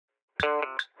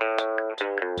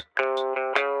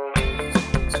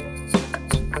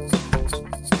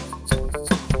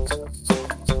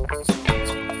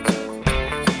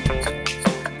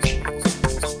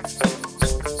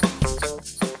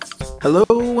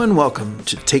Hello and welcome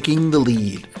to Taking the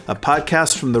Lead, a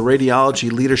podcast from the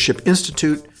Radiology Leadership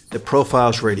Institute that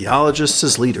profiles radiologists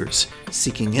as leaders,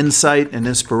 seeking insight and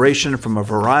inspiration from a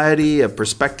variety of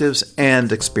perspectives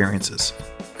and experiences.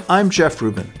 I'm Jeff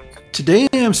Rubin. Today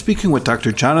I am speaking with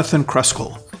Dr. Jonathan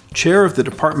Kruskel, Chair of the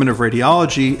Department of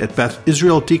Radiology at Beth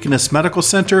Israel Deaconess Medical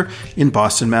Center in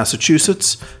Boston,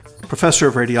 Massachusetts, Professor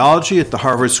of Radiology at the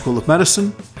Harvard School of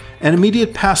Medicine, and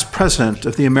immediate past President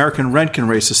of the American Röntgen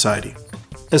Ray Society.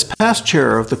 As past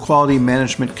chair of the Quality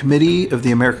Management Committee of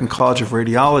the American College of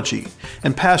Radiology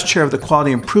and past chair of the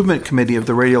Quality Improvement Committee of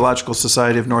the Radiological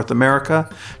Society of North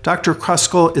America, Dr.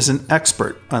 Kruskel is an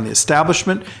expert on the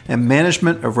establishment and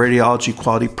management of radiology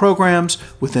quality programs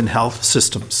within health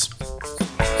systems.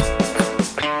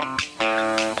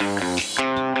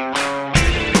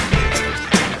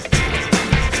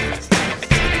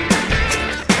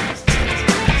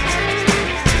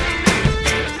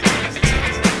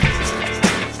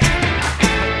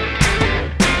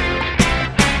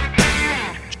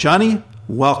 Johnny,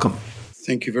 welcome.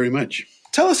 Thank you very much.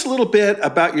 Tell us a little bit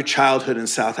about your childhood in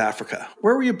South Africa.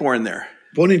 Where were you born there?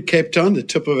 Born in Cape Town, the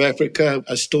tip of Africa.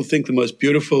 I still think the most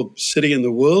beautiful city in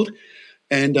the world.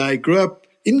 And I grew up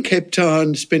in Cape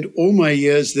Town, spent all my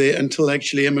years there until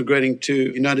actually emigrating to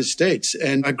the United States.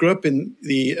 And I grew up in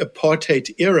the apartheid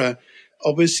era,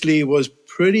 obviously was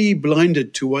pretty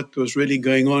blinded to what was really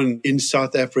going on in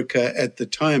South Africa at the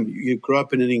time. You grew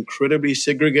up in an incredibly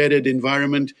segregated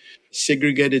environment,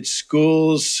 segregated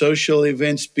schools, social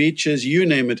events, beaches, you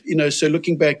name it. So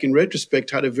looking back in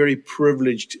retrospect, I had a very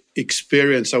privileged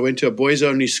experience. I went to a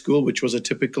boys-only school, which was a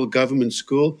typical government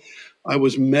school. I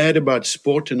was mad about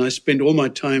sport, and I spent all my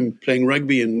time playing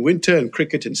rugby in winter and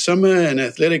cricket in summer and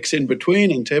athletics in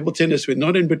between and table tennis when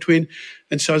not in between.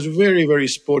 And so I was very, very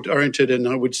sport-oriented, and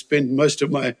I would spend most of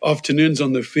my afternoons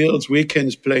on the fields,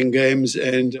 weekends playing games,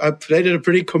 and I played at a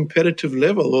pretty competitive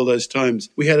level all those times.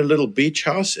 We had a little beach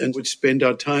house and would spend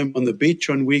our time on the beach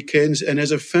on weekends. And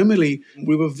as a family,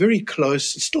 we were very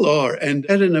close, still are, and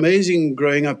had an amazing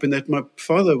growing up in that my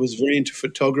father was very into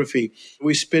photography.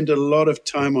 We spent a lot of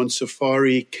time on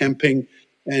safari, camping,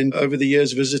 and over the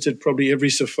years visited probably every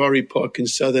safari park in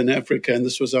Southern Africa, and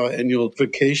this was our annual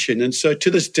vacation. And so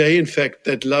to this day, in fact,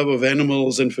 that love of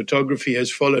animals and photography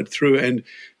has followed through. And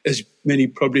as many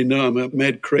probably know, I'm a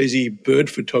mad, crazy bird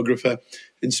photographer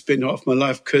and spent half my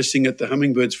life cursing at the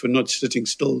hummingbirds for not sitting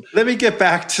still. Let me get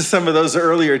back to some of those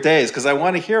earlier days, because I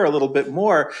want to hear a little bit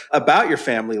more about your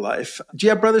family life. Do you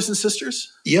have brothers and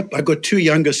sisters? Yep, I got two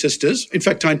younger sisters. In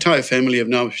fact, our entire family have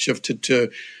now shifted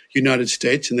to United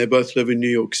States, and they both live in New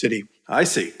York City. I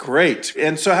see. Great.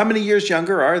 And so how many years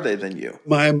younger are they than you?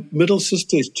 My middle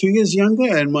sister is 2 years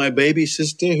younger, and my baby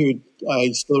sister, who I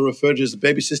still refer to as the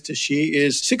baby sister, she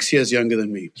is 6 years younger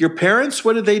than me. Your parents,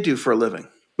 what did they do for a living?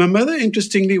 My mother,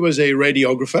 interestingly, was a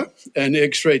radiographer, an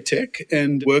X-ray tech,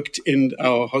 and worked in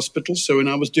our hospital. So when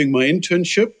I was doing my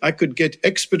internship, I could get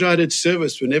expedited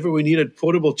service whenever we needed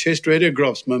portable chest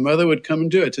radiographs. My mother would come and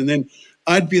do it, and then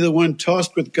I'd be the one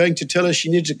tasked with going to tell her she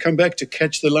needed to come back to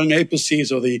catch the lung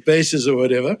apices or the bases or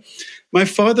whatever. My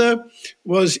father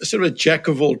was sort of a jack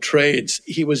of all trades.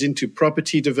 He was into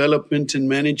property development and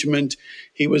management.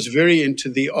 He was very into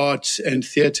the arts and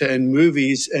theater and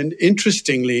movies. And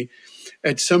interestingly,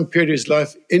 at some period of his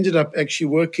life, ended up actually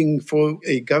working for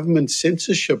a government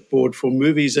censorship board for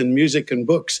movies and music and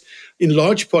books, in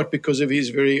large part because of his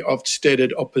very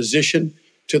oft-stated opposition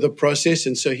to the process.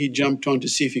 And so he jumped on to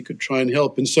see if he could try and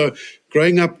help. And so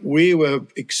growing up, we were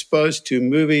exposed to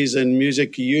movies and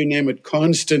music, you name it,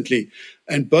 constantly.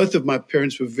 And both of my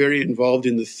parents were very involved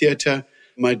in the theater.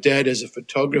 My dad as a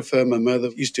photographer, my mother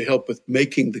used to help with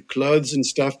making the clothes and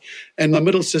stuff. And my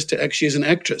middle sister actually is an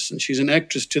actress, and she's an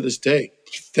actress to this day.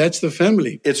 That's the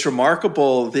family. It's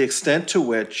remarkable the extent to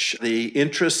which the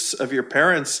interests of your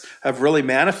parents have really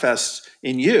manifest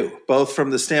in you, both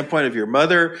from the standpoint of your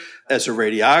mother as a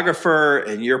radiographer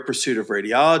and your pursuit of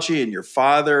radiology, and your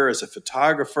father as a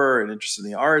photographer and interested in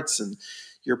the arts and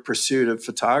your pursuit of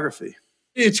photography.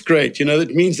 It's great.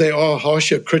 It means they are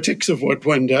harsher critics of what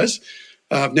one does.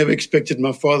 I've never expected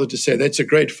my father to say, that's a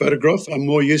great photograph. I'm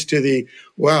more used to the,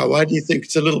 wow, why do you think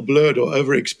it's a little blurred or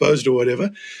overexposed or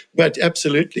whatever? But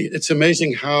absolutely, it's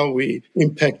amazing how we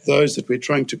impact those that we're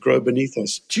trying to grow beneath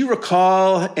us. Do you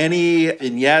recall any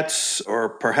vignettes or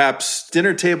perhaps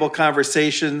dinner table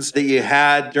conversations that you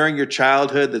had during your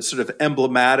childhood that's sort of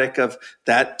emblematic of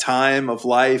that time of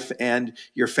life and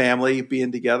your family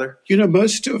being together?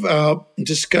 Most of our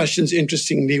discussions,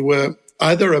 interestingly, were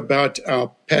either about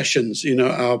our passions,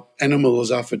 our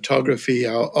animals, our photography,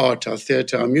 our art, our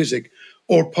theater, our music,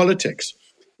 or politics.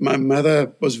 My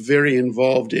mother was very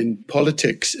involved in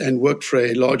politics and worked for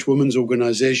a large women's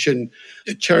organization,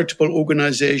 a charitable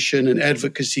organization, an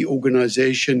advocacy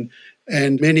organization.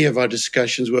 And many of our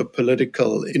discussions were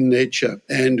political in nature.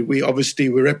 And we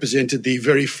represented the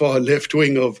very far left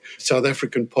wing of South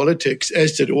African politics,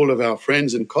 as did all of our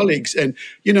friends and colleagues. And,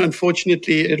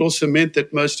 unfortunately, it also meant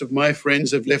that most of my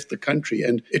friends have left the country.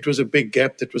 And it was a big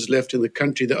gap that was left in the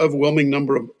country. The overwhelming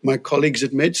number of my colleagues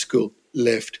at med school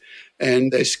left,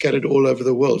 and they scattered all over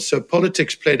the world. So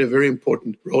politics played a very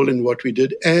important role in what we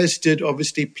did, as did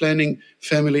obviously planning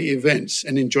family events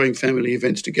and enjoying family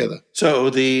events together. So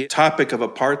the topic of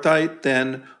apartheid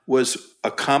then was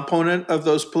a component of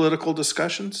those political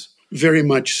discussions? Very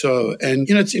much so. And,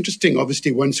 it's interesting,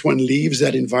 obviously, once one leaves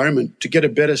that environment to get a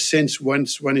better sense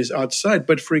once one is outside.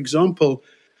 But for example,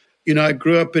 I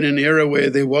grew up in an era where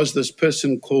there was this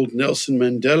person called Nelson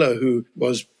Mandela who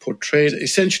was portrayed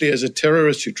essentially as a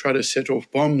terrorist who tried to set off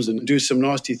bombs and do some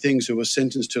nasty things, who was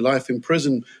sentenced to life in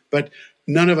prison. But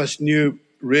none of us knew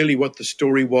really what the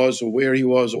story was or where he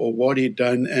was or what he'd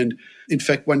done. And in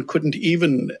fact, one couldn't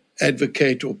even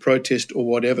advocate or protest or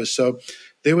whatever. So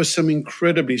there were some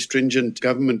incredibly stringent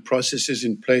government processes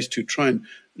in place to try and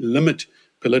limit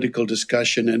political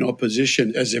discussion and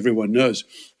opposition, as everyone knows.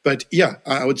 But yeah,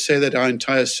 I would say that our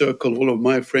entire circle, all of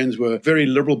my friends were very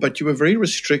liberal, but you were very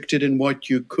restricted in what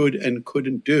you could and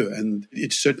couldn't do. And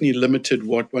it certainly limited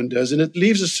what one does. And it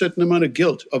leaves a certain amount of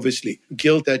guilt, obviously.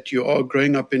 Guilt that you are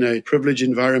growing up in a privileged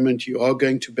environment, you are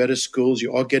going to better schools,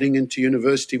 you are getting into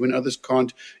university when others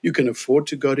can't. You can afford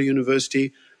to go to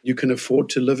university, you can afford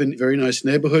to live in very nice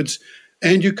neighborhoods,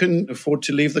 and you can afford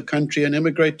to leave the country and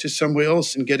emigrate to somewhere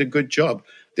else and get a good job.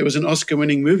 There was an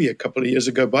Oscar-winning movie a couple of years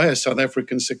ago by a South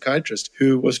African psychiatrist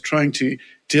who was trying to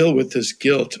deal with this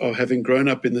guilt of having grown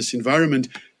up in this environment,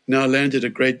 now landed a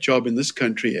great job in this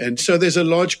country. And so there's a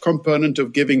large component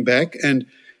of giving back. And,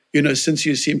 since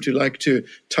you seem to like to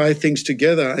tie things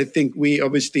together, I think we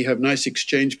obviously have nice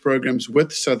exchange programs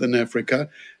with Southern Africa,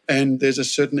 and there's a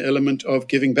certain element of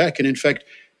giving back. And in fact,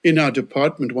 in our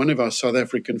department, one of our South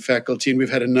African faculty, and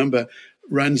we've had a number,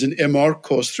 runs an MR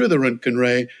course through the Röntgen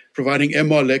Ray, providing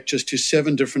MR lectures to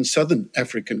 7 different Southern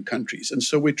African countries. And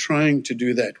so we're trying to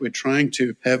do that. We're trying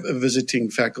to have a visiting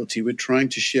faculty. We're trying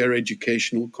to share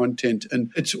educational content.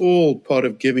 And it's all part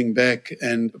of giving back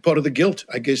and part of the guilt.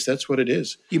 I guess that's what it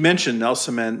is. You mentioned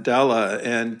Nelson Mandela,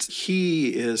 and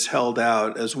he is held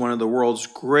out as one of the world's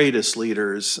greatest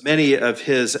leaders. Many of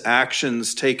his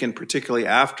actions taken, particularly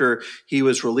after he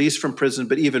was released from prison,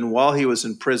 but even while he was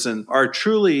in prison, are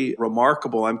truly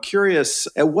remarkable. I'm curious,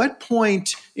 at what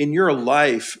point in your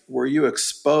life were you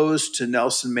exposed to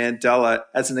Nelson Mandela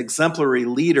as an exemplary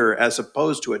leader as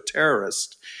opposed to a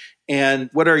terrorist? And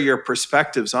what are your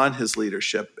perspectives on his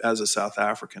leadership as a South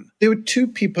African? There were 2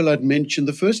 people I'd mention.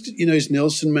 The first, is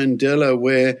Nelson Mandela,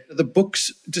 where the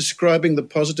books describing the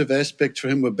positive aspects for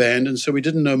him were banned, and so we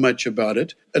didn't know much about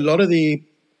it. A lot of the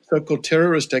so-called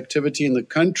terrorist activity in the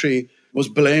country was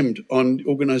blamed on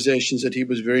organizations that he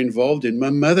was very involved in.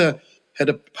 My mother had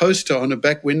a poster on a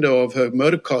back window of her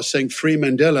motor car saying "Free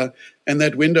Mandela," and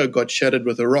that window got shattered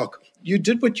with a rock. You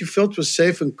did what you felt was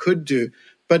safe and could do,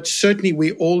 but certainly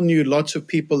we all knew lots of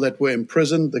people that were in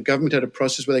prison. The government had a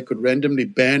process where they could randomly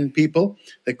ban people.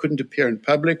 They couldn't appear in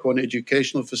public or in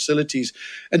educational facilities.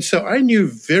 And so I knew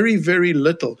very, very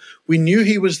little. We knew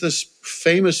he was this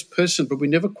famous person, but we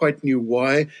never quite knew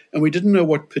why, and we didn't know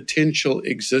what potential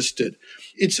existed.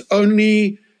 It's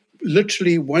only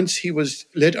literally once he was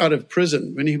let out of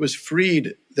prison, when he was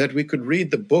freed, that we could read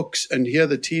the books and hear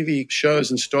the TV shows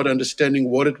and start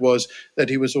understanding what it was that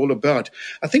he was all about.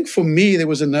 I think for me, there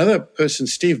was another person,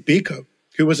 Steve Biko,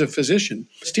 who was a physician.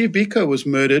 Steve Biko was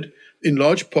murdered in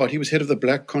large part. He was head of the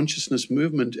Black Consciousness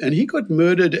Movement, and he got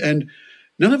murdered. And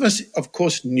none of us, of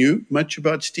course, knew much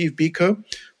about Steve Biko,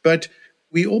 but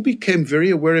we all became very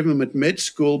aware of him at med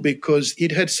school because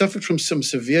he'd had suffered from some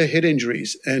severe head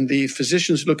injuries, and the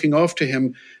physicians looking after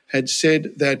him had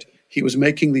said that he was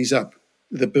making these up,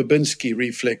 the Babinski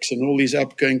reflex and all these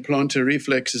upgoing plantar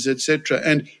reflexes, etc.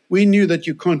 And we knew that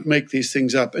you can't make these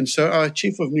things up. And so our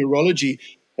chief of neurology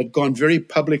had gone very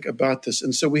public about this.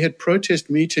 And so we had protest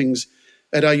meetings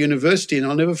at our university. And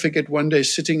I'll never forget one day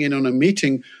sitting in on a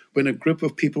meeting when a group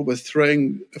of people were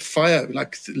throwing fire,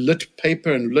 like lit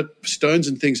paper and lit stones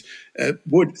and things,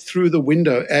 wood through the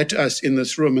window at us in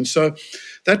this room. And so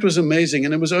that was amazing.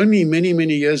 And it was only many,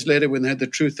 many years later when they had the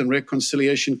Truth and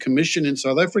Reconciliation Commission in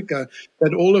South Africa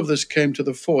that all of this came to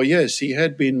the fore. Yes, he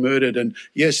had been murdered. And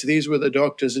yes, these were the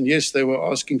doctors. And yes, they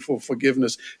were asking for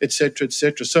forgiveness, etc.,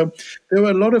 etc. So there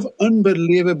were a lot of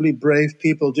unbelievably brave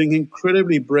people doing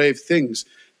incredibly brave things.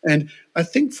 And I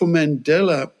think for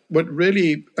Mandela, what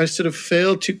really I sort of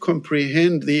failed to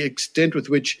comprehend the extent with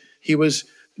which he was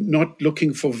not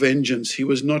looking for vengeance. He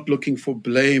was not looking for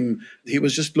blame. He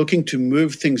was just looking to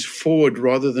move things forward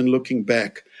rather than looking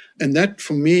back. And that,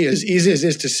 for me, as easy as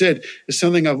Esther said, is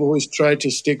something I've always tried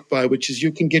to stick by, which is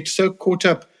you can get so caught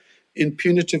up in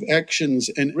punitive actions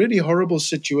and really horrible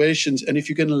situations. And if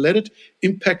you're going to let it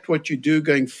impact what you do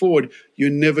going forward, you're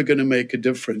never going to make a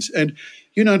difference. And,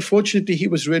 unfortunately, he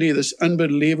was really this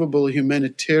unbelievable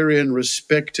humanitarian,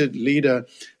 respected leader.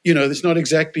 There's not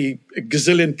exactly a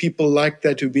gazillion people like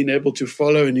that who've been able to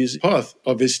follow in his path,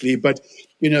 obviously. But,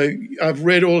 I've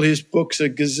read all his books a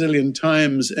gazillion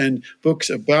times and books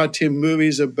about him,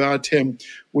 movies about him.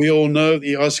 We all know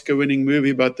the Oscar-winning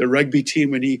movie about the rugby team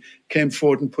when he came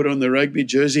forward and put on the rugby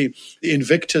jersey, the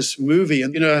Invictus movie.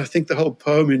 And, I think the whole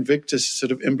poem Invictus is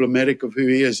sort of emblematic of who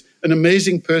he is. An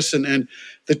amazing person. And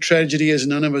the tragedy is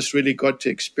none of us really got to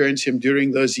experience him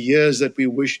during those years that we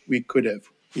wished we could have.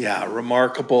 Yeah,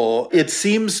 remarkable. It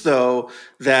seems, though,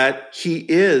 that he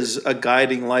is a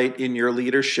guiding light in your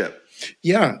leadership.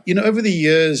 Yeah, over the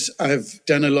years, I've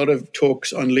done a lot of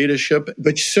talks on leadership,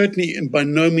 but certainly by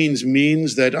no means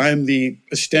that I'm the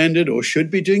standard or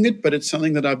should be doing it, but it's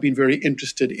something that I've been very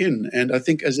interested in. And I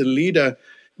think as a leader,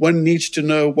 one needs to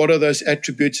know what are those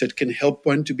attributes that can help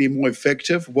one to be more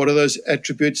effective? What are those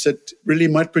attributes that really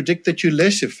might predict that you're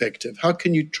less effective? How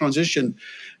can you transition?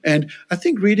 And I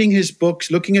think reading his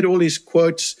books, looking at all his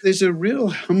quotes, there's a real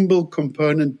humble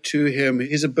component to him.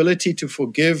 His ability to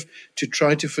forgive, to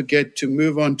try to forget, to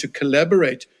move on, to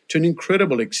collaborate to an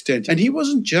incredible extent. And he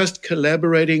wasn't just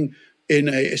collaborating in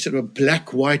a sort of a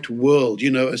black-white world,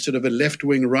 a sort of a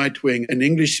left-wing, right-wing, an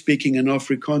English-speaking and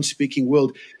Afrikaans-speaking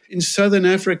world. In Southern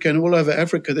Africa and all over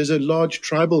Africa, there's a large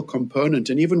tribal component.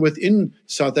 And even within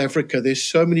South Africa, there's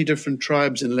so many different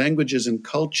tribes and languages and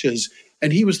cultures.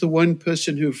 And he was the one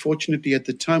person who, fortunately, at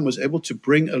the time was able to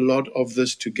bring a lot of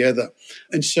this together.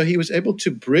 And so he was able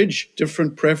to bridge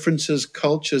different preferences,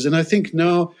 cultures. And I think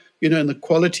now, in the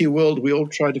quality world, we all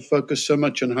try to focus so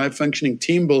much on high-functioning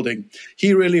team building.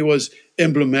 He really was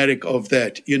emblematic of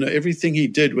that. Everything he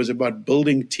did was about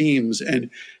building teams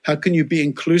and how can you be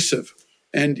inclusive.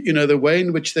 And, the way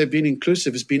in which they've been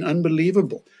inclusive has been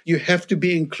unbelievable. You have to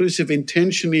be inclusive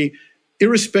intentionally,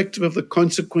 irrespective of the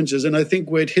consequences. And I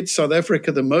think where it hit South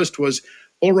Africa the most was,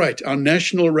 all right, our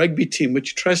national rugby team,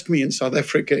 which, trust me, in South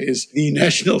Africa is the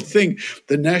national thing.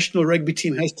 The national rugby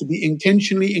team has to be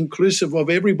intentionally inclusive of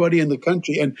everybody in the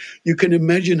country. And you can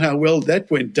imagine how well that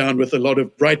went down with a lot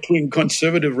of right-wing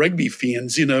conservative rugby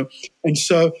fiends, And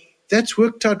so that's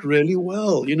worked out really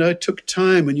well. It took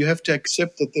time, and you have to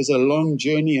accept that there's a long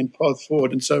journey and path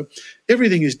forward. And so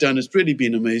everything he's done has really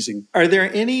been amazing. Are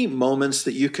there any moments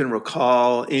that you can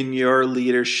recall in your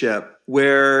leadership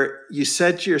where you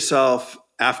said to yourself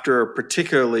after a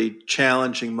particularly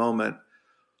challenging moment,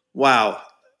 wow,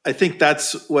 I think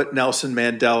that's what Nelson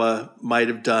Mandela might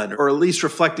have done, or at least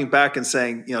reflecting back and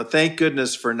saying, thank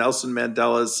goodness for Nelson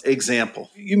Mandela's example?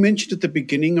 You mentioned at the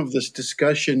beginning of this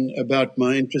discussion about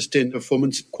my interest in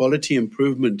performance and quality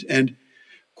improvement. And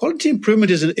quality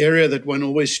improvement is an area that one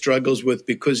always struggles with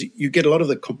because you get a lot of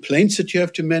the complaints that you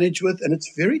have to manage with. And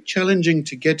it's very challenging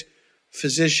to get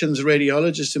physicians,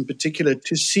 radiologists in particular,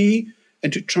 to see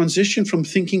and to transition from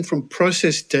thinking from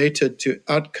process data to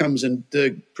outcomes and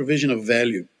the provision of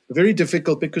value. Very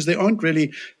difficult because there aren't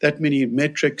really that many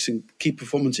metrics and key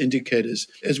performance indicators,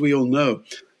 as we all know.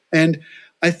 And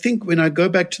I think when I go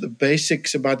back to the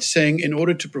basics about saying in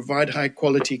order to provide high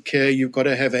quality care, you've got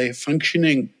to have a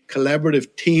functioning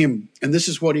collaborative team. And this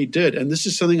is what he did. And this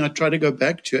is something I try to go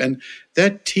back to. And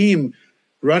that team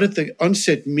right at the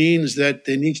onset means that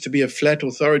there needs to be a flat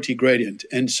authority gradient.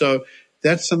 And so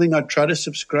that's something I try to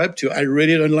subscribe to. I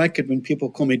really don't like it when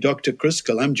people call me Dr.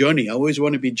 Criskel. I'm Johnny. I always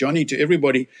want to be Johnny to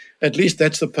everybody. At least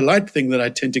that's the polite thing that I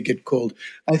tend to get called.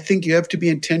 I think you have to be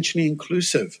intentionally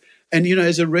inclusive. And,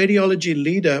 as a radiology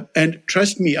leader, and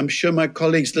trust me, I'm sure my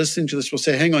colleagues listening to this will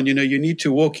say, hang on, you need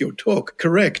to walk your talk.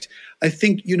 Correct. I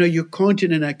think, you can't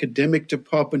in an academic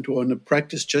department or in a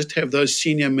practice just have those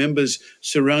senior members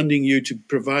surrounding you to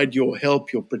provide your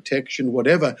help, your protection,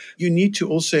 whatever. You need to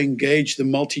also engage the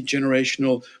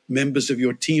multi-generational members of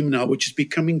your team now, which is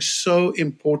becoming so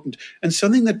important and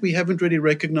something that we haven't really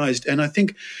recognized. And I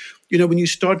think, when you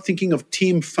start thinking of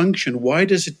team function, why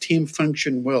does a team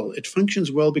function well? It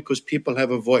functions well because people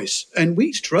have a voice. And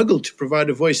we struggled to provide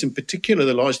a voice, in particular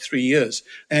the last 3 years.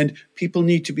 And people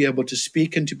need to be able to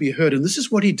speak and to be heard. And this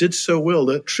is what he did so well.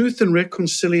 The Truth and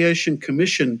Reconciliation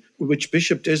Commission, which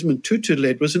Bishop Desmond Tutu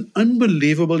led, was an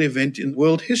unbelievable event in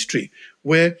world history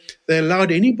where they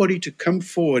allowed anybody to come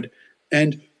forward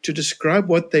and to describe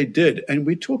what they did. And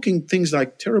we're talking things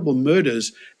like terrible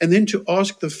murders, and then to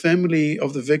ask the family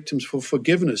of the victims for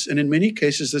forgiveness. And in many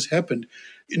cases, this happened.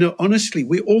 Honestly,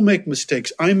 we all make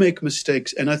mistakes. I make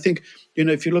mistakes. And I think,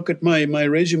 if you look at my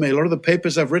resume, a lot of the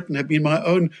papers I've written have been my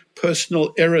own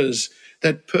personal errors.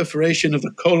 That perforation of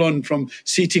the colon from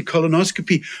CT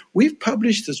colonoscopy. We've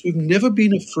published this. We've never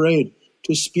been afraid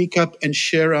to speak up and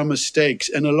share our mistakes.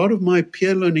 And a lot of my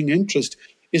peer learning interest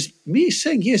is me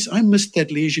saying, yes, I missed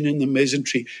that lesion in the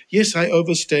mesentery. Yes, I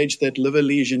overstaged that liver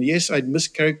lesion. Yes, I'd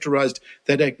mischaracterized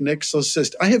that adnexal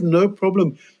cyst. I have no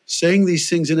problem saying these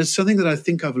things. And it's something that I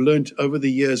think I've learned over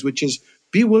the years, which is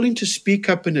be willing to speak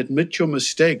up and admit your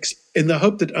mistakes in the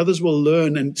hope that others will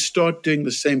learn and start doing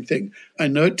the same thing. I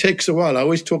know it takes a while. I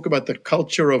always talk about the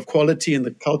culture of quality and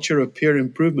the culture of peer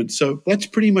improvement. So that's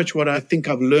pretty much what I think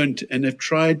I've learned and have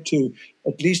tried to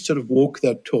at least sort of walk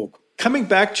that talk. Coming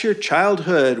back to your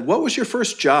childhood, what was your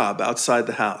first job outside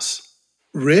the house?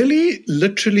 Really,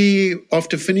 literally,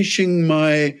 after finishing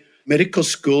my medical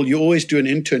school, you always do an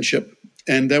internship.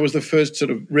 And that was the first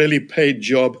sort of really paid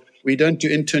job. We don't do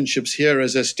internships here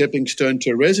as a stepping stone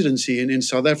to a residency. And in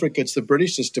South Africa, it's the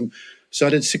British system. So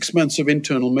I did 6 months of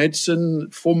internal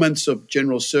medicine, 4 months of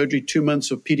general surgery, 2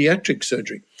 months of pediatric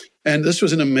surgery. And this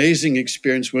was an amazing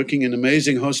experience working in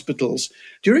amazing hospitals.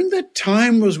 During that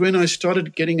time was when I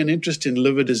started getting an interest in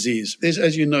liver disease. There's,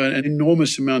 as you know, an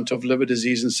enormous amount of liver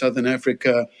disease in Southern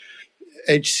Africa.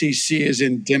 HCC is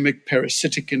endemic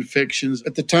parasitic infections.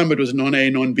 At the time, it was non-A,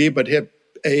 non-B, but here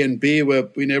A and B, where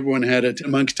everyone had it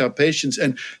amongst our patients.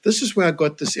 And this is where I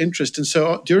got this interest. And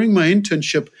so during my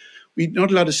internship, we're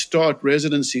not allowed to start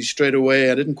residency straight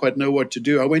away. I didn't quite know what to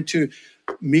do. I went to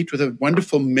meet with a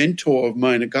wonderful mentor of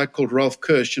mine, a guy called Ralph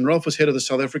Kirsch. And Ralph was head of the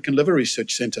South African Liver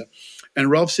Research Center. And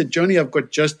Ralph said, Johnny, I've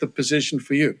got just the position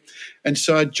for you. And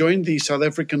so I joined the South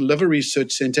African Liver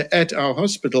Research Center at our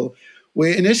hospital,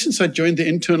 where in essence I joined the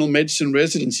internal medicine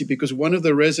residency because one of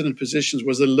the resident positions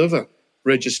was a liver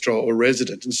registrar or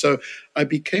resident. And so I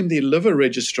became the liver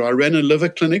registrar. I ran a liver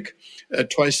clinic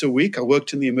twice a week. I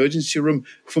worked in the emergency room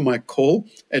for my call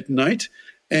at night.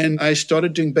 And I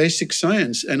started doing basic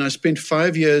science. And I spent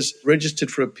 5 years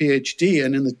registered for a PhD.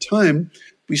 And in the time,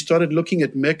 we started looking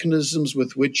at mechanisms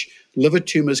with which liver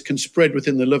tumors can spread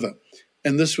within the liver.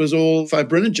 And this was all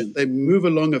fibrinogen. They move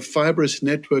along a fibrous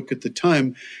network at the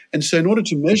time. And so in order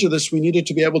to measure this, we needed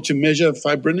to be able to measure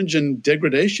fibrinogen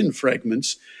degradation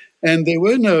fragments. And there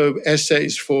were no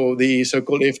assays for the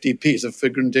so-called FDPs, the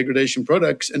fibrin degradation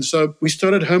products. And so we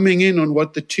started homing in on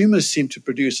what the tumors seem to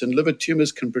produce. And liver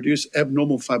tumors can produce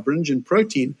abnormal fibrinogen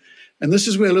protein. And this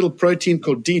is where a little protein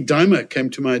called D-dimer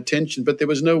came to my attention, but there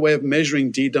was no way of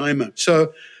measuring D-dimer.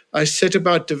 So I set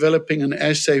about developing an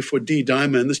assay for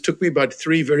D-dimer. And this took me about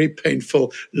 3 very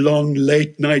painful, long,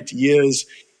 late night years.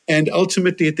 And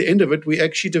ultimately, at the end of it, we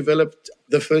actually developed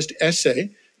the first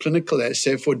assay, clinical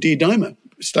assay for D-dimer.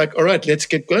 It's like, all right, let's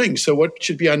get going. So what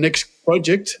should be our next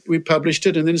project? We published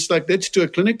it. And then it's like, let's do a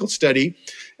clinical study.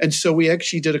 And so we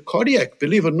actually did a cardiac.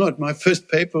 Believe it or not, my first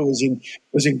paper was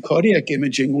in cardiac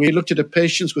imaging. We looked at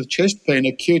patients with chest pain,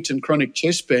 acute and chronic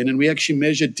chest pain. And we actually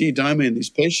measured D-dimer in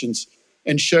these patients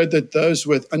and showed that those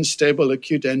with unstable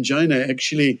acute angina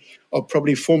actually are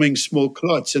probably forming small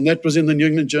clots. And that was in the New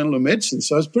England Journal of Medicine.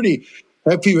 So I was pretty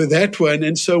happy with that one.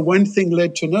 And so one thing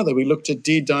led to another. We looked at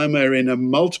D-dimer in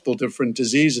multiple different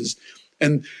diseases.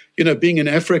 And, being in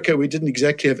Africa, we didn't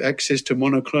exactly have access to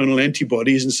monoclonal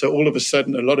antibodies. And so all of a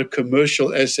sudden, a lot of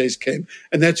commercial assays came.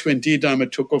 And that's when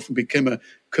D-dimer took off and became a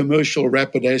commercial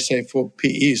rapid assay for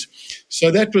PEs.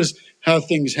 So that was how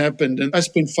things happened. And I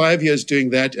spent 5 years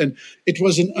doing that. And it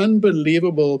was an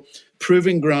unbelievable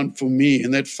proving ground for me.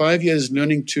 In that 5 years,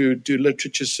 learning to do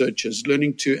literature searches,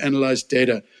 learning to analyze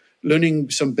data, learning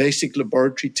some basic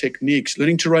laboratory techniques,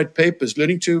 learning to write papers,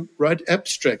 learning to write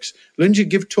abstracts, learning to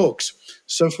give talks.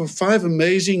 So for 5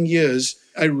 amazing years,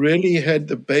 I really had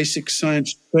the basic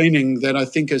science training that I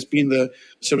think has been the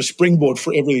sort of springboard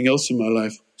for everything else in my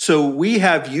life. So we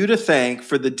have you to thank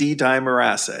for the D-dimer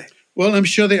assay. Well, I'm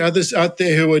sure there are others out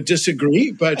there who would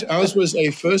disagree, but ours was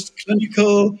a first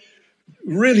clinical,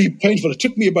 really painful. It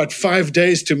took me about 5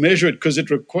 days to measure it because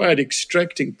it required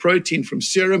extracting protein from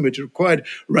serum. It required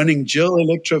running gel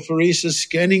electrophoresis,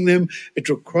 scanning them. It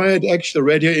required actually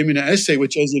the radioimmunoassay,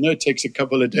 which, as you know, takes a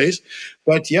couple of days.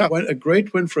 But yeah, a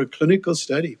great one for a clinical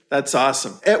study. That's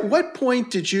awesome. At what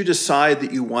point did you decide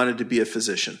that you wanted to be a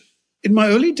physician? In my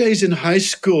early days in high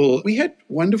school, we had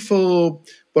wonderful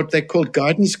what they called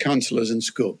guidance counselors in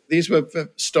school. These were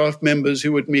staff members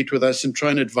who would meet with us and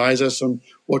try and advise us on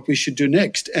what we should do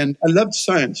next. And I loved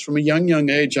science. From a young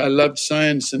age, I loved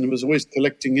science and was always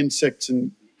collecting insects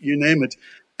and you name it.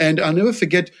 And I'll never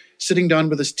forget sitting down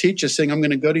with this teacher saying, I'm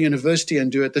going to go to university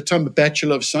and do, at the time, a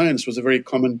Bachelor of Science was a very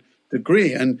common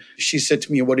degree. And she said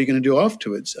to me, what are you going to do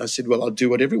afterwards? I said, well, I'll do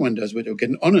what everyone does, but I'll get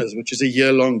an honors, which is a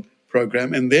year-long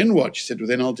program. And then what? She said, well,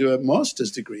 then I'll do a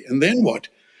master's degree. And then what?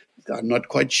 I'm not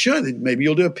quite sure. Then maybe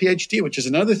you'll do a PhD, which is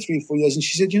another 3-4 years. And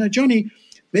she said, Johnny,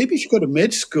 maybe if you go to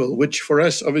med school, which for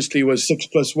us obviously was 6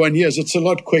 + 1 years, it's a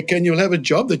lot quicker and you'll have a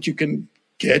job that you can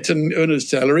get and earn a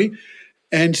salary.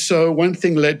 And so one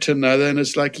thing led to another, and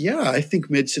it's like, yeah, I think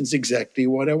medicine's exactly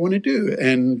what I want to do.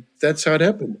 And that's how it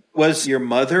happened. Was your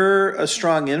mother a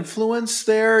strong influence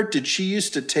there? Did she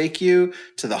used to take you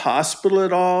to the hospital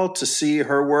at all to see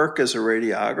her work as a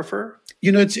radiographer?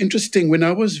 It's interesting. When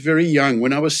I was very young,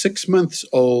 when I was 6 months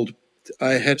old,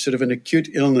 I had sort of an acute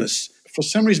illness. For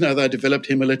some reason or other, I developed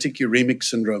hemolytic uremic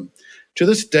syndrome. To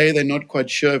this day, they're not quite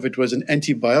sure if it was an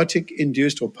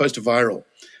antibiotic-induced or post-viral.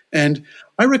 And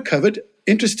I recovered.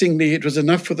 Interestingly, it was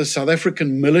enough for the South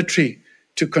African military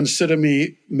to consider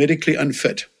me medically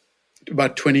unfit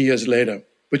about 20 years later,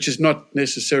 which is not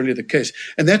necessarily the case.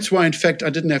 And that's why, in fact, I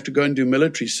didn't have to go and do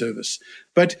military service.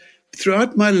 But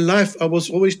throughout my life, I was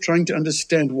always trying to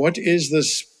understand, what is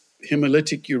this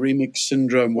hemolytic uremic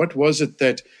syndrome? What was it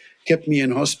that kept me in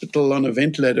hospital on a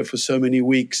ventilator for so many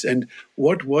weeks? And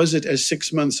what was it as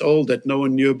 6 months old that no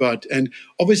one knew about? And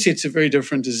obviously it's a very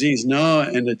different disease now,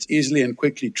 and it's easily and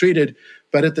quickly treated.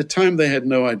 But at the time they had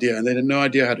no idea, and they had no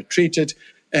idea how to treat it.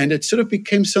 And it sort of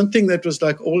became something that was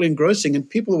like all engrossing. And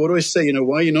people would always say,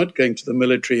 why are you not going to the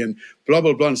military and blah,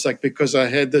 blah, blah. And it's like, because I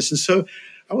had this. And so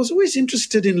I was always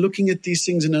interested in looking at these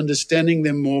things and understanding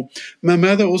them more. My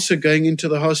mother also going into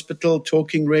the hospital,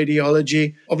 talking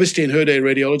radiology. Obviously, in her day,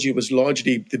 radiology was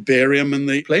largely the barium and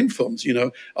the plain films.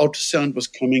 Ultrasound was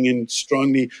coming in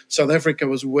strongly. South Africa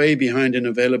was way behind in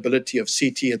availability of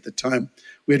CT at the time.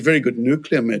 We had very good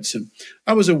nuclear medicine.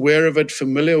 I was aware of it,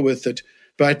 familiar with it,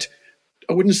 but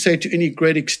I wouldn't say to any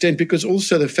great extent, because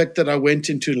also the fact that I went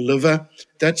into liver,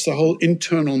 that's the whole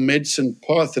internal medicine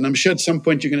path. And I'm sure at some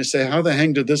point you're going to say, how the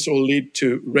hell did this all lead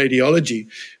to radiology,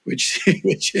 which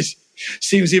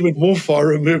seems even more far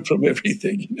removed from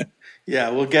everything. Yeah,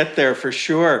 we'll get there for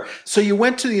sure. So you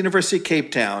went to the University of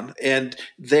Cape Town, and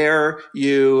there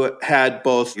you had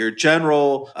both your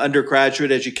general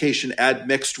undergraduate education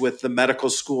admixed with the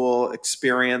medical school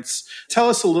experience. Tell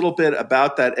us a little bit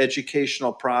about that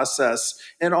educational process.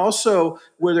 And also,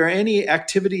 were there any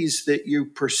activities that you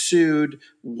pursued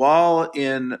while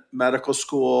in medical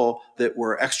school that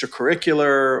were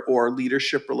extracurricular or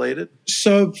leadership related?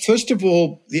 So first of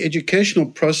all, the educational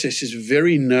process is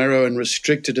very narrow and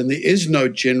restricted, and there is no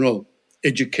general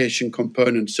education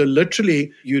component. So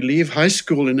literally, you leave high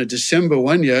school in December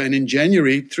 1 year, and in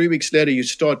January, 3 weeks later, you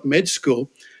start med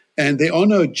school. And there are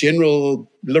no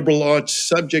general liberal arts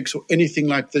subjects or anything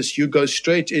like this. You go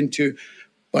straight into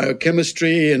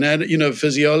biochemistry and,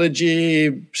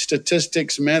 physiology,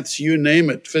 statistics, maths, you name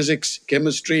it, physics,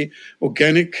 chemistry,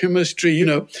 organic chemistry,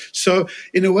 So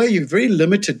in a way, you're very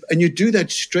limited, and you do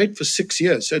that straight for 6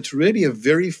 years. So it's really a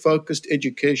very focused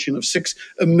education of 6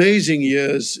 amazing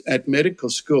years at medical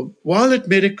school. While at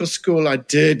medical school, I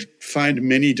did find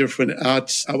many different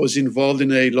arts. I was involved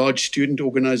in a large student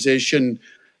organization.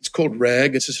 It's called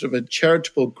RAG. It's a sort of a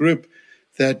charitable group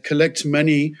that collects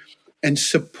money and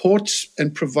supports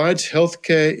and provides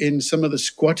healthcare in some of the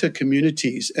squatter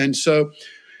communities. And so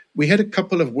we had a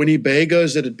couple of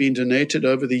Winnebagos that had been donated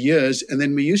over the years, and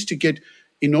then we used to get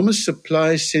enormous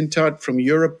supplies sent out from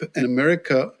Europe and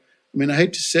America. I mean, I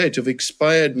hate to say it, of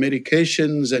expired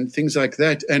medications and things like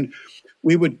that. And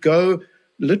we would go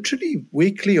literally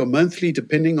weekly or monthly,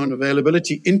 depending on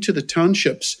availability, into the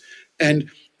townships.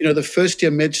 And the first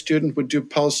year med student would do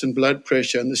pulse and blood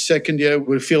pressure, and the second year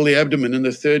would feel the abdomen, and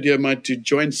the third year might do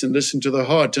joints and listen to the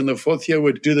heart, and the fourth year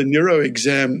would do the neuro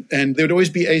exam. And there would always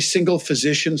be a single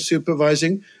physician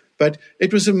supervising, but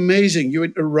it was amazing. You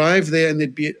would arrive there and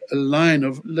there'd be a line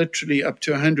of literally up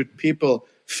to 100 people,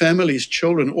 families,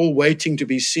 children, all waiting to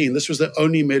be seen. This was the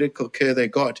only medical care they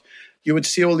got. You would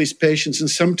see all these patients, and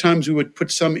sometimes we would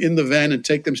put some in the van and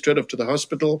take them straight off to the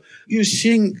hospital. You're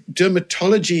seeing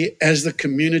dermatology as the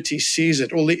community sees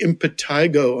it, all the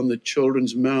impetigo on the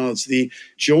children's mouths, the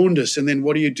jaundice, and then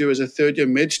what do you do as a third-year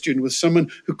med student with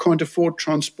someone who can't afford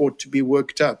transport to be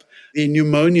worked up? The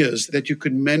pneumonias that you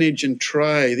could manage and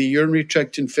try, the urinary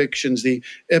tract infections, the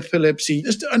epilepsy,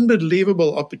 just an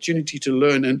unbelievable opportunity to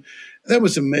learn. And that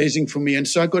was amazing for me. And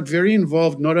so I got very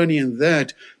involved not only in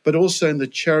that, but also in the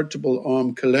charitable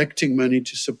arm, collecting money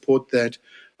to support that.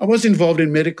 I was involved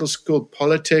in medical school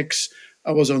politics.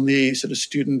 I was on the sort of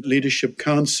student leadership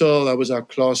council. I was our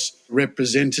class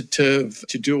representative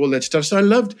to do all that stuff. So I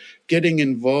loved getting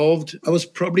involved. I was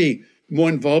probably more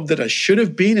involved than I should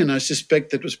have been, and I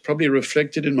suspect that was probably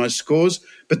reflected in my scores,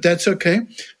 but that's okay.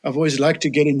 I've always liked to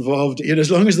get involved,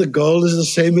 as long as the goal is the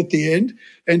same at the end.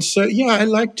 And so, I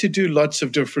like to do lots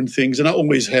of different things, and I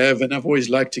always have, and I've always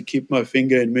liked to keep my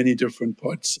finger in many different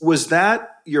pots. Was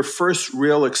that your first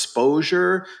real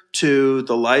exposure to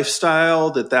the lifestyle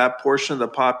that portion of the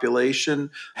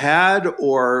population had,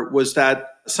 or was that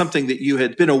something that you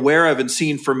had been aware of and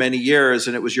seen for many years,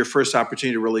 and it was your first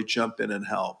opportunity to really jump in and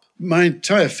help? My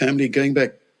entire family, going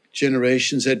back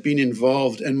generations, had been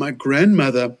involved, and my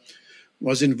grandmother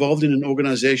was involved in an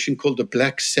organization called the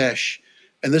Black Sash.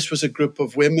 And this was a group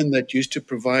of women that used to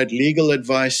provide legal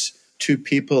advice to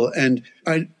people. And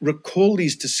I recall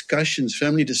these discussions,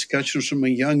 family discussions from a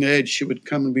young age. She would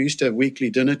come, and we used to have weekly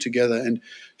dinner together, and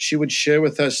she would share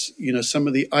with us, some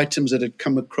of the items that had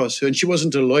come across her. And she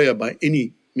wasn't a lawyer by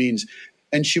any means.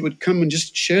 And she would come and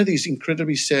just share these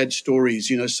incredibly sad stories.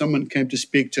 Someone came to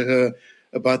speak to her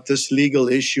about this legal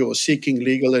issue or seeking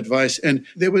legal advice. And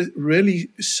there were really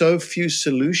so few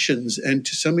solutions. And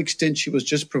to some extent, she was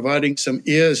just providing some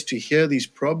ears to hear these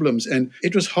problems. And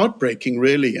it was heartbreaking,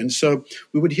 really. And so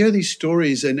we would hear these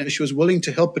stories, and she was willing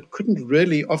to help, but couldn't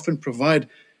really often provide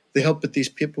the help that these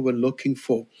people were looking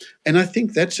for. And I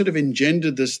think that sort of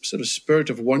engendered this sort of spirit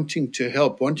of wanting to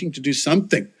help, wanting to do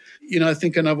something. I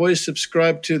think, and I've always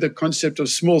subscribed to the concept of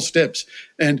small steps.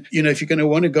 And, if you're going to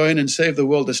want to go in and save the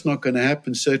world, that's not going to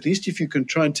happen. So at least if you can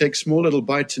try and take small little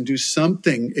bites and do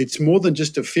something, it's more than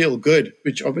just a feel good,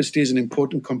 which obviously is an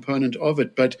important component of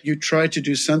it. But you try to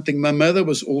do something. My mother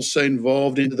was also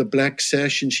involved in the Black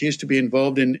Sash, and she used to be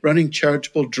involved in running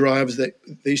charitable drives that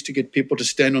they used to get people to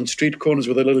stand on street corners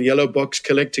with a little yellow box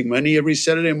collecting money every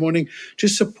Saturday morning to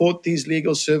support these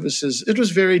legal services. It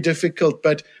was very difficult,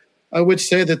 but I would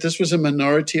say that this was a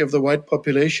minority of the white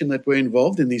population that were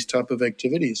involved in these type of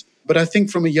activities. But I think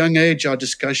from a young age, our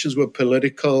discussions were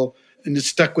political, and it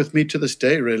stuck with me to this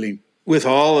day, really. With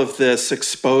all of this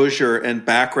exposure and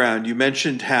background, you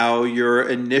mentioned how your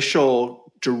initial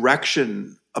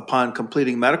direction upon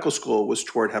completing medical school was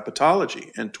toward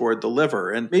hepatology and toward the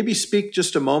liver. And maybe speak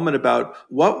just a moment about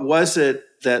what was it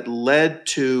that led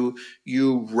to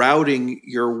you routing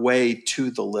your way to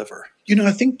the liver?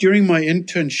 I think during my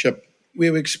internship, we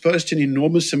were exposed to an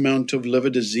enormous amount of liver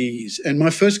disease. And my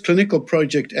first clinical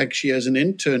project actually as an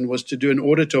intern was to do an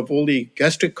audit of all the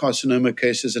gastric carcinoma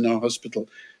cases in our hospital.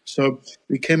 So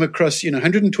we came across,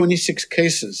 126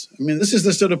 cases. I mean, this is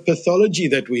the sort of pathology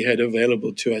that we had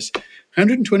available to us.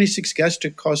 126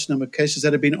 gastric carcinoma cases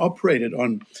that had been operated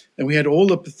on. And we had all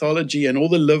the pathology and all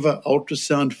the liver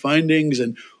ultrasound findings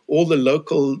and all the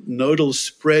local nodal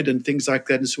spread and things like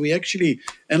that. And so we actually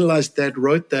analyzed that,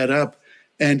 wrote that up.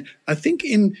 And I think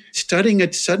in studying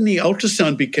it, suddenly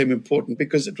ultrasound became important,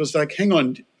 because it was like, hang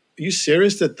on, are you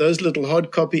serious that those little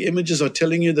hard copy images are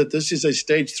telling you that this is a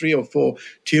stage 3 or 4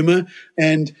 tumor?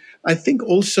 And I think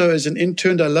also as an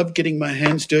intern, I loved getting my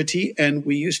hands dirty, and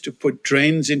we used to put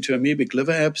drains into amoebic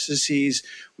liver abscesses.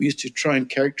 We used to try and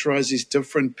characterize these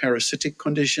different parasitic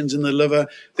conditions in the liver.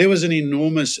 There was an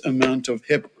enormous amount of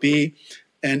Hep B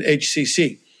and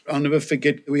HCC. I'll never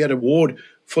forget, we had a ward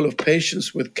full of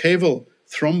patients with caval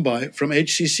thrombi from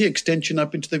HCC extension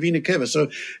up into the vena cava. So,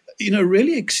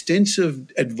 really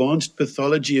extensive advanced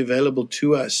pathology available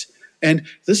to us. And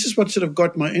this is what sort of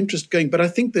got my interest going. But I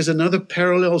think there's another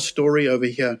parallel story over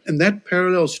here. And that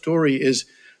parallel story is,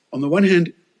 on the one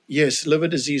hand, yes, liver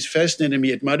disease fascinated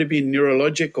me. It might have been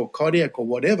neurologic or cardiac or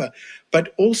whatever.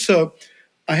 But also,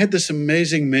 I had this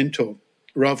amazing mentor,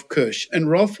 Ralph Kirsch. And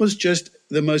Ralph was just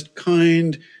the most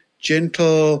kind,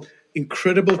 gentle,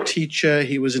 incredible teacher.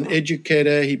 He was an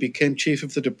educator. He became chief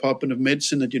of the Department of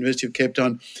Medicine at the University of Cape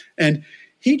Town. And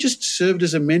he just served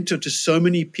as a mentor to so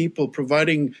many people,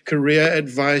 providing career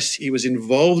advice. He was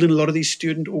involved in a lot of these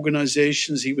student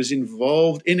organizations. He was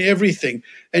involved in everything.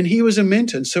 And he was a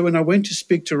mentor. And so when I went to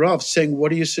speak to Ralph saying,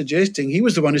 what are you suggesting? He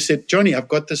was the one who said, Johnny, I've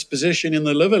got this position in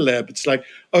the liver lab. It's like,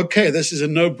 okay, this is a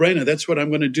no-brainer. That's what I'm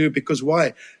going to do. Because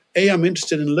why? A, I'm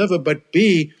interested in liver, but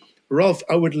B, Ralph,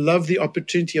 I would love the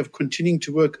opportunity of continuing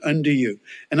to work under you.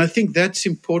 And I think that's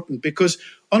important, because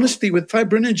honestly, with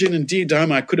fibrinogen and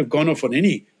D-dimer, I could have gone off on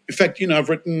any. In fact, I've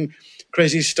written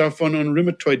crazy stuff on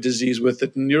rheumatoid disease with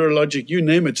it, neurologic, you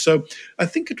name it. So I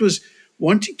think it was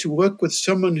wanting to work with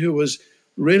someone who was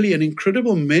really an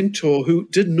incredible mentor who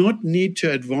did not need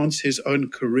to advance his own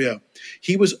career.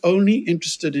 He was only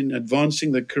interested in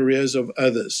advancing the careers of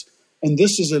others. And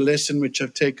this is a lesson which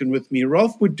I've taken with me.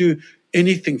 Ralph would do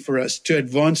anything for us to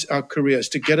advance our careers,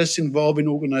 to get us involved in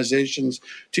organizations,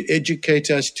 to educate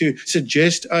us, to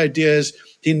suggest ideas.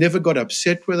 He never got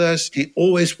upset with us. He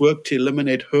always worked to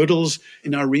eliminate hurdles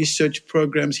in our research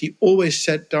programs. He always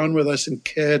sat down with us and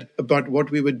cared about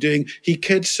what we were doing. He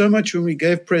cared so much when we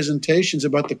gave presentations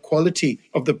about the quality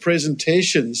of the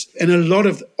presentations. And a lot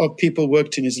of people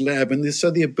worked in his lab. And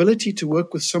so the ability to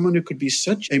work with someone who could be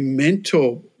such a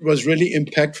mentor was really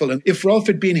impactful. And if Ralph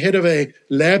had been head of a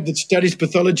lab that studies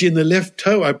pathology in the left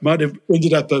toe, I might have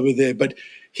ended up over there. But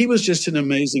he was just an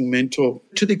amazing mentor,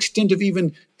 to the extent of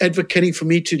even advocating for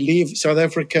me to leave South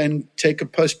Africa and take a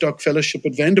postdoc fellowship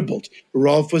at Vanderbilt.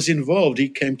 Ralph was involved. He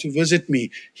came to visit me.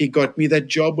 He got me that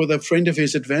job with a friend of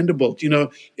his at Vanderbilt. You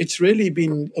know, it's really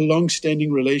been a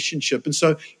long-standing relationship. And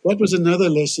so that was another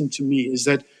lesson to me, is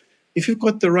that if you've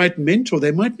got the right mentor,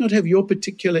 they might not have your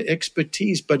particular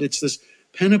expertise, but it's this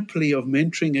panoply of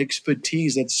mentoring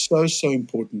expertise that's so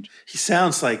important. He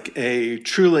sounds like a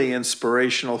truly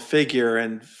inspirational figure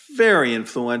and very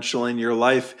influential in your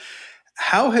life.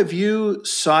 How have you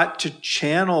sought to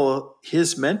channel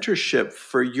his mentorship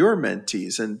for your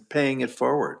mentees and paying it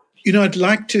forward? You know, I'd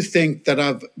like to think that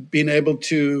I've been able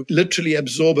to literally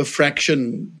absorb a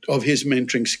fraction of his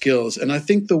mentoring skills. And I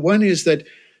think the one is that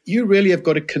you really have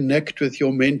got to connect with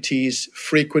your mentees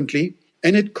frequently.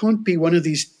 And it can't be one of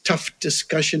these tough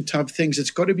discussion type things.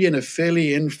 It's got to be in a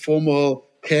fairly informal,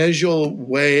 casual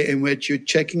way in which you're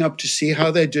checking up to see how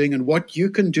they're doing and what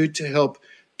you can do to help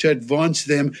to advance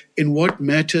them in what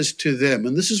matters to them.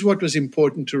 And this is what was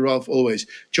important to Ralph always.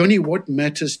 Johnny, what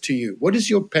matters to you? What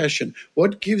is your passion?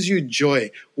 What gives you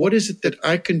joy? What is it that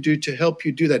I can do to help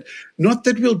you do that? Not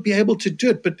that we'll be able to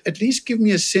do it, but at least give me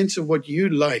a sense of what you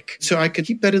like, so I can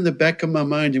keep that in the back of my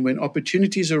mind. And when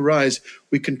opportunities arise,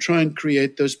 we can try and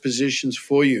create those positions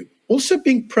for you. Also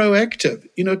being proactive,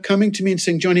 you know, coming to me and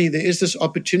saying, Johnny, there is this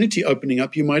opportunity opening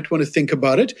up. You might want to think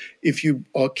about it. If you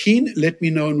are keen, let me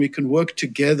know and we can work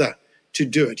together to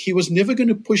do it. He was never going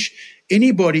to push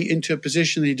anybody into a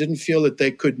position that he didn't feel that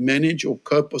they could manage or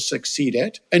cope or succeed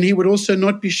at. And he would also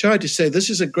not be shy to say, this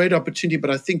is a great opportunity,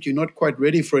 but I think you're not quite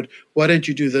ready for it. Why don't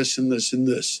you do this and this and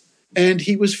this? And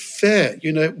he was fair.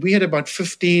 You know, we had about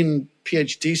 15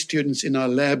 PhD students in our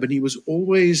lab, and he was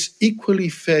always equally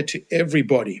fair to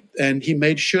everybody. And he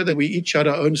made sure that we each had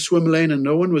our own swim lane and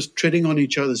no one was treading on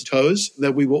each other's toes,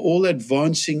 that we were all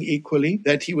advancing equally,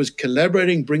 that he was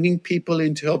collaborating, bringing people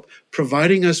in to help,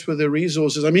 providing us with the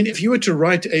resources. I mean, if you were to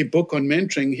write a book on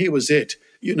mentoring, he was it.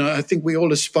 You know, I think we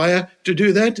all aspire to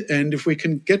do that. And if we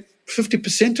can get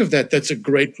 50% of that, that's a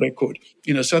great record.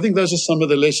 You know, so I think those are some of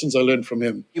the lessons I learned from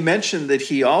him. You mentioned that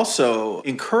he also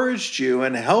encouraged you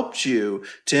and helped you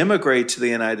to immigrate to the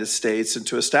United States and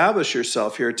to establish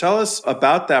yourself here. Tell us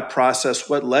about that process.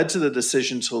 What led to the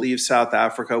decision to leave South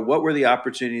Africa? What were the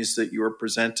opportunities that you were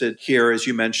presented here, as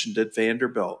you mentioned, at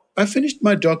Vanderbilt? I finished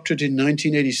my doctorate in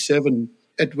 1987,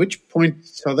 at which point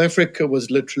South Africa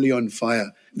was literally on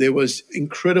fire. There was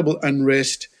incredible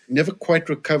unrest. Never quite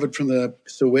recovered from the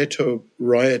Soweto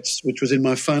riots, which was in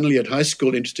my final year at high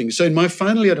school. Interesting. So in my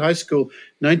final year at high school,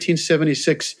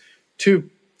 1976, two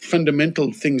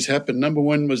fundamental things happened. Number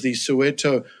one was the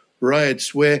Soweto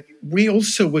riots, where we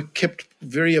also were kept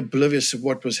very oblivious of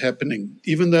what was happening.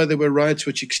 Even though there were riots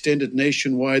which extended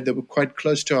nationwide, they were quite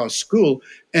close to our school.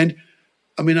 And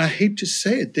I mean, I hate to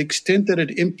say it, the extent that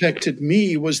it impacted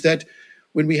me was that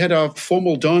when we had our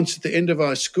formal dance at the end of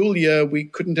our school year, we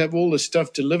couldn't have all the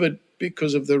stuff delivered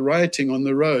because of the rioting on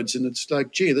the roads. And it's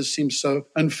like, gee, this seems so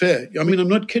unfair. I mean, I'm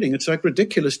not kidding. It's like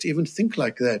ridiculous to even think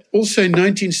like that. Also in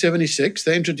 1976,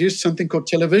 they introduced something called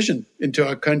television into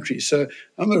our country. So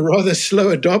I'm a rather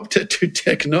slow adopter to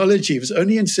technology. It was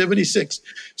only in 76.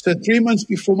 So 3 months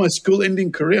before my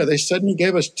school-ending career, they suddenly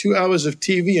gave us 2 hours of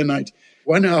TV a night.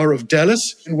 1 hour of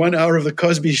Dallas and 1 hour of The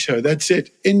Cosby Show. That's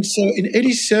it. And so in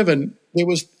 87, there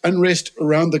was unrest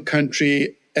around the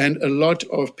country, and a lot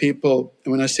of people,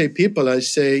 and when I say people, I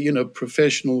say, you know,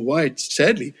 professional whites,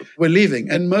 sadly, were leaving.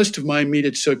 And most of my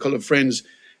immediate circle of friends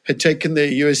had taken their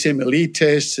USMLE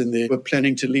tests and they were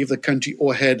planning to leave the country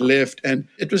or had left. And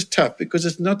it was tough because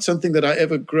it's not something that I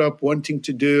ever grew up wanting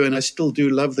to do, and I still do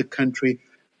love the country.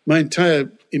 My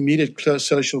entire immediate close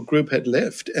social group had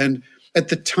left. And at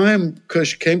the time,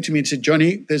 Kirsch came to me and said,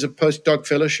 Johnny, there's a postdoc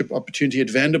fellowship opportunity at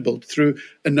Vanderbilt through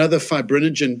another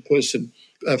fibrinogen person,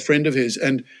 a friend of his.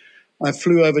 And I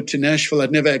flew over to Nashville.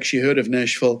 I'd never actually heard of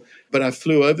Nashville, but I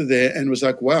flew over there and was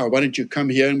like, wow, why don't you come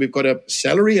here? And we've got a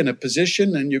salary and a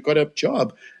position and you've got a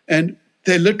job. And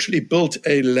they literally built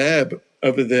a lab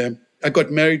over there. I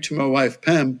got married to my wife,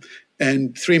 Pam,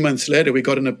 and 3 months later, we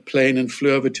got on a plane and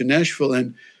flew over to Nashville.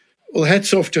 And Well,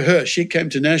 hats off to her. She came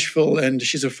to Nashville and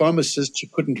she's a pharmacist. She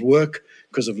couldn't work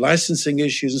because of licensing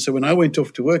issues. And so when I went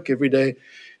off to work every day,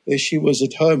 there she was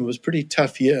at home. It was a pretty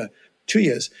tough year, 2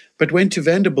 years, but went to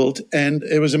Vanderbilt and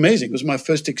it was amazing. It was my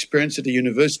first experience at a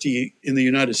university in the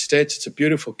United States. It's a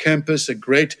beautiful campus, a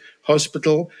great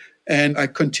hospital. And I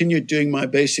continued doing my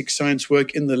basic science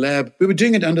work in the lab. We were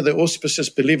doing it under the auspices,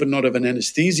 believe it or not, of an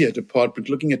anesthesia department,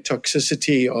 looking at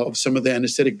toxicity of some of the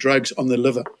anesthetic drugs on the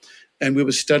liver. And we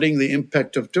were studying the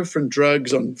impact of different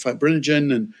drugs on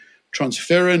fibrinogen and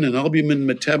transferrin and albumin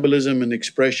metabolism and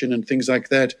expression and things like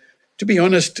that. To be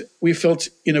honest, we felt,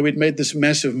 we'd made this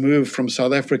massive move from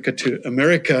South Africa to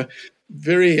America,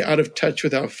 very out of touch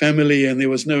with our family, and there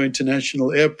was no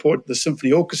international airport. The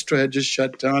symphony orchestra had just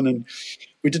shut down, and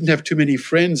we didn't have too many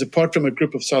friends apart from a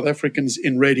group of South Africans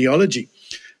in radiology.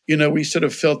 We sort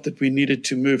of felt that we needed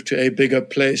to move to a bigger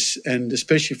place, and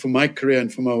especially for my career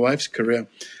and for my wife's career.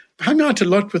 Hung out a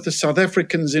lot with the South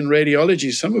Africans in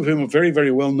radiology, some of whom are very,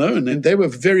 very well known. And they were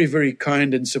very, very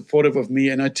kind and supportive of me.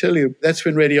 And I tell you, that's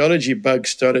when radiology bugs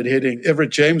started hitting.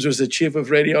 Everett James was the chief of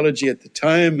radiology at the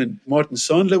time. And Martin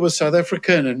Sandler was South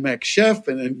African and Max Schaff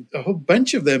and a whole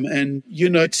bunch of them. And,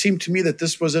 it seemed to me that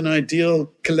this was an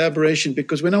ideal collaboration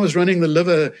because when I was running the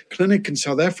liver clinic in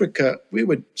South Africa, we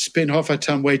would spend half our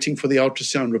time waiting for the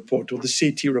ultrasound report or the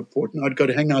CT report. And I'd go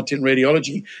to hang out in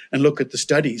radiology and look at the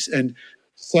studies. And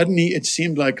suddenly, it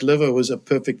seemed like liver was a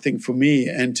perfect thing for me.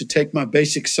 And to take my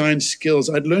basic science skills,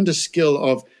 I'd learned a skill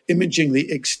of imaging the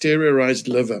exteriorized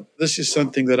liver. This is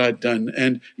something that I'd done.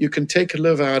 And you can take a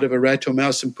liver out of a rat or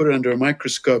mouse and put it under a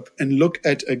microscope and look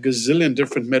at a gazillion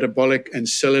different metabolic and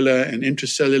cellular and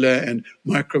intracellular and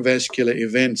microvascular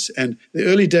events. And the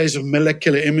early days of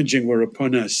molecular imaging were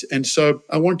upon us. And so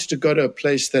I wanted to go to a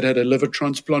place that had a liver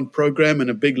transplant program and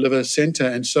a big liver center.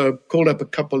 And so called up a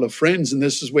couple of friends. And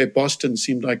this is where Boston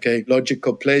seemed like a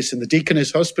logical place. And the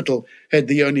Deaconess Hospital had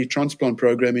the only transplant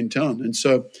program in town. And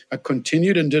so I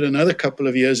continued and did another couple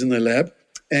of years in the lab.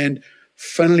 And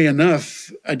funnily enough,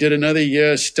 I did another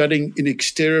year studying in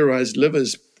exteriorized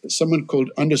livers. Someone called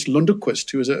Anders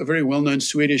Lunderquist, who was a very well-known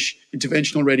Swedish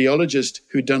interventional radiologist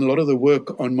who'd done a lot of the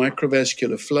work on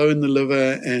microvascular flow in the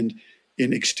liver and in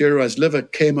exteriorized liver,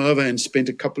 came over and spent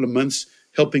a couple of months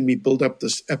helping me build up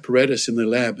this apparatus in the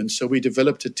lab. And so we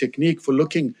developed a technique for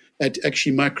looking at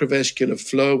actually microvascular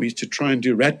flow. We used to try and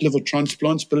do rat liver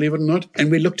transplants, believe it or not. And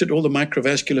we looked at all the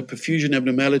microvascular perfusion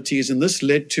abnormalities. And this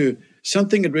led to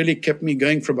something that really kept me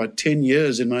going for about 10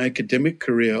 years in my academic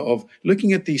career of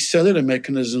looking at the cellular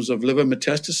mechanisms of liver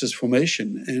metastasis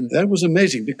formation. And that was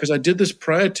amazing because I did this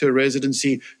prior to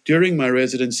residency, during my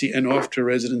residency, and after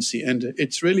residency. And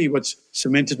it's really what's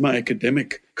cemented my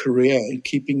academic career and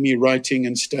keeping me writing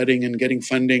and studying and getting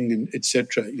funding and et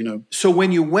cetera, So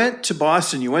when you went to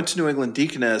Boston, you went to New England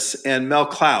Deaconess, and Mel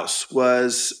Klaus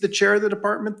was the chair of the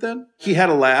department then? He had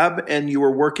a lab and you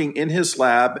were working in his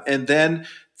lab, and then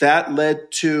that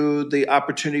led to the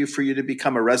opportunity for you to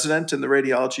become a resident in the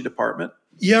radiology department?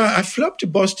 Yeah, I flew up to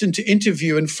Boston to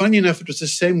interview, and funny enough, it was the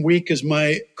same week as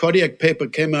my cardiac paper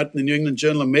came out in the New England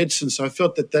Journal of Medicine, so I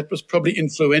felt that was probably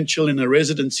influential in a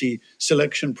residency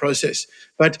selection process.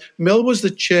 But Mel was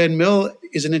the chair, and Mel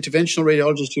is an interventional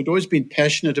radiologist who'd always been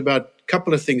passionate about a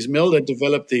couple of things. Mel had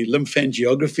developed the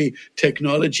lymphangiography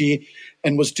technology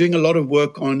and was doing a lot of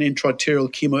work on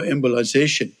intraarterial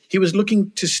chemoembolization. He was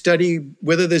looking to study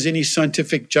whether there's any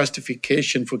scientific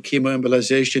justification for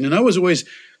chemoembolization, and I was always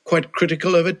quite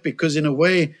critical of it because in a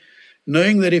way,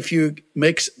 knowing that if you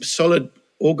make solid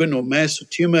organ or mass or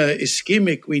tumor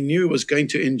ischemic, we knew was going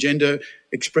to engender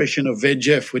expression of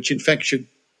VEGF, which in fact should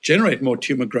generate more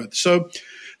tumor growth. So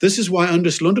this is why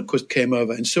Anders Lunderquist came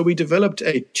over. And so we developed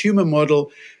a tumor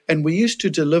model, and we used to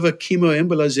deliver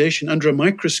chemoembolization under a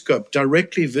microscope,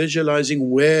 directly visualizing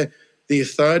where the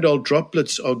thiodol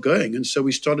droplets are going. And so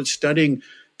we started studying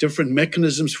different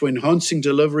mechanisms for enhancing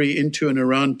delivery into and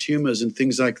around tumors and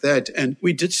things like that. And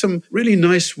we did some really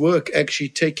nice work actually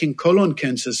taking colon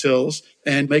cancer cells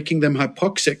and making them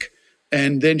hypoxic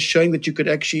and then showing that you could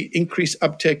actually increase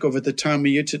uptake over the time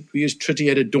we used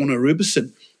tritiated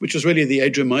daunorubicin, which was really the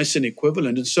adriamycin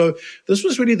equivalent. And so this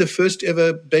was really the first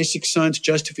ever basic science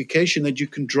justification that you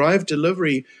can drive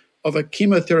delivery of a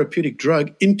chemotherapeutic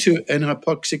drug into an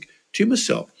hypoxic tumor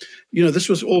cell. This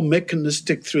was all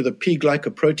mechanistic through the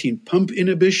P-glycoprotein pump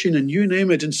inhibition and you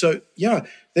name it. And so,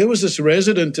 there was this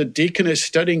resident at Deaconess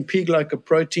studying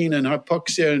P-glycoprotein and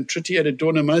hypoxia and tritiated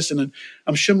daunomycin. And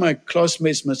I'm sure my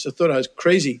classmates must have thought I was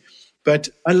crazy. But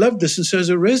I loved this. And so as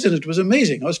a resident, it was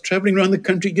amazing. I was traveling around the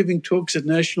country giving talks at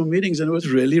national meetings, and it was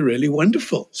really, really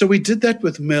wonderful. So we did that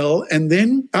with Mel. And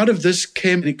then out of this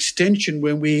came an extension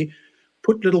when we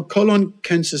put little colon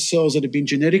cancer cells that have been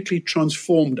genetically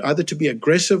transformed, either to be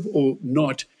aggressive or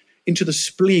not, into the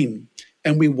spleen.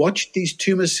 And we watched these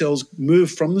tumor cells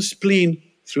move from the spleen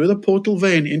through the portal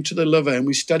vein into the liver. And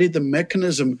we studied the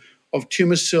mechanism of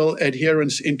tumor cell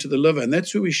adherence into the liver. And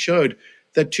that's where we showed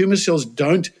that tumor cells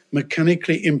don't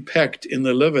mechanically impact in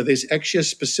the liver. There's actually a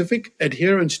specific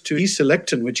adherence to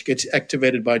E-selectin, which gets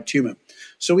activated by a tumor.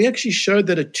 So we actually showed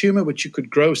that a tumor, which you could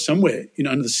grow somewhere,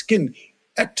 under the skin,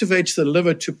 activates the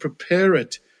liver to prepare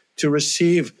it to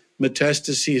receive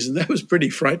metastases. And that was pretty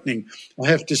frightening, I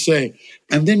have to say.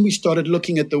 And then we started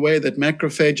looking at the way that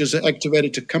macrophages are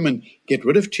activated to come and get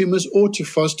rid of tumors or to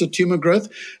foster tumor growth.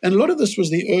 And a lot of this was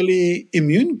the early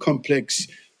immune complex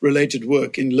related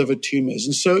work in liver tumors.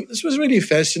 And so this was really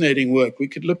fascinating work. We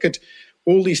could look at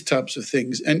all these types of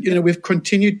things. And, we've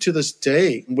continued to this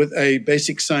day with a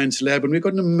basic science lab, and we've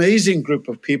got an amazing group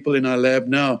of people in our lab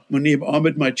now. Munib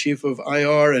Ahmed, my chief of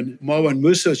IR, and Marwan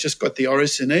Musa has just got the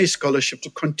RSNA scholarship to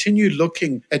continue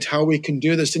looking at how we can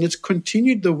do this. And it's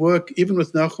continued the work, even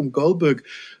with Nachum Goldberg,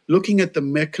 looking at the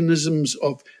mechanisms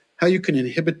of how you can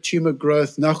inhibit tumor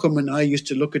growth. Nachum and I used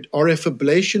to look at RF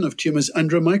ablation of tumors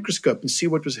under a microscope and see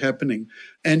what was happening.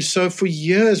 And so for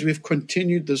years, we've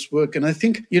continued this work. And I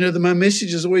think, my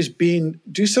message has always been,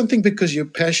 do something because you're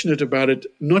passionate about it,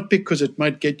 not because it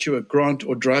might get you a grant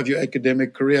or drive your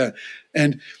academic career.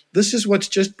 And this is what's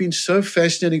just been so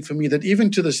fascinating for me, that even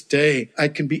to this day, I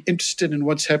can be interested in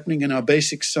what's happening in our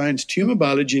basic science tumor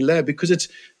biology lab, because it's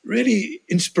really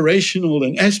inspirational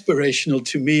and aspirational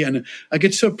to me. And I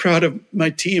get so proud of my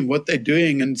team, what they're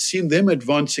doing, and seeing them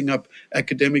advancing up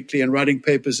academically and writing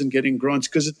papers and getting grants,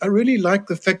 because I really like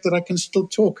the fact that I can still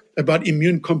talk about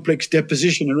immune complex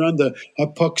deposition around the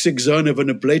hypoxic zone of an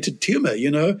ablated tumor,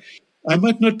 I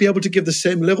might not be able to give the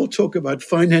same level talk about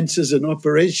finances and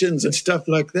operations and stuff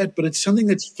like that, but it's something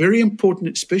that's very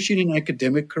important, especially in an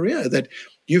academic career, that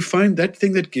you find that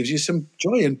thing that gives you some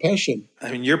joy and passion.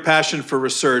 I mean, your passion for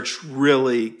research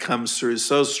really comes through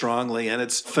so strongly, and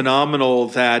it's phenomenal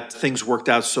that things worked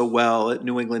out so well at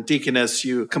New England Deaconess.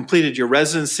 You completed your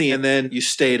residency, and then you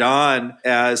stayed on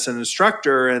as an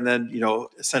instructor, and then,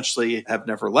 essentially have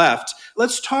never left.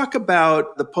 Let's talk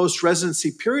about the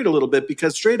post-residency period a little bit,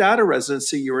 because straight out of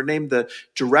residency, you were named the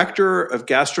Director of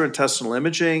Gastrointestinal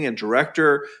Imaging and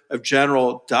Director of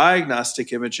General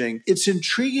Diagnostic Imaging. It's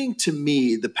intriguing to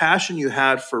me, the passion you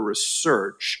had for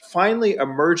research, finally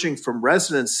emerging from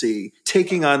residency,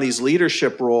 taking on these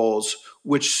leadership roles,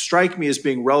 which strike me as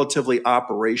being relatively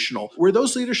operational. Were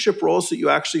those leadership roles that you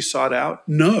actually sought out?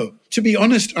 No. To be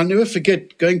honest, I'll never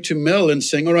forget going to Mel and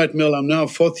saying, all right, Mel, I'm now a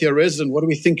fourth-year resident. What do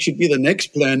we think should be the next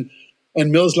plan?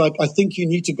 And Mel's like, I think you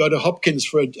need to go to Hopkins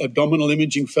for an abdominal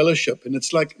imaging fellowship. And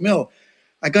it's like, Mel,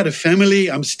 I got a family.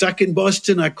 I'm stuck in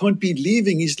Boston. I can't be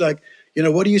leaving. He's like,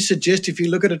 what do you suggest if you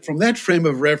look at it from that frame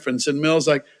of reference? And Mel's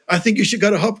like, I think you should go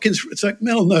to Hopkins. It's like,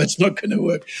 Mel, no, it's not going to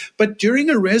work. But during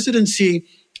a residency,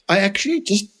 I actually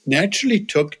just naturally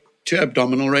took to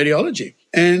abdominal radiology.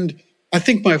 And I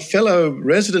think my fellow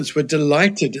residents were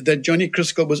delighted that Johnny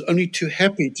Crisco was only too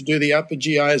happy to do the upper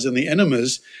GIs and the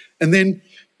enemas. And then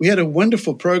we had a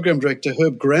wonderful program director,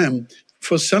 Herb Graham.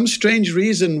 For some strange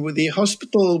reason, with the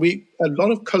hospital, a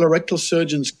lot of colorectal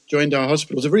surgeons joined our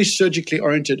hospital. It was a very surgically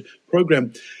oriented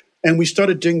program. And we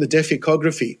started doing the deaf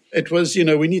echography. It was,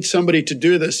 we need somebody to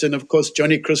do this. And of course,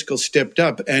 Johnny Crisco stepped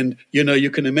up. And, you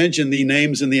can imagine the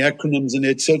names and the acronyms and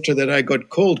et cetera that I got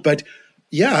called. But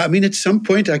yeah, at some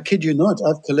point, I kid you not,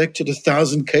 I've collected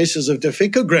 1,000 cases of deaf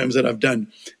echograms that I've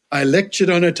done. I lectured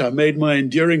on it. I made my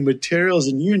enduring materials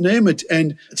and you name it.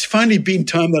 And it's finally been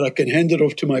time that I can hand it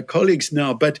off to my colleagues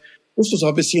now. But this was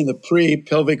obviously in the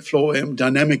pre-pelvic floor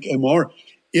dynamic MR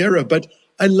era. But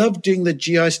I love doing the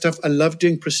GI stuff. I love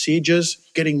doing procedures,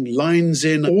 getting lines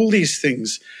in, all these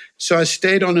things. So I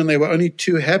stayed on, and they were only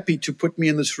too happy to put me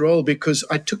in this role, because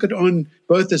I took it on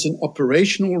both as an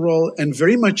operational role and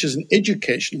very much as an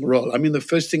educational role. The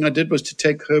first thing I did was to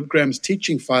take Herb Graham's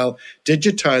teaching file,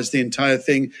 digitize the entire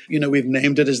thing. We've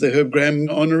named it as the Herb Graham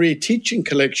Honorary Teaching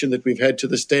Collection that we've had to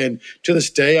this day. And to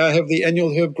this day, I have the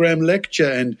annual Herb Graham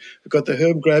Lecture, and we've got the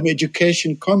Herb Graham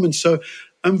Education Commons. So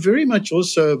I'm very much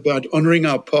also about honoring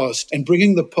our past and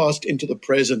bringing the past into the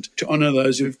present to honor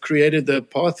those who've created the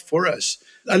path for us.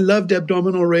 I loved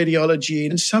abdominal radiology,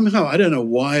 and somehow, I don't know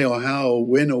why or how or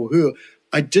when or who,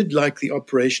 I did like the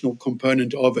operational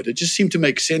component of it. It just seemed to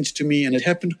make sense to me, and it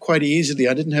happened quite easily.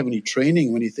 I didn't have any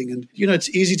training or anything. And, it's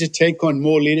easy to take on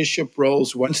more leadership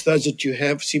roles once those that you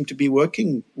have seem to be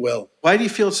working well. Why do you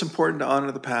feel it's important to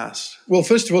honor the past? Well,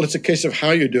 first of all, it's a case of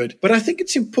how you do it. But I think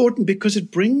it's important because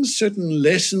it brings certain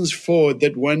lessons forward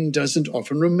that one doesn't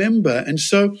often remember. And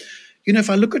so, if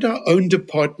I look at our own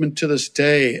department to this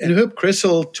day, and Herb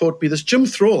Kressel taught me this, Jim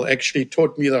Thrall actually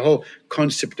taught me the whole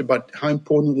concept about how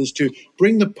important it is to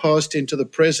bring the past into the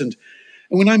present.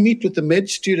 And when I meet with the med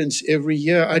students every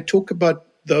year, I talk about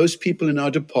those people in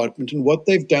our department and what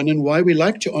they've done and why we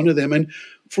like to honor them. And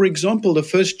for example, the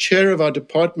first chair of our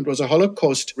department was a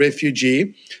Holocaust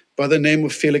refugee by the name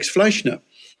of Felix Fleischner.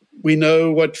 We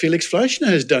know what Felix Fleischner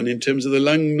has done in terms of the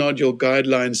lung nodule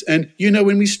guidelines. And,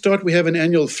 when we start, we have an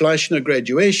annual Fleischner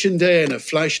graduation day and a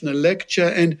Fleischner lecture.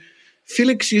 And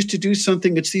Felix used to do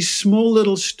something. It's these small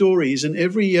little stories. And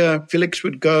every year, Felix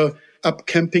would go up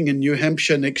camping in New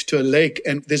Hampshire next to a lake.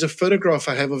 And there's a photograph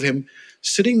I have of him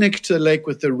sitting next to the lake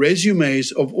with the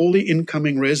resumes of all the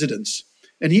incoming residents.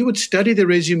 And he would study the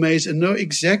resumes and know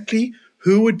exactly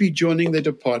who would be joining the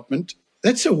department.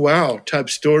 That's a wow type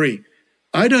story.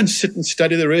 I don't sit and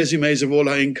study the resumes of all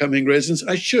our incoming residents.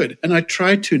 I should, and I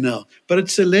try to now. But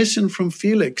it's a lesson from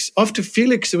Felix. After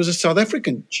Felix, there was a South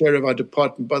African chair of our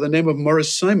department by the name of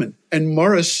Morris Simon. And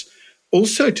Morris,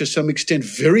 also to some extent,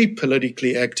 very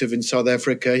politically active in South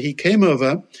Africa. He came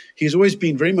over. He's always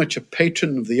been very much a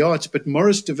patron of the arts, but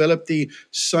Morris developed the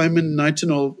Simon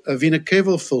Nightingale vena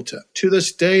cava filter. To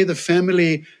this day, the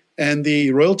family and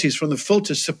the royalties from the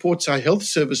filter supports our health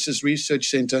services research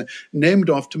center named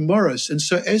after Morris. And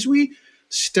so as we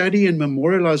study and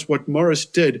memorialize what Morris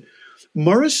did,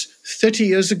 Morris 30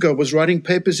 years ago was writing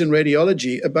papers in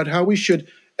radiology about how we should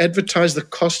advertise the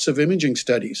costs of imaging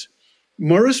studies.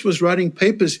 Morris was writing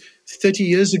papers 30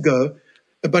 years ago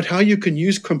about how you can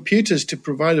use computers to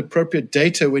provide appropriate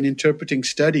data when interpreting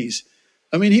studies.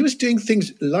 I mean, he was doing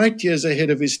things light years ahead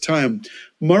of his time.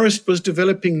 Morris was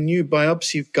developing new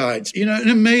biopsy guides, an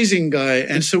amazing guy.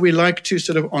 And so we like to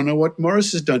sort of honor what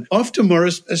Morris has done. After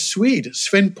Morris, a Swede,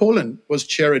 Sven Paulin, was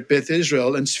chair at Beth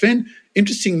Israel. And Sven,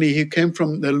 interestingly, he came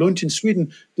from the Lund in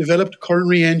Sweden, developed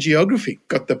coronary angiography,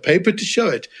 got the paper to show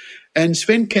it. And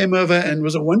Sven came over and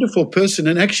was a wonderful person.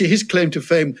 And actually his claim to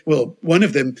fame, well, one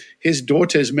of them, his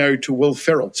daughter is married to Will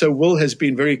Ferrell. So Will has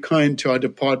been very kind to our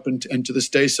department and to this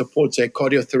day supports a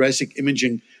cardiothoracic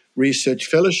imaging research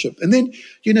fellowship. And then,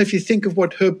 if you think of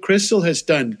what Herb Kressel has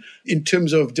done in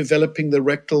terms of developing the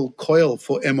rectal coil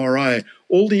for MRI,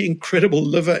 all the incredible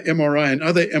liver MRI and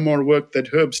other MR work that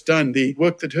Herb's done, the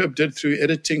work that Herb did through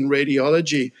editing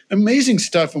radiology, amazing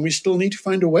stuff. And we still need to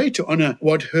find a way to honor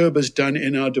what Herb has done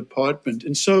in our department.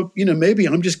 And so, maybe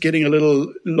I'm just getting a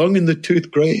little long in the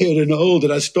tooth, gray-haired and old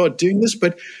that I start doing this,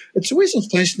 but it's always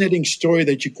a fascinating story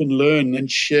that you can learn and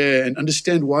share and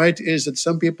understand why it is that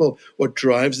some people, what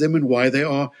drives them and why they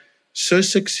are so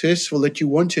successful that you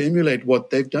want to emulate what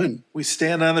they've done. We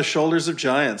stand on the shoulders of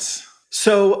giants.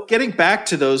 So getting back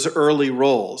to those early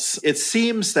roles, it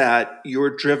seems that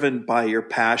you're driven by your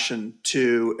passion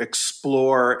to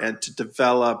explore and to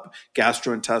develop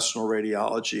gastrointestinal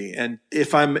radiology. And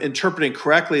if I'm interpreting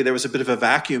correctly, there was a bit of a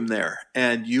vacuum there,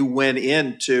 and you went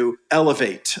in to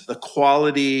elevate the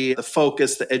quality, the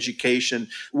focus, the education.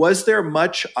 Was there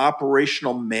much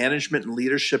operational management and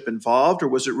leadership involved, or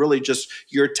was it really just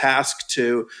your task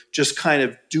to just kind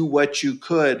of do what you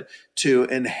could to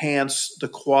enhance the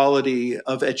quality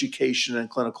of education and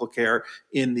clinical care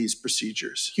in these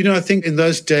procedures? I think in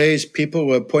those days, people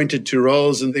were appointed to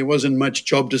roles and there wasn't much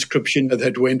job description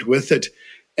that went with it.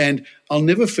 And I'll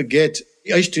never forget,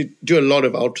 I used to do a lot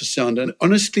of ultrasound. And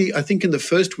honestly, I think in the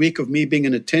first week of me being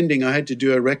an attending, I had to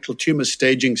do a rectal tumor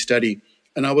staging study.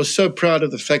 And I was so proud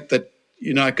of the fact that,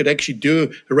 I could actually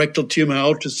do a rectal tumor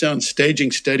ultrasound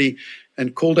staging study,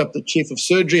 and called up the chief of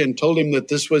surgery and told him that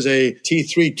this was a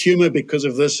T3 tumor because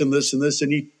of this and this and this.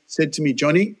 And he said to me,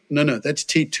 Johnny, no, that's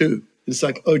T2. It's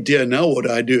like, oh dear, now what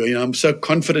do I do? I'm so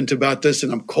confident about this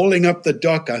and I'm calling up the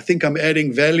doc. I think I'm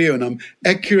adding value and I'm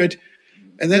accurate.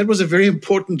 And that was a very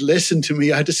important lesson to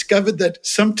me. I discovered that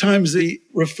sometimes the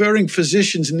referring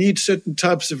physicians need certain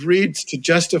types of reads to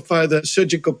justify the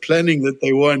surgical planning that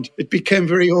they want. It became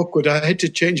very awkward. I had to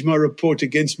change my report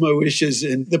against my wishes.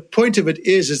 And the point of it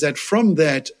is that from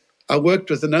that, I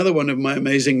worked with another one of my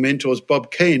amazing mentors,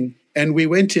 Bob Kane, and we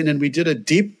went in and we did a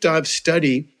deep dive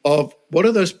study of what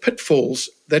are those pitfalls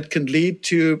that can lead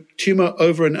to tumor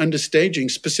over and understaging,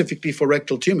 specifically for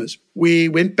rectal tumors. We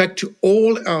went back to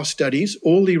all our studies,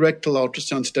 all the rectal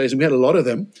ultrasound studies, and we had a lot of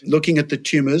them, looking at the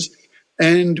tumors.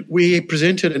 And we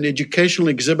presented an educational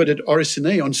exhibit at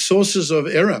RSNA on sources of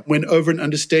error when over and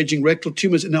understaging rectal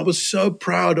tumors. And I was so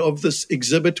proud of this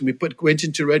exhibit. We went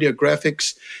into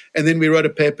radiographics, and then we wrote a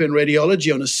paper in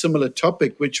radiology on a similar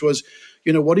topic, which was,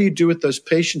 what do you do with those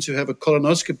patients who have a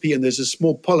colonoscopy and there's a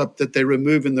small polyp that they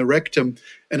remove in the rectum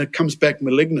and it comes back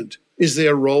malignant? Is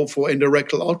there a role for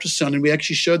endorectal ultrasound? And we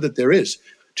actually showed that there is.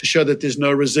 to show that there's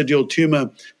no residual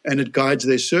tumor, and it guides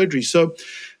their surgery. So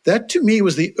that to me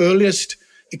was the earliest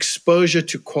exposure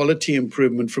to quality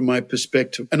improvement from my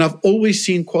perspective. And I've always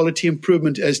seen quality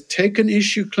improvement as take an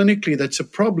issue clinically that's a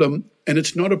problem, and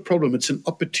it's not a problem, it's an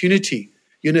opportunity.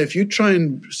 You know, if you try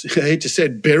and, I hate to say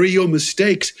it, bury your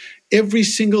mistakes, every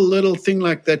single little thing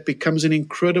like that becomes an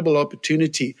incredible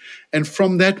opportunity. And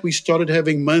from that, we started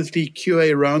having monthly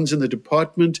QA rounds in the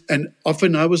department. And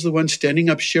often I was the one standing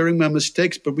up, sharing my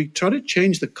mistakes. But we try to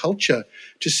change the culture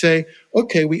to say,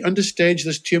 okay, we understage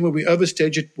this tumor, we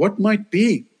overstage it. What might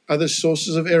be other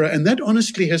sources of error? And that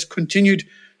honestly has continued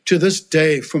to this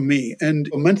day for me. And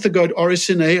a month ago at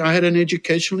RSNA, I had an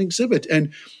educational exhibit.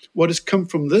 And what has come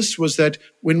from this was that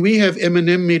when we have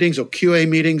M&M meetings or QA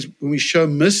meetings, when we show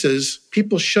misses,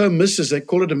 people show misses. They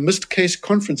call it a missed case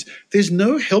conference. There's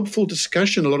no helpful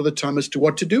discussion a lot of the time as to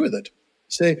what to do with it.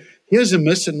 Say, here's a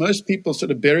miss, and most people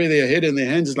sort of bury their head in their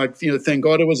hands. It's like, thank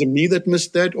God it wasn't me that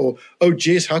missed that, or, oh,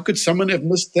 geez, how could someone have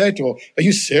missed that? Or, are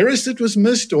you serious it was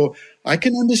missed? Or, I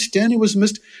can understand it was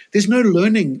missed. There's no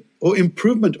learning or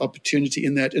improvement opportunity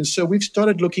in that. And so we've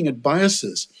started looking at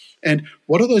biases. And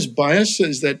what are those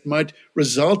biases that might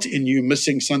result in you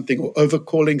missing something or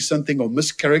overcalling something or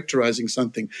mischaracterizing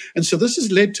something? And so this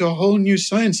has led to a whole new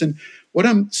science. And what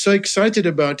I'm so excited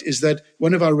about is that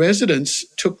one of our residents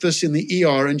took this in the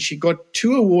ER, and she got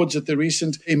 2 awards at the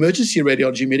recent emergency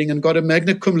radiology meeting and got a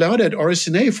magna cum laude at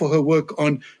RSNA for her work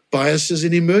on biases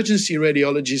in emergency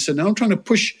radiology. So now I'm trying to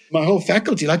push my whole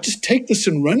faculty, like, just take this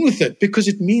and run with it, because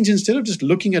it means instead of just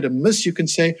looking at a miss, you can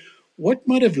say, what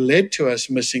might have led to us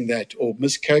missing that or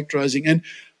mischaracterizing? And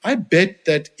I bet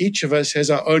that each of us has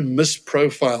our own miss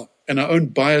profile and our own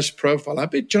bias profile. I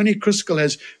bet Johnny Criskel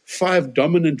has 5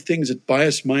 dominant things that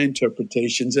bias my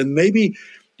interpretations. And maybe,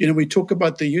 we talk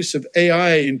about the use of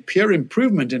AI in peer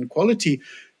improvement and quality.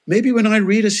 Maybe when I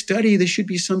read a study, there should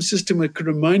be some system that could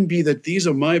remind me that these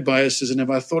are my biases and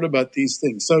have I thought about these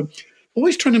things. So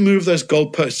always trying to move those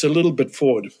goalposts a little bit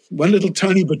forward, one little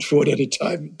tiny bit forward at a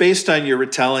time. Based on your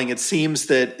retelling, it seems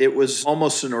that it was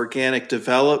almost an organic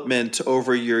development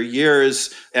over your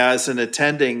years as an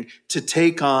attending to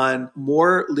take on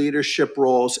more leadership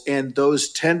roles and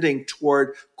those tending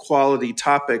toward quality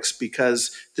topics,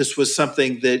 because this was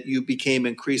something that you became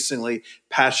increasingly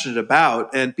passionate about.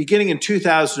 And beginning in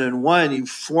 2001, you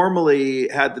formally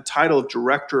had the title of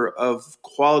Director of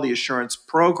Quality Assurance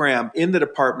Program in the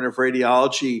Department of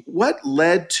Radiology. What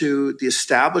led to the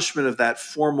establishment of that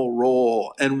formal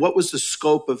role, and what was the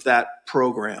scope of that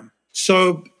program?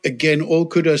 So again, all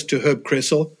kudos to Herb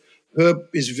Kressel. Herb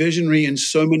is visionary in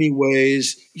so many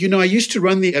ways. I used to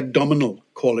run the abdominal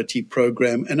quality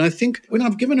program, and I think when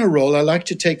I've given a role, I like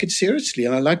to take it seriously,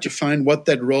 and I like to find what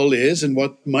that role is and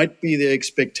what might be the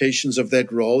expectations of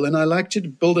that role, and I like to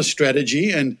build a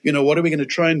strategy and, what are we going to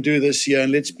try and do this year,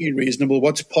 and let's be reasonable,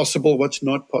 what's possible, what's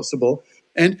not possible.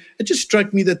 And it just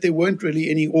struck me that there weren't really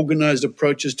any organized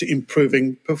approaches to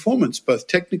improving performance, both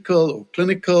technical or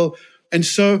clinical. And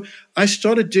so I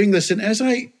started doing this. And as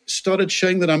I started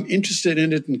showing that I'm interested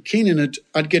in it and keen in it,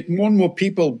 I'd get more and more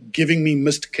people giving me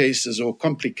missed cases or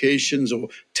complications or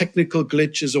technical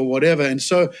glitches or whatever. And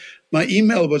so my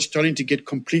email was starting to get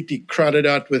completely crowded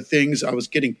out with things. I was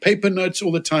getting paper notes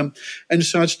all the time. And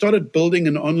so I started building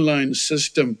an online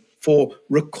system for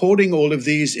recording all of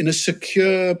these in a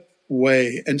secure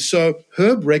way. And so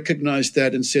Herb recognized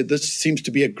that and said, this seems to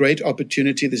be a great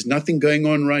opportunity. There's nothing going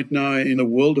on right now in a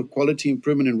world of quality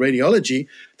improvement in radiology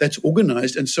that's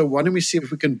organized. And so why don't we see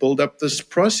if we can build up this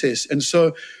process? And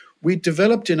so we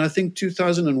developed in, I think,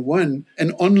 2001,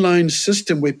 an online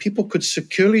system where people could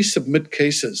securely submit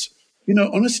cases.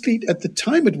 Honestly, at the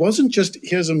time, it wasn't just,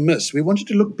 here's a miss. We wanted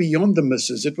to look beyond the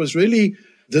misses. It was really,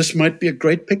 this might be a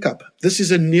great pickup. This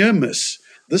is a near miss.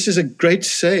 This is a great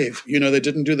save. They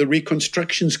didn't do the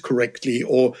reconstructions correctly,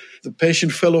 or the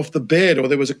patient fell off the bed, or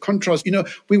there was a contrast.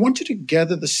 We wanted to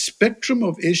gather the spectrum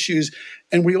of issues.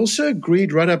 And we also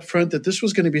agreed right up front that this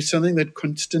was going to be something that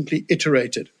constantly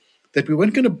iterated, that we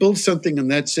weren't going to build something and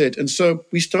that's it. And so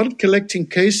we started collecting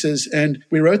cases, and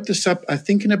we wrote this up, I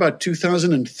think, in about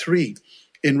 2003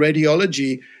 in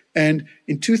radiology. And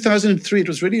in 2003, it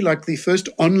was really like the first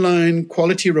online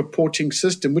quality reporting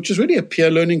system, which is really a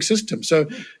peer learning system. So,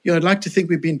 I'd like to think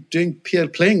we've been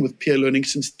playing with peer learning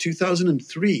since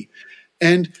 2003.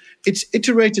 And it's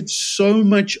iterated so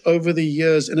much over the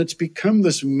years, and it's become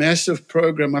this massive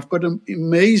program. I've got an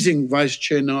amazing vice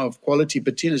chair now of quality,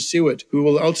 Bettina Seward, who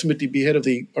will ultimately be head of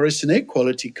the RSNA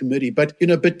quality committee. But,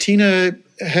 Bettina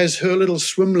has her little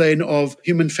swim lane of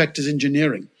human factors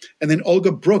engineering. And then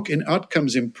Olga Brook in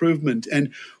outcomes improvement.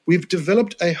 And we've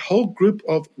developed a whole group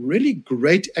of really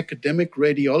great academic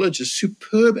radiologists,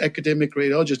 superb academic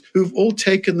radiologists, who've all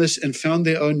taken this and found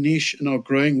their own niche and are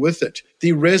growing with it.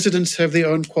 The residents have their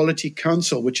own quality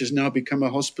council, which has now become a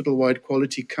hospital-wide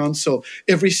quality council.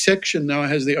 Every section now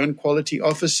has their own quality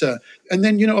officer. And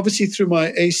then, obviously through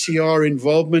my ACR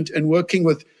involvement and working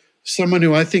with someone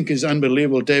who I think is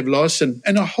unbelievable, Dave Larson,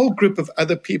 and a whole group of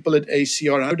other people at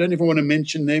ACR. I don't even want to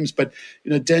mention names, but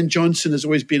Dan Johnson has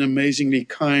always been amazingly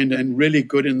kind and really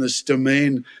good in this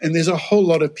domain. And there's a whole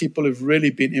lot of people who've really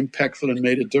been impactful and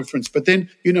made a difference. But then,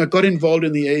 I got involved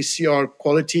in the ACR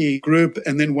quality group,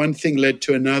 and then one thing led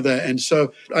to another. And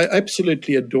so I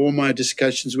absolutely adore my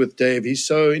discussions with Dave. He's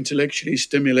so intellectually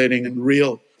stimulating and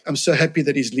real. I'm so happy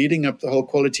that he's leading up the whole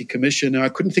quality commission. Now, I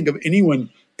couldn't think of anyone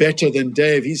better than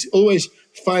Dave. He's always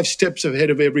 5 steps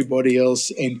ahead of everybody else,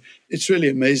 and it's really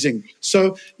amazing.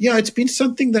 So, it's been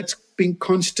something that's been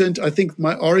constant. I think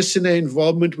my RSNA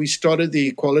involvement, we started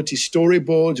the quality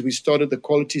storyboards, we started the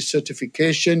quality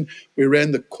certification, we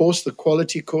ran the course, the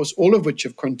quality course, all of which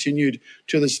have continued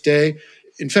to this day.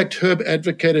 In fact, Herb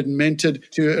advocated and mentored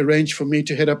to arrange for me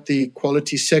to head up the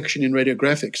quality section in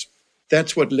radiographics.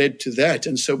 That's what led to that.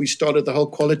 And so we started the whole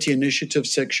quality initiative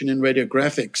section in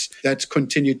radiographics. That's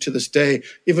continued to this day,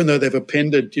 even though they've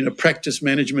appended, practice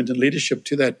management and leadership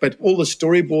to that. But all the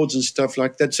storyboards and stuff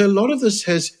like that. So a lot of this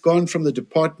has gone from the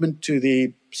department to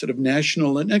the sort of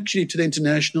national and actually to the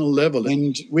international level.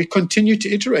 And we continue to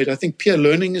iterate. I think peer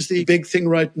learning is the big thing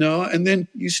right now. And then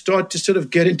you start to sort of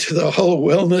get into the whole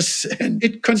wellness, and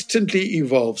it constantly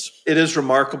evolves. It is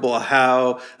remarkable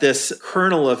how this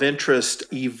kernel of interest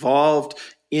evolved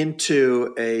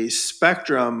into a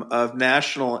spectrum of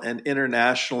national and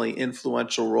internationally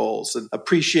influential roles, and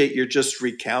appreciate you're just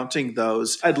recounting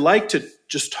those. I'd like to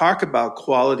just talk about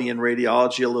quality in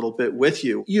radiology a little bit with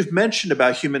you. You've mentioned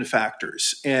about human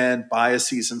factors and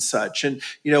biases and such. And,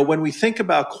 when we think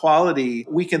about quality,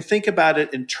 we can think about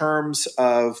it in terms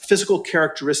of physical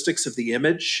characteristics of the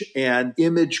image and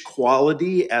image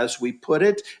quality, as we put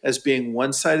it, as being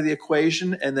one side of the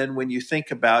equation. And then when you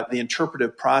think about the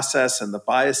interpretive process and the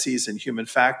biases and human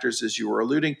factors, as you were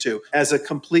alluding to, as a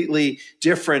completely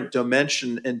different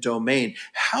dimension and domain,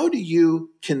 how do you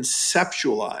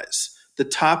conceptualize the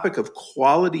topic of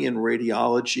quality in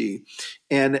radiology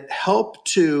and help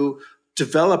to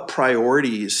develop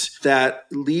priorities that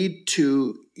lead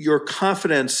to your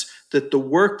confidence that the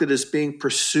work that is being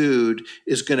pursued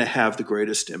is going to have the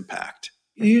greatest impact?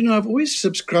 I've always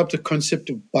subscribed to the concept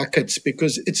of buckets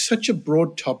because it's such a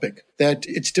broad topic that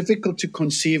it's difficult to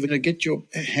conceive and get your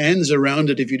hands around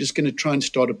it if you're just going to try and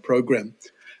start a program.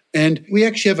 And we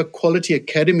actually have a quality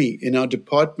academy in our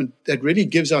department that really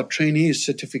gives our trainees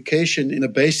certification in the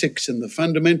basics and the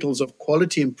fundamentals of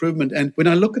quality improvement. And when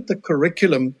I look at the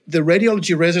curriculum, the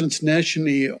radiology residents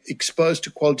nationally are exposed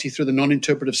to quality through the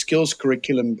non-interpretive skills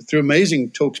curriculum, through amazing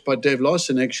talks by Dave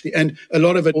Larson, actually. And a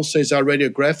lot of it also is our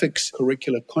radiographics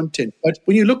curricular content. But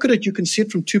when you look at it, you can see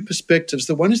it from 2 perspectives.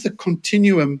 The one is the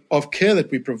continuum of care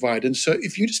that we provide. And so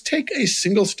if you just take a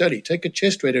single study, take a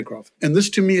chest radiograph, and this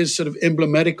to me is sort of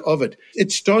emblematic of it.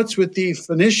 It starts with the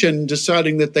clinician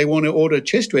deciding that they want to order a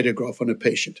chest radiograph on a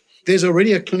patient. There's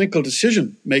already a clinical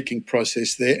decision-making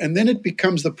process there, and then it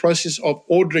becomes the process of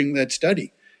ordering that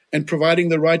study and providing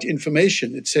the right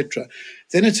information, etc.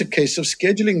 Then it's a case of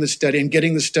scheduling the study and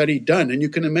getting the study done. And you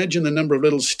can imagine the number of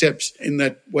little steps in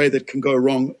that way that can go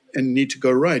wrong and need to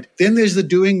go right. Then there's the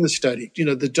doing the study,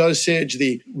 the dosage,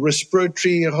 the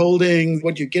respiratory holding,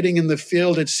 what you're getting in the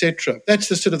field, etc. That's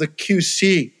the sort of the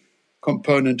QC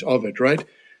component of it, right?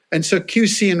 And so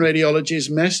QC in radiology is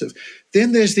massive.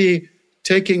 Then there's the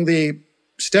taking the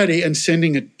study and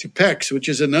sending it to PACS, which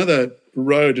is another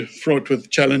road fraught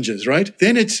with challenges, right?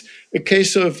 Then it's a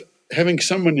case of having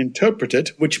someone interpret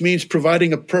it, which means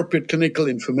providing appropriate clinical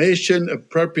information,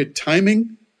 appropriate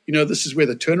timing. This is where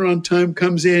the turnaround time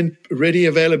comes in, ready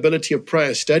availability of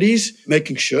prior studies,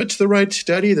 making sure it's the right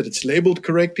study, that it's labeled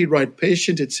correctly, right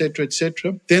patient, et cetera, et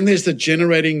cetera. Then there's the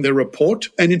generating the report.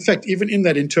 And in fact, even in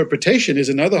that interpretation is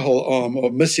another whole arm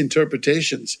of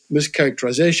misinterpretations,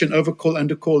 mischaracterization, overcall,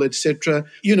 undercall, et cetera.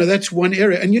 That's one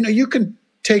area. And, you can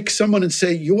take someone and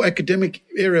say your academic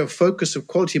area of focus of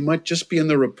quality might just be in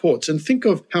the reports. And think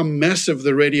of how massive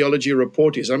the radiology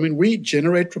report is. I mean, we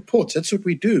generate reports. That's what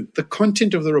we do. The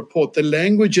content of the report, the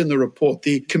language in the report,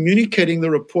 the communicating the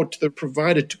report to the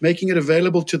provider, to making it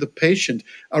available to the patient,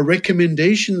 our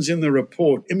recommendations in the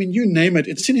report. I mean, you name it.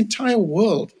 It's an entire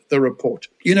world, the report.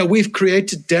 We've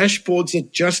created dashboards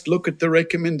that just look at the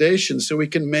recommendations so we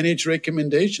can manage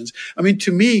recommendations. I mean,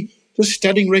 to me, just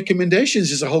studying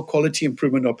recommendations is a whole quality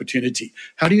improvement opportunity.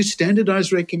 How do you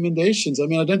standardize recommendations? I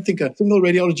mean, I don't think a single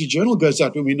radiology journal goes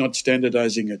out when we're not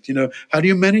standardizing it. How do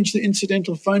you manage the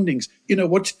incidental findings?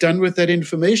 What's done with that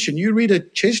information? You read a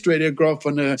chest radiograph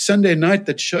on a Sunday night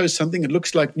that shows something that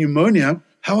looks like pneumonia.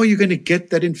 How are you going to get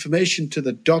that information to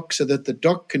the doc so that the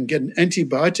doc can get an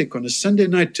antibiotic on a Sunday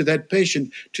night to that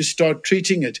patient to start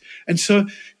treating it? And so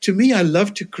to me, I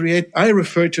love to I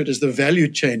refer to it as the value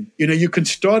chain. You can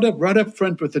start up right up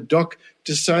front with the doc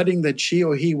deciding that she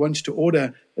or he wants to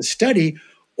order a study,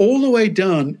 all the way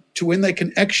down to when they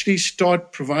can actually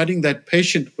start providing that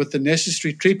patient with the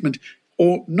necessary treatment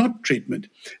or not treatment.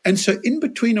 And so in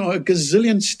between are a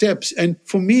gazillion steps. And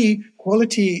for me,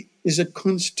 quality is a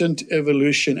constant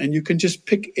evolution, and you can just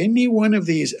pick any one of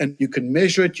these and you can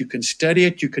measure it, you can study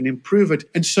it, you can improve it.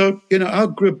 And so, our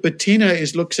group, Bettina,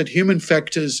 looks at human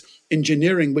factors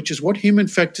engineering, which is what human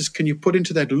factors can you put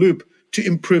into that loop to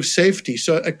improve safety.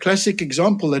 So a classic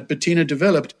example that Bettina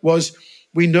developed was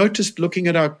we noticed looking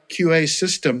at our QA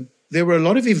system, there were a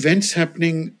lot of events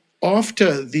happening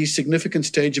after the significant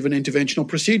stage of an interventional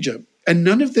procedure, and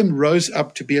none of them rose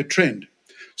up to be a trend.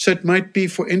 So it might be,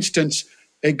 for instance,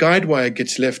 a guide wire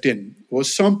gets left in, or a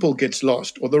sample gets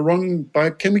lost, or the wrong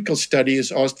biochemical study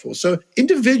is asked for. So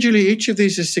individually, each of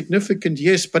these is significant,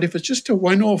 yes, but if it's just a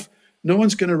one-off, no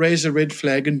one's going to raise a red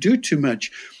flag and do too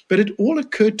much. But it all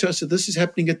occurred to us that this is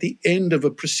happening at the end of a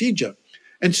procedure.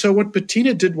 And so what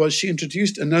Bettina did was she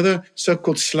introduced another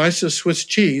so-called slice of Swiss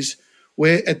cheese,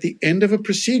 where at the end of a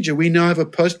procedure, we now have a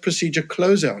post-procedure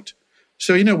closeout.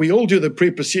 So, we all do the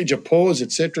pre-procedure pause,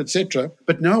 et cetera,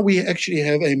 but now we actually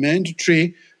have a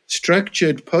mandatory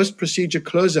structured post-procedure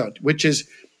closeout, which is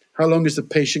how long is the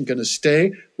patient going to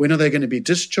stay? When are they going to be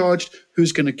discharged?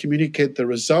 Who's going to communicate the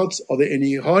results? Are there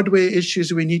any hardware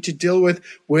issues we need to deal with?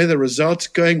 Where are the results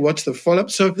going? What's the follow-up?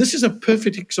 So this is a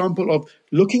perfect example of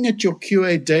looking at your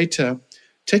QA data,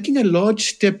 taking a large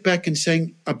step back and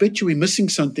saying, I bet you we're missing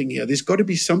something here. There's got to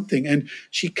be something. And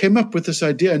she came up with this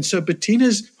idea. And so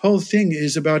Bettina's whole thing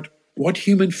is about what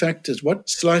human factors, what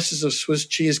slices of Swiss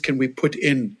cheese can we put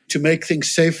in to make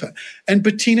things safer? And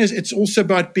Bettina's, it's also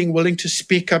about being willing to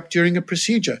speak up during a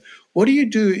procedure. What do you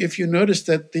do if you notice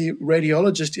that the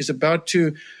radiologist is about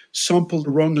to sample the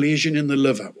wrong lesion in the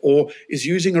liver, or is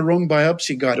using a wrong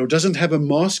biopsy guide, or doesn't have a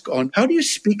mask on? How do you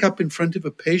speak up in front of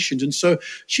a patient? And so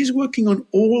she's working on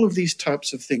all of these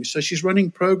types of things. So she's running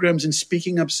programs in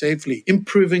speaking up safely,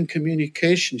 improving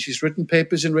communication. She's written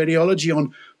papers in radiology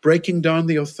on breaking down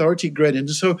the authority gradient.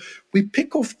 And so we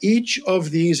pick off each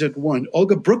of these at one.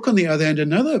 Olga Brook, on the other hand,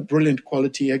 another brilliant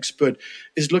quality expert,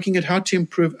 is looking at how to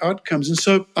improve outcomes. And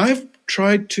so I've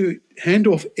tried to hand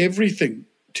off everything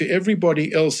to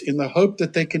everybody else in the hope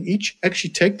that they can each actually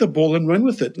take the ball and run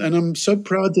with it. And I'm so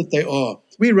proud that they are.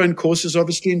 We run courses,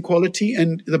 obviously, in quality,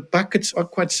 and the buckets are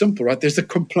quite simple, right? There's the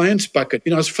compliance bucket.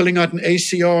 I was filling out an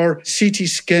ACR CT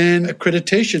scan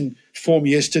accreditation form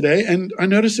yesterday, and I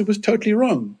noticed it was totally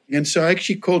wrong. And so I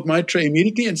actually called Maitra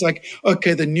immediately, and it's like,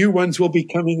 okay, the new ones will be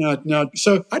coming out now.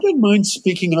 So I don't mind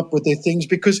speaking up with their things,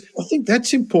 because I think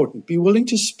that's important. Be willing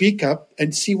to speak up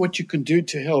and see what you can do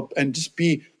to help, and just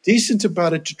be decent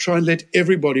about it to try and let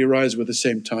everybody rise with the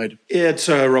same tide. It's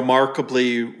a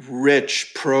remarkably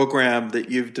rich program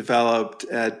that you've developed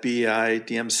at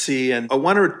BIDMC. And I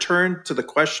want to return to the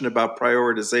question about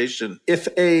prioritization. If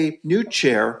a new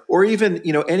chair, or even,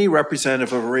 any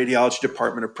representative of a radiology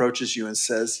department approaches you and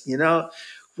says,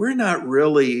 we're not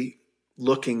really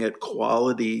looking at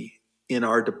quality in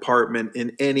our department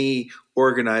in any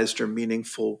organized or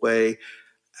meaningful way,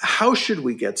 how should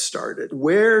we get started?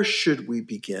 Where should we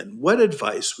begin? What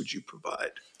advice would you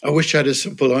provide? I wish I had a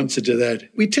simple answer to that.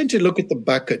 We tend to look at the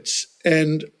buckets,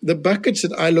 and the buckets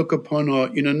that I look upon are,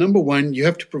 number one, you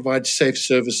have to provide safe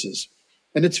services.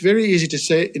 And it's very easy to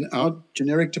say in our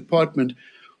generic department,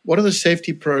 what are the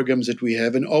safety programs that we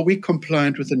have, and are we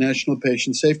compliant with the national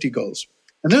patient safety goals?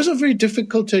 And those are very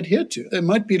difficult to adhere to. There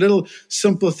might be little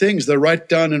simple things, the write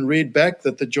down and read back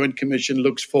that the Joint Commission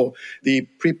looks for, the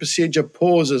pre-procedure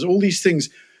pauses, all these things.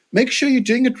 Make sure you're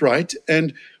doing it right.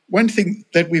 And one thing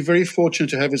that we're very fortunate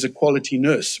to have is a quality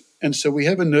nurse. And so we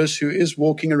have a nurse who is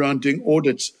walking around doing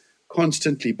audits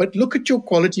constantly. But look at your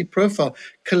quality profile.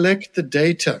 Collect the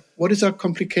data. What does our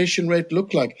complication rate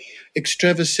look like?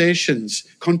 Extravasations,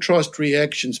 contrast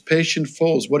reactions, patient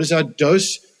falls. What is our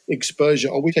dose exposure?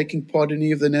 Are we taking part in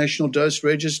any of the national dose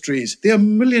registries? There are a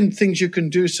million things you can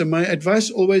do. So my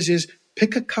advice always is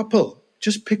pick a couple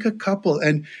Just pick a couple.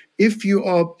 And if you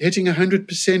are hitting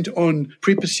 100% on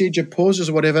pre-procedure pauses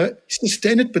or whatever,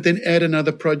 sustain it, but then add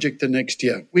another project the next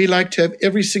year. We like to have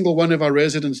every single one of our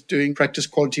residents doing practice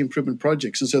quality improvement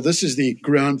projects. And so this is the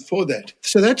ground for that.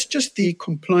 So that's just the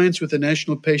compliance with the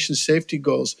National Patient Safety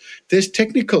Goals. There's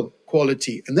technical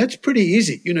quality, and that's pretty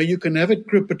easy. You can have it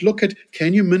group, but look at,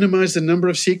 can you minimize the number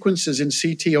of sequences in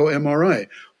CT or MRI?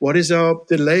 What is our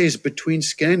delays between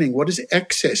scanning? What is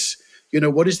access?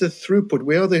 What is the throughput?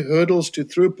 Where are the hurdles to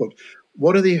throughput?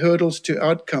 What are the hurdles to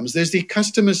outcomes? There's the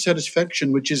customer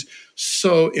satisfaction, which is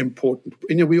so important.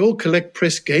 We all collect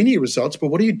Press Ganey results, but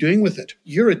what are you doing with it?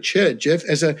 You're a chair, Jeff.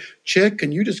 As a chair,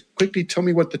 can you just quickly tell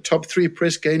me what the top 3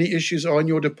 Press Ganey issues are in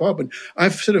your department?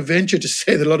 I've sort of ventured to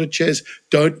say that a lot of chairs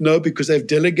don't know because they've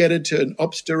delegated to an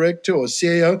ops director or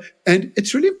CEO. And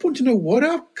it's really important to know what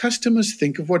our customers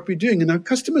think of what we're doing. And our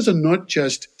customers are not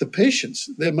just the patients.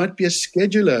 There might be a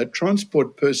scheduler, a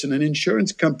transport person, an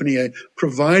insurance company, a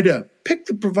provider. Pick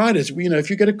the providers. If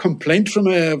you get a complaint from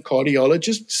a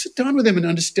cardiologist, sit down with them and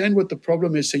understand what the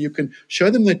problem is so you can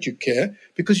show them that you care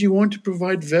because you want to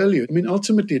provide value.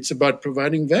 Ultimately, it's about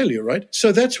providing value, right?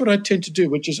 So that's what I tend to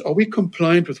do, which is, are we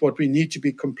compliant with what we need to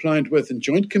be compliant with? And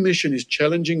Joint Commission is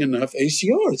challenging enough.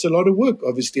 ACR, it's a lot of work,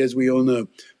 obviously, as we all know.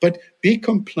 But be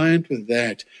compliant with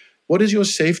that. What is your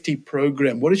safety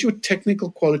program? What is your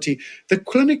technical quality? The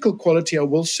clinical quality, I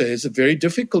will say, is a very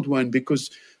difficult one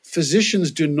because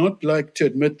physicians do not like to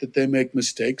admit that they make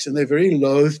mistakes, and they're very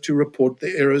loath to report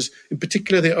their errors, in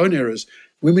particular their own errors.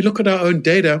 When we look at our own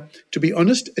data, to be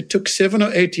honest, it took 7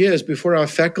 or 8 years before our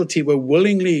faculty were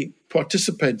willingly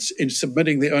participants in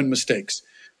submitting their own mistakes.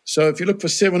 So if you look for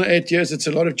 7 or 8 years, it's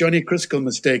a lot of Johnny Crisco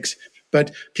mistakes.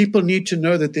 But people need to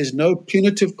know that there's no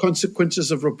punitive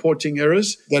consequences of reporting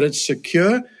errors, that it's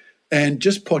secure, and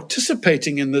just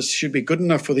participating in this should be good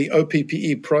enough for the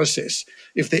OPPE process.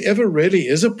 If there ever really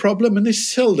is a problem, and there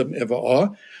seldom ever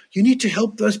are, you need to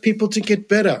help those people to get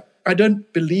better. I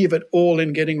don't believe at all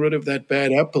in getting rid of that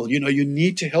bad apple. You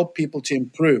need to help people to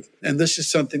improve. And this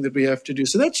is something that we have to do.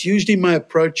 So that's usually my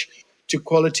approach to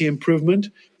quality improvement.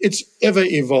 It's ever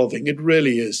evolving. It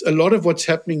really is. A lot of what's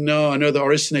happening now, I know the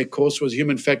RSNA course was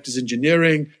human factors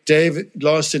engineering. Dave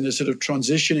Larson is sort of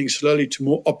transitioning slowly to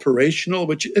more operational,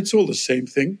 which it's all the same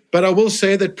thing. But I will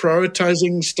say that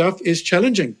prioritizing stuff is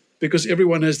challenging because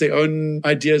everyone has their own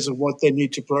ideas of what they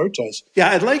need to prioritize. Yeah,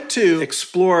 I'd like to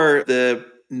explore the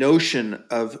notion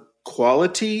of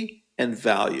quality and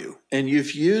value. And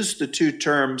you've used the two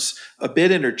terms a bit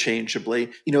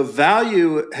interchangeably.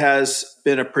 Value has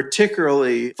been a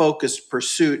particularly focused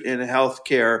pursuit in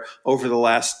healthcare over the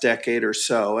last decade or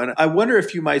so. And I wonder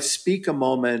if you might speak a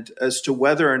moment as to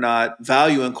whether or not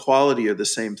value and quality are the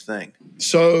same thing.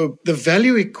 So the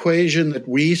value equation that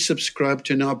we subscribe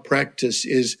to in our practice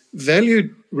is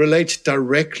value relates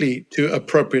directly to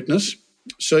appropriateness.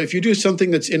 So if you do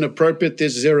something that's inappropriate,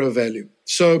 there's zero value.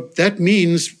 So that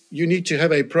means you need to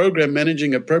have a program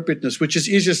managing appropriateness, which is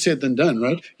easier said than done,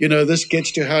 right? This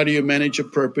gets to how do you manage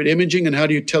appropriate imaging and how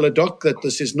do you tell a doc that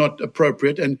this is not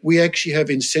appropriate? And we actually have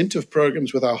incentive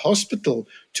programs with our hospital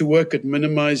to work at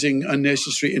minimizing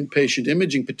unnecessary inpatient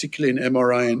imaging, particularly in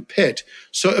MRI and PET.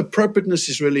 So appropriateness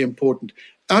is really important.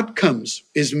 Outcomes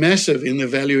is massive in the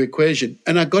value equation.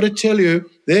 And I got to tell you,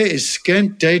 there is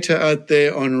scant data out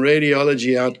there on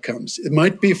radiology outcomes. It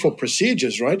might be for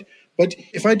procedures, right? But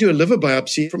if I do a liver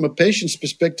biopsy, from a patient's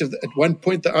perspective, at one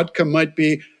point the outcome might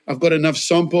be, I've got enough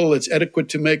sample, it's adequate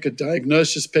to make a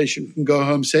diagnosis, patient can go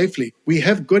home safely. We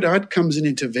have good outcomes in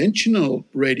interventional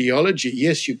radiology.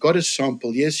 Yes, you've got a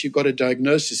sample. Yes, you've got a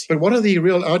diagnosis. But what are the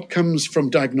real outcomes from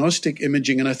diagnostic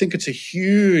imaging? And I think it's a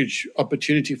huge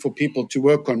opportunity for people to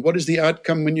work on. What is the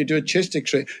outcome when you do a chest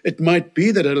x-ray? It might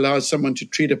be that it allows someone to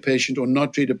treat a patient or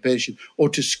not treat a patient or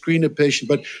to screen a patient.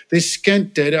 But there's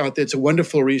scant data out there. It's a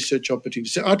wonderful research opportunity.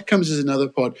 So outcomes is another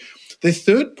part. The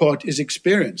third part is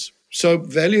experience. So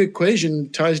value equation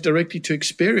ties directly to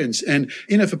experience. And,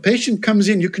 if a patient comes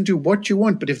in, you can do what you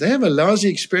want. But if they have a lousy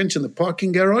experience in the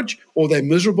parking garage or they're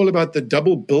miserable about the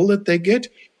double bill that they get,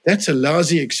 that's a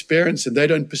lousy experience and they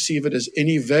don't perceive it as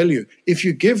any value. If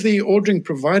you give the ordering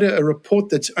provider a report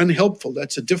that's unhelpful,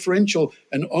 that's a differential,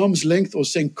 an arm's length, or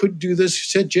saying could do this,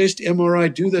 suggest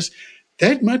MRI, do this,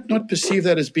 that might not perceive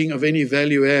that as being of any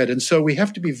value add. And so we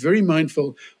have to be very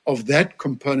mindful of that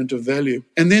component of value.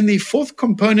 And then the fourth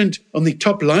component on the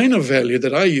top line of value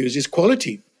that I use is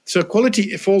quality. So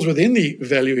quality falls within the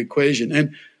value equation.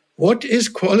 And what is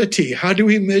quality? How do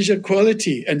we measure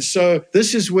quality? And so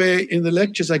this is where in the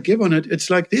lectures I give on it,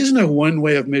 it's like there's no one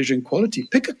way of measuring quality.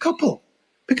 Pick a couple.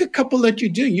 pick a couple that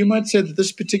you're doing. You might say that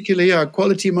this particular year, our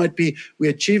quality might be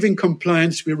we're achieving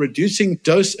compliance, we're reducing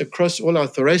dose across all our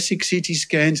thoracic CT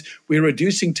scans, we're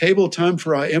reducing table time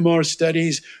for our MR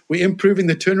studies, we're improving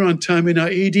the turnaround time in our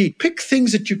ED. Pick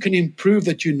things that you can improve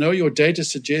that you know your data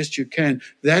suggests you can.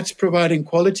 That's providing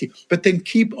quality. But then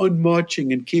keep on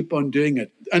marching and keep on doing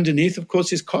it. Underneath, of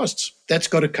course, is costs. That's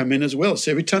got to come in as well.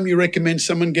 So every time you recommend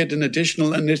someone get an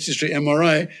additional unnecessary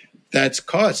MRI, that's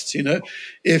costs,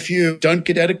 If you don't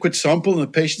get adequate sample and the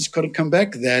patient's got to come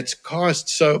back, that's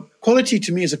costs. So quality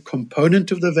to me is a component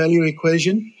of the value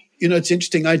equation. It's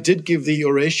interesting. I did give the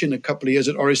oration a couple of years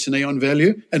at RSNA on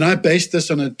value, and I based this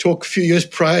on a talk a few years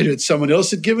prior to it. Someone else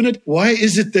had given it. Why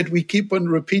is it that we keep on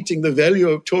repeating the value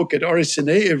of talk at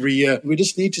RSNA every year? We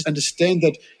just need to understand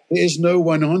that there is no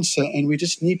one answer, and we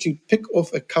just need to pick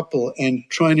off a couple and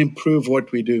try and improve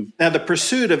what we do. Now, the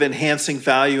pursuit of enhancing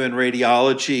value in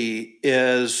radiology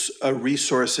is a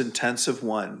resource-intensive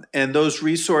one, and those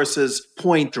resources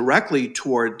point directly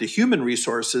toward the human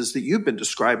resources that you've been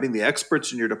describing, the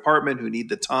experts in your department who need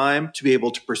the time to be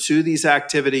able to pursue these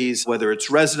activities, whether it's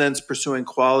residents pursuing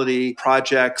quality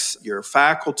projects, your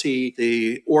faculty,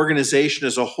 the organization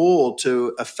as a whole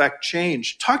to affect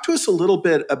change. Talk to us a little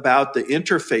bit about the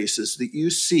interface that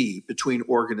you see between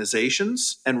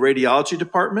organizations and radiology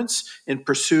departments in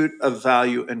pursuit of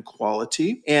value and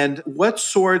quality, and what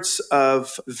sorts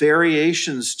of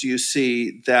variations do you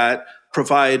see that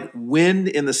provide win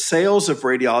in the sales of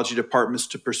radiology departments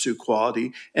to pursue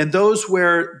quality, and those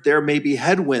where there may be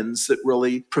headwinds that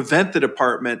really prevent the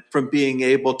department from being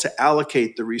able to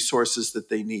allocate the resources that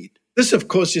they need? This, of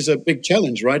course, is a big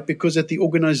challenge, right? Because at the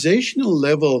organizational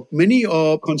level, many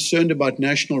are concerned about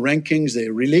national rankings,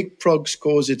 their leapfrog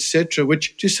scores, etc.,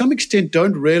 which to some extent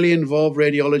don't really involve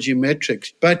radiology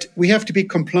metrics. But we have to be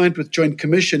compliant with Joint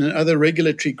Commission and other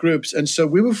regulatory groups. And so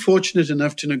we were fortunate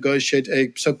enough to negotiate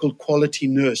a so-called quality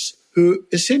nurse who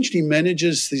essentially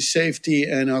manages the safety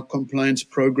and our compliance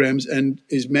programs and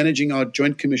is managing our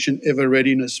Joint Commission Ever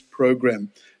Readiness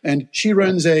program. And she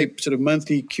runs a sort of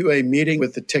monthly QA meeting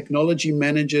with the technology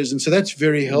managers. And so that's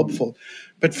very helpful.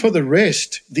 But for the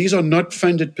rest, these are not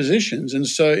funded positions. And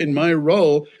so in my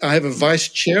role, I have a vice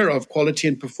chair of quality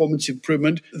and performance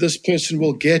improvement. This person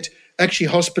will get actually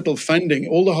hospital funding.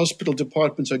 All the hospital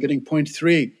departments are getting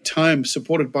 0.3 time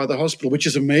supported by the hospital, which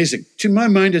is amazing. To my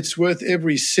mind, it's worth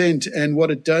every cent. And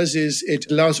what it does is it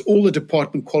allows all the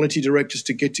department quality directors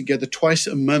to get together twice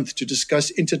a month to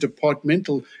discuss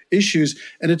interdepartmental issues.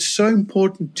 And it's so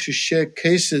important to share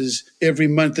cases every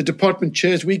month. The department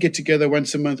chairs, we get together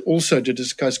once a month also to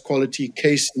discuss quality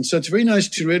case. And so it's very nice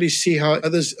to really see how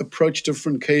others approach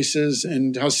different cases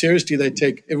and how seriously they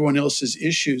take everyone else's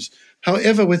issues.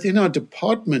 However, within our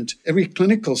department, every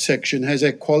clinical section has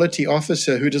a quality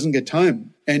officer who doesn't get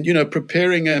time. And,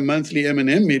 preparing a monthly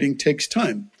M&M meeting takes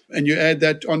time. And you add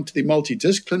that onto the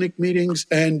multi-disc clinic meetings,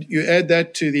 and you add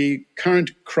that to the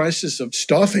current crisis of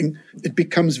staffing, it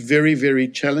becomes very, very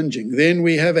challenging. Then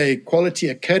we have a quality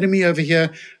academy over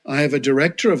here. I have a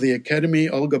director of the academy,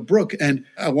 Olga Brook, and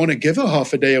I want to give her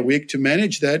half a day a week to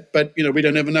manage that. But, we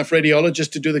don't have enough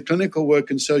radiologists to do the clinical work.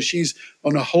 And so she's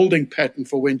on a holding pattern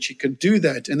for when she can do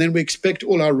that. And then we expect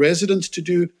all our residents to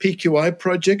do PQI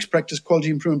projects, practice quality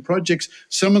improvement projects.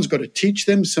 Someone's got to teach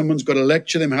them. Someone's got to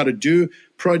lecture them how to do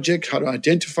projects, how to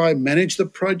identify, manage the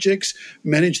projects,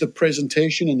 manage the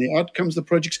presentation and the outcomes of the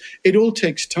projects. It all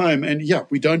takes time. And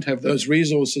we don't have those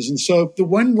resources. And so the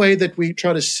one way that we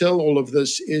try to sell all of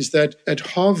this is that at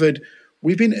Harvard,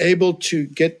 we've been able to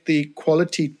get the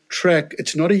quality track.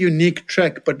 It's not a unique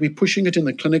track, but we're pushing it in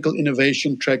the clinical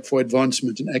innovation track for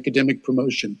advancement and academic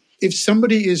promotion. If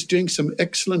somebody is doing some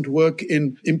excellent work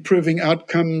in improving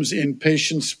outcomes in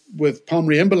patients with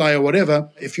pulmonary emboli or whatever,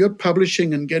 if you're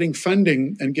publishing and getting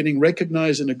funding and getting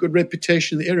recognized and a good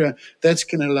reputation in the area, that's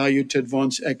going to allow you to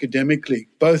advance academically.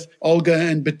 Both Olga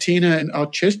and Bettina and our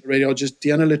chest radiologist,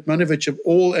 Diana Litmanovich, have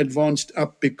all advanced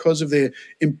up because of their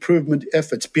improvement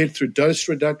efforts, be it through dose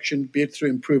reduction, be it through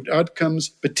improved outcomes.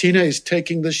 Bettina is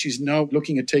taking this. She's now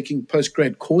looking at taking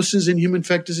postgrad courses in human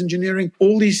factors engineering.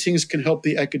 All these things can help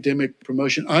the academic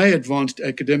promotion. I advanced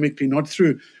academically, not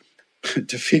through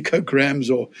deficograms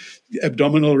or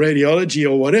abdominal radiology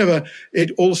or whatever.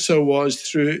 It also was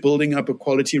through building up a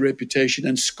quality reputation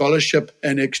and scholarship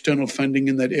and external funding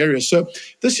in that area. So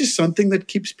this is something that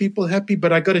keeps people happy.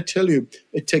 But I got to tell you,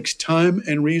 it takes time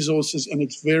and resources, and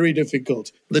it's very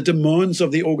difficult. The demands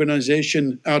of the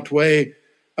organization outweigh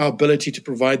our ability to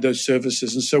provide those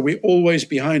services. And so we're always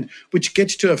behind, which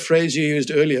gets to a phrase you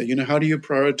used earlier, how do you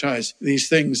prioritize these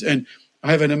things? And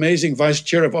I have an amazing vice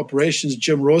chair of operations,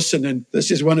 Jim Rawson, and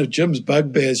this is one of Jim's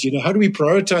bugbears. How do we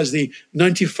prioritize the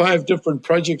 95 different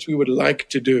projects we would like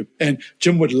to do? And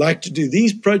Jim would like to do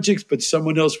these projects, but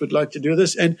someone else would like to do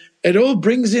this. And it all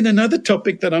brings in another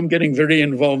topic that I'm getting very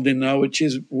involved in now, which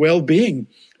is well-being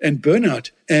and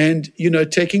burnout and,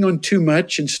 taking on too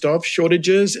much and staff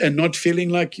shortages and not feeling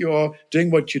like you are doing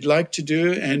what you'd like to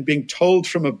do and being told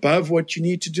from above what you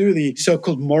need to do, the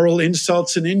so-called moral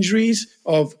insults and injuries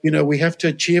of, we have to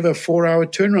achieve a 4-hour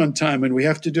turnaround time and we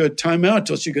have to do a timeout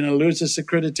or else you're going to lose this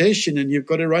accreditation and you've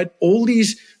got to write all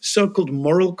these so-called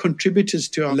moral contributors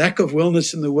to our lack of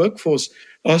wellness in the workforce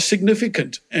are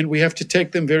significant and we have to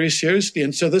take them very seriously.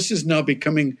 And so this is now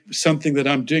becoming something that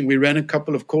I'm doing. We ran a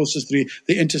couple of courses through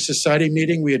the Inter-Society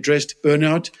meeting. We addressed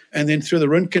burnout. And then through the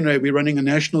Röntgenray, we're running a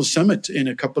national summit in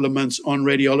a couple of months on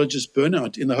radiologist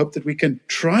burnout in the hope that we can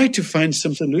try to find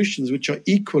some solutions which are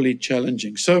equally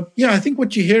challenging. So, I think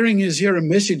what you're hearing is here a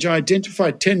message. I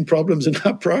identified 10 problems and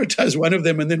I prioritize one of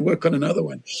them and then work on another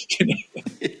one.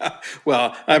 Yeah.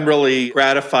 Well, I'm really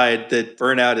gratified that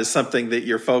burnout is something that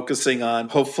you're focusing on.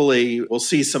 Hopefully, we'll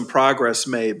see some progress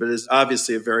made, but it's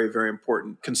obviously a very, very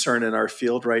important concern in our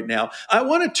field right now. I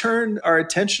want to turn our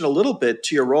attention a little bit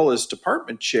to your role as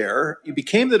department chair. You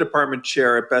became the department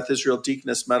chair at Beth Israel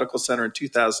Deaconess Medical Center in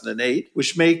 2008,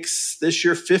 which makes this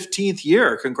your 15th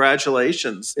year.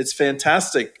 Congratulations. It's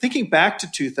fantastic. Thinking back to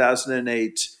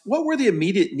 2008, what were the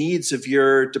immediate needs of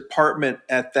your department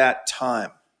at that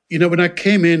time? When I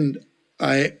came in,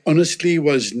 I honestly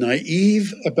was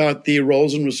naive about the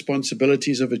roles and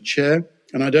responsibilities of a chair,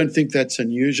 and I don't think that's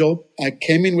unusual. I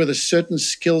came in with a certain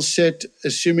skill set,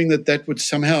 assuming that would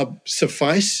somehow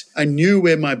suffice. I knew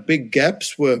where my big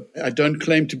gaps were. I don't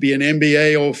claim to be an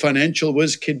MBA or financial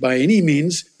whiz kid by any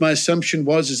means. My assumption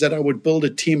was that I would build a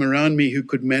team around me who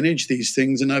could manage these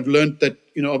things, and I've learned that,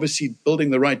 obviously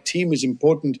building the right team is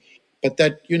important, but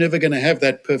that you're never going to have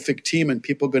that perfect team and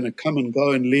people are going to come and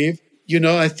go and leave.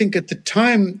 I think at the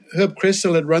time, Herb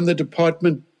Kressel had run the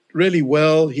department really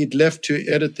well. He'd left to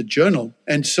edit the journal.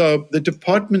 And so the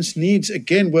department's needs,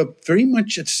 again, were very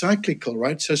much cyclical,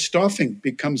 right? So staffing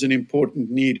becomes an important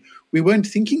need. We weren't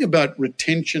thinking about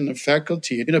retention of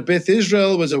faculty. Beth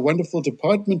Israel was a wonderful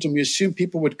department and we assumed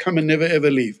people would come and never,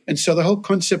 ever leave. And so the whole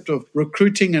concept of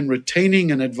recruiting and retaining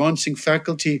and advancing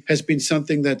faculty has been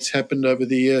something that's happened over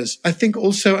the years. I think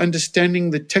also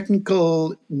understanding the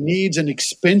technical needs and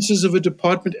expenses of a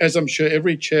department, as I'm sure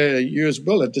every chair, you as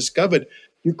well, have discovered.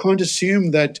 You can't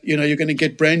assume that, you're going to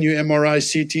get brand new MRI,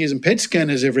 CTs, and PET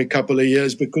scanners every couple of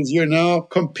years because you're now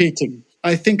competing.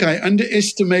 I think I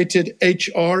underestimated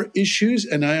HR issues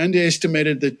and I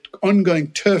underestimated the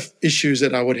ongoing turf issues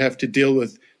that I would have to deal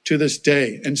with to this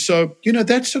day. And so,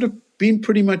 that's sort of been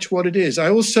pretty much what it is.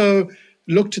 I also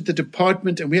looked at the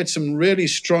department and we had some really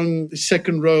strong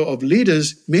second row of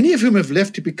leaders, many of whom have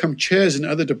left to become chairs in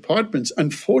other departments,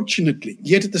 unfortunately.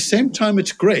 Yet at the same time,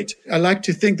 it's great. I like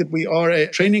to think that we are a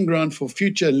training ground for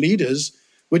future leaders,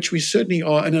 which we certainly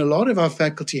are. And a lot of our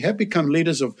faculty have become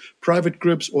leaders of private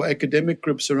groups or academic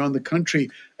groups around the country.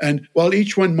 And while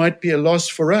each one might be a loss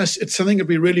for us, it's something that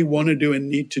we really want to do and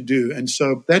need to do. And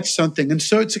so that's something. And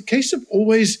so it's a case of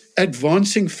always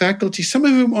advancing faculty, some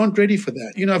of whom aren't ready for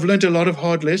that. I've learned a lot of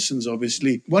hard lessons,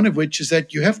 obviously, one of which is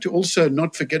that you have to also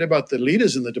not forget about the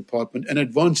leaders in the department and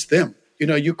advance them.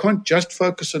 You can't just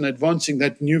focus on advancing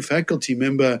that new faculty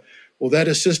member or that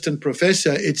assistant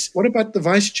professor. It's what about the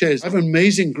vice chairs? I have an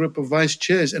amazing group of vice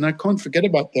chairs and I can't forget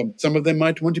about them. Some of them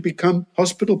might want to become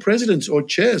hospital presidents or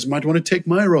chairs, might want to take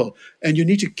my role. And you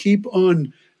need to keep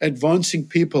on advancing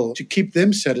people to keep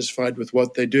them satisfied with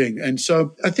what they're doing. And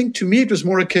so I think to me, it was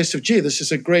more a case of, this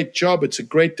is a great job. It's a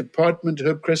great department.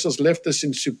 Herb Kressel's left us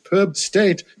in superb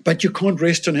state, but you can't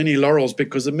rest on any laurels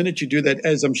because the minute you do that,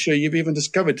 as I'm sure you've even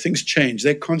discovered, things change.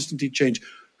 They constantly change.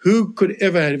 Who could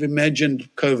ever have imagined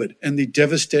COVID and the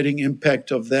devastating impact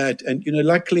of that? And,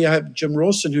 luckily I have Jim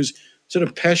Rawson, who's sort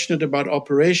of passionate about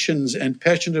operations and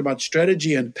passionate about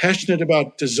strategy and passionate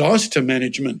about disaster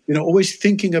management, always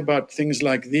thinking about things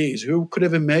like these. Who could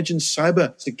have imagined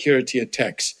cyber security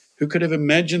attacks? Who could have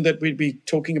imagined that we'd be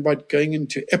talking about going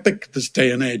into Epic this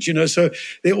day and age? So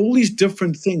there are all these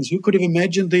different things. Who could have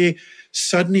imagined the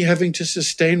suddenly having to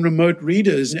sustain remote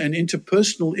readers and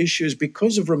interpersonal issues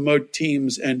because of remote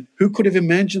teams? And who could have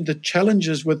imagined the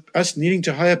challenges with us needing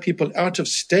to hire people out of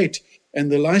state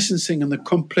and the licensing and the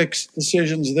complex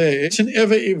decisions there? It's an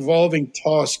ever-evolving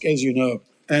task, as you know,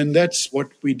 and that's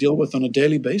what we deal with on a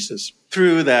daily basis.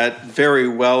 Through that very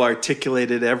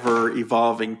well-articulated,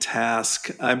 ever-evolving task,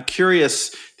 I'm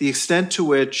curious the extent to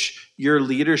which your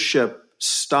leadership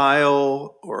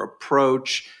style or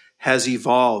approach has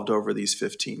evolved over these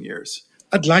 15 years.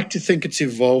 I'd like to think it's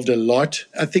evolved a lot.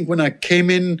 I think when I came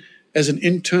in as an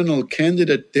internal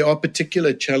candidate, there are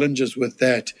particular challenges with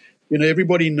that.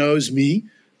 Everybody knows me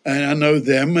and I know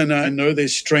them and I know their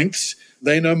strengths.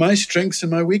 They know my strengths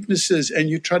and my weaknesses, and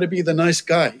you try to be the nice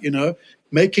guy,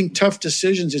 Making tough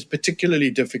decisions is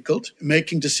particularly difficult.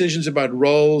 Making decisions about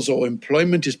roles or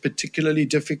employment is particularly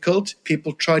difficult.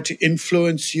 People try to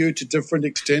influence you to different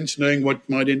extents, knowing what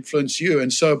might influence you.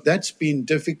 And so that's been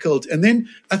difficult. And then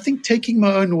I think taking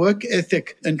my own work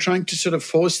ethic and trying to sort of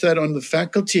force that on the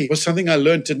faculty was something I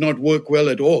learned did not work well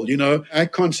at all. I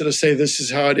can't sort of say this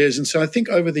is how it is. And so I think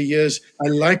over the years, I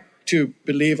like to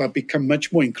believe I've become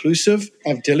much more inclusive.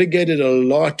 I've delegated a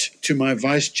lot to my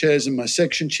vice chairs and my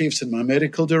section chiefs and my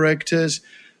medical directors.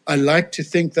 I like to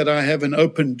think that I have an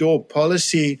open door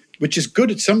policy, which is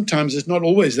good. Sometimes it's not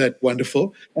always that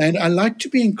wonderful. And I like to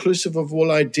be inclusive of all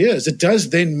ideas. It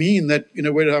does then mean that,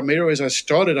 where as I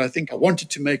started, I think I wanted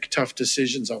to make tough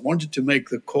decisions. I wanted to make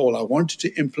the call. I wanted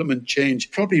to implement change.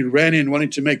 Probably ran in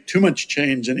wanting to make too much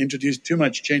change and introduce too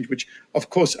much change, which of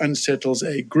course unsettles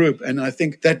a group. And I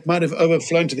think that might have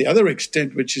overflown to the other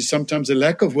extent, which is sometimes a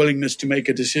lack of willingness to make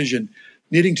a decision,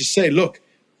 needing to say, look,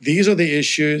 these are the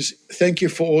issues. Thank you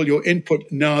for all your input.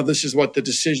 Now this is what the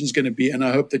decision is going to be, and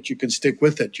I hope that you can stick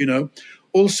with it,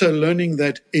 Also learning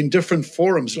that in different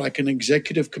forums, like an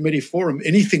executive committee forum,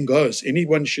 anything goes.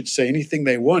 Anyone should say anything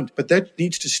they want, but that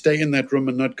needs to stay in that room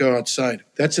and not go outside.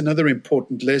 That's another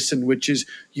important lesson, which is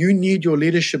you need your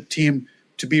leadership team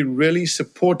to be really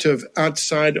supportive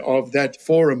outside of that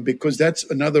forum, because that's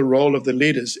another role of the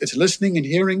leaders. It's listening and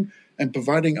hearing and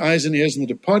providing eyes and ears in the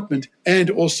department,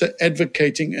 and also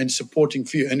advocating and supporting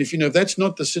for you. And if that's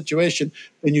not the situation,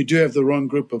 then you do have the wrong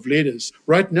group of leaders.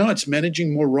 Right now, it's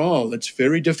managing morale. It's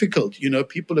very difficult.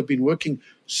 People have been working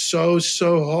so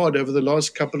hard over the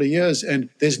last couple of years, and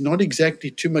there's not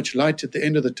exactly too much light at the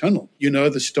end of the tunnel.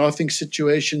 The staffing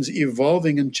situation's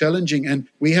evolving and challenging, and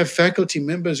we have faculty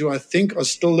members who I think are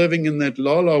still living in that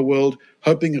la-la world,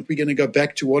 hoping that we're going to go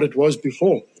back to what it was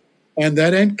before. And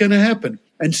that ain't going to happen.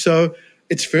 And so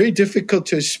it's very difficult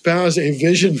to espouse a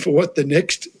vision for what the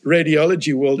next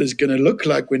radiology world is going to look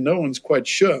like when no one's quite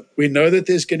sure. We know that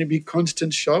there's going to be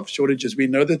constant staff shortages. We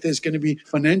know that there's going to be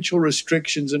financial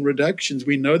restrictions and reductions.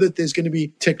 We know that there's going to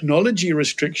be technology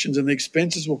restrictions, and the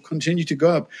expenses will continue to go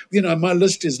up. My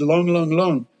list is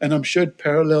long, and I'm sure it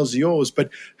parallels yours. But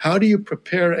how do you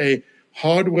prepare a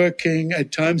hardworking,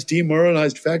 at times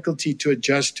demoralized faculty to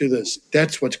adjust to this?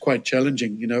 That's what's quite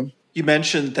challenging, You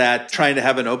mentioned that trying to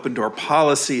have an open door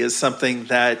policy is something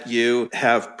that you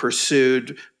have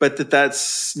pursued, but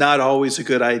that's not always a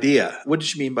good idea. What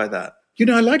did you mean by that?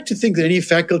 I like to think that any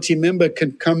faculty member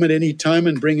can come at any time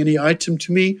and bring any item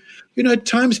to me. At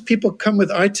times people come with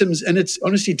items and it's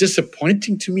honestly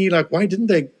disappointing to me. Like, why didn't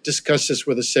they discuss this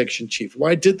with a section chief?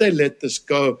 Why did they let this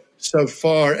go so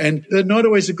far? And they're not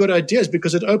always a good ideas,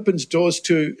 because it opens doors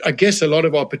to, I guess, a lot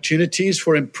of opportunities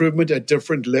for improvement at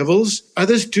different levels.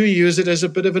 Others do use it as a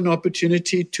bit of an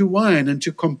opportunity to whine and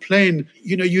to complain.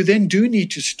 You then do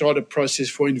need to start a process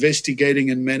for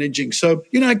investigating and managing. So,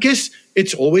 I guess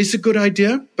it's always a good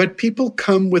idea, but people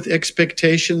come with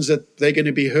expectations that they're going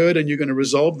to be heard and you're going to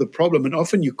resolve the problem. And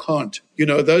often you can't.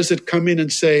 Those that come in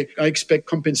and say, I expect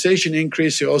compensation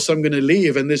increase, or else I'm going to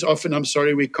leave. And there's often, I'm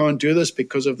sorry, we can't do this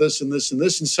because of this and this and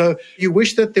this. And so you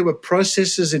wish that there were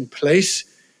processes in place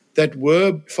that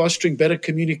were fostering better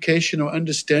communication or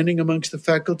understanding amongst the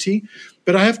faculty.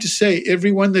 But I have to say,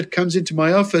 everyone that comes into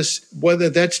my office, whether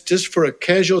that's just for a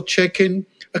casual check-in,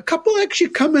 a couple actually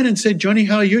come in and say, Johnny,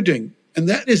 how are you doing? And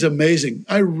that is amazing.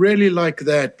 I really like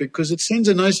that, because it sends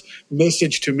a nice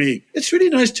message to me. It's really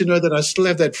nice to know that I still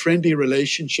have that friendly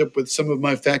relationship with some of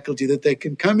my faculty, that they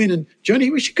can come in and, Johnny,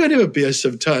 we should go and have a beer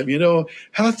sometime.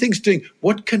 How are things doing?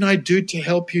 What can I do to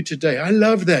help you today? I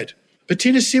love that.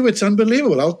 Bettina Sewitt's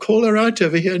unbelievable. I'll call her out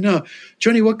over here now.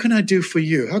 Johnny, what can I do for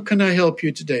you? How can I help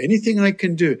you today? Anything I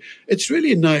can do? It's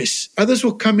really nice. Others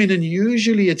will come in and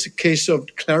usually it's a case of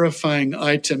clarifying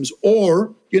items,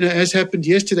 or, as happened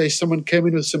yesterday, someone came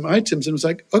in with some items and was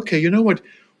like, okay, you know what?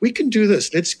 We can do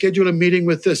this. Let's schedule a meeting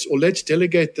with this, or let's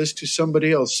delegate this to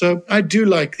somebody else. So I do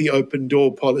like the open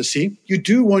door policy. You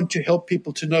do want to help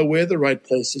people to know where the right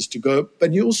place is to go,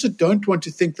 but you also don't want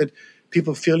to think that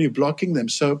people feel you're blocking them.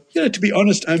 So, to be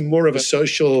honest, I'm more of a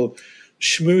social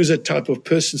schmoozer type of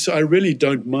person, so I really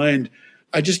don't mind.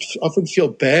 I just often feel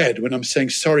bad when I'm saying,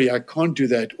 sorry, I can't do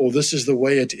that, or this is the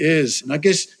way it is. And I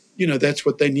guess, that's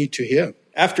what they need to hear.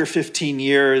 After 15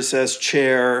 years as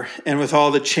chair, and with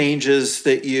all the changes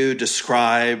that you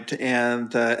described and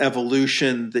the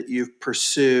evolution that you've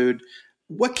pursued,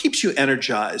 what keeps you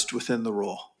energized within the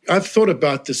role? I've thought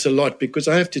about this a lot because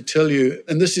I have to tell you,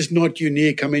 and this is not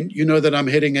unique. I mean, you know that I'm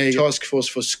heading a task force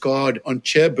for SCARD on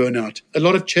chair burnout. A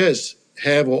lot of chairs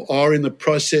have or are in the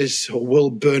process or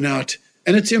will burn out.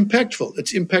 And it's impactful.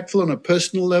 It's impactful on a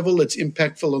personal level. It's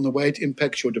impactful on the way it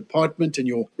impacts your department and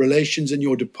your relations in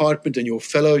your department and your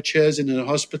fellow chairs in a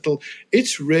hospital.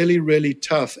 It's really, really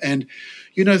tough. And,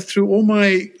 you know, through all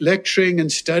my lecturing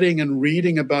and studying and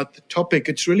reading about the topic,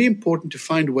 it's really important to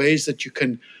find ways that you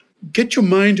can get your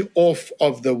mind off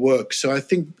of the work. So I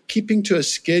think keeping to a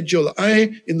schedule,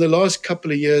 in the last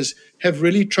couple of years, have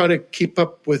really tried to keep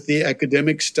up with the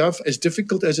academic stuff, as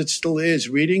difficult as it still is.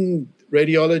 Reading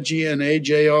radiology and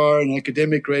AJR and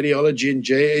academic radiology and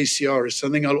JACR is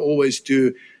something I'll always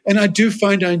do. And I do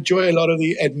find I enjoy a lot of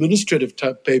the administrative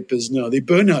type papers now, the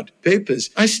burnout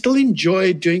papers. I still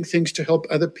enjoy doing things to help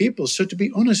other people. So to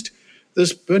be honest,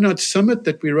 this Burnout Summit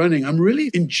that we're running, I'm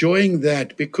really enjoying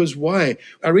that because why?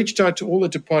 I reached out to all the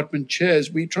department chairs.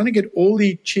 We're trying to get all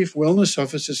the chief wellness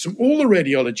officers from all the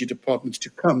radiology departments to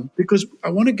come because I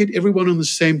want to get everyone on the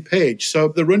same page. So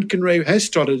the Röntgen Ray has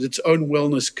started its own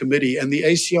wellness committee and the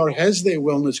ACR has their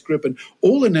wellness group and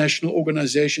all the national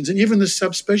organizations and even the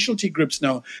subspecialty groups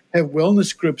now have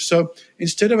wellness groups. So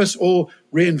instead of us all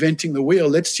reinventing the wheel,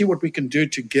 let's see what we can do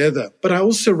together. But I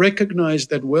also recognize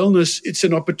that wellness, it's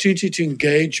an opportunity to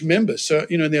engage members. So,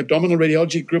 you know, in the abdominal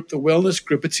radiology group, the wellness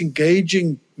group, it's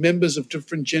engaging members of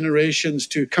different generations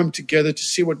to come together to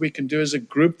see what we can do as a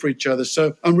group for each other.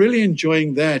 So I'm really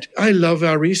enjoying that. I love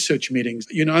our research meetings.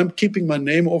 You know, I'm keeping my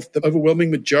name off the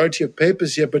overwhelming majority of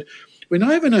papers here, but when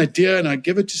I have an idea and I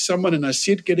give it to someone and I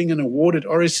see it getting an award at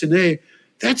RSNA,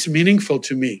 that's meaningful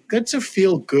to me. That's a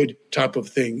feel-good type of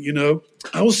thing, you know.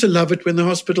 I also love it when the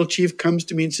hospital chief comes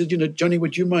to me and says, you know, Johnny,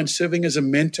 would you mind serving as a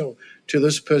mentor to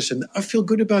this person? I feel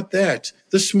good about that.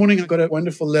 This morning, I got a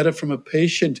wonderful letter from a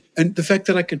patient, and the fact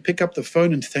that I can pick up the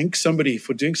phone and thank somebody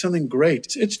for doing something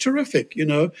great, it's terrific, you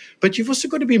know. But you've also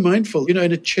got to be mindful, you know,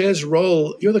 in a chair's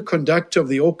role, you're the conductor of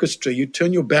the orchestra. You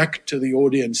turn your back to the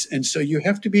audience. And so you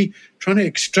have to be trying to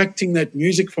extracting that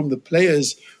music from the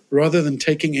players rather than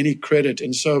taking any credit.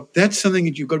 And so that's something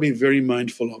that you've got to be very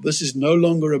mindful of. This is no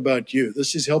longer about you.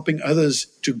 This is helping others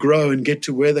to grow and get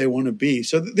to where they want to be.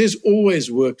 So there's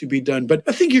always work to be done. But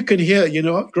I think you can hear, you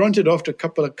know, granted, after a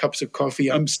couple of cups of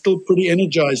coffee, I'm still pretty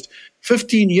energized.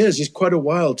 15 years is quite a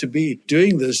while to be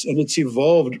doing this, and it's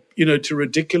evolved, you know, to a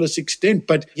ridiculous extent.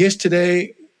 But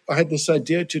yesterday, I had this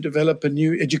idea to develop a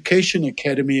new education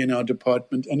academy in our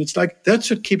department. And it's like, that's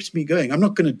what keeps me going. I'm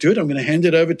not going to do it. I'm going to hand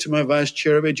it over to my vice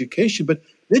chair of education. But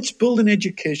let's build an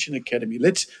education academy.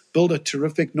 Let's build a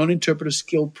terrific non-interpretive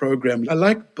skill program. I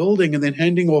like building and then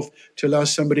handing off to allow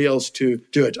somebody else to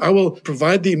do it. I will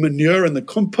provide the manure and the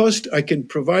compost. I can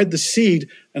provide the seed,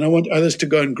 and I want others to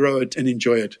go and grow it and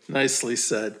enjoy it. Nicely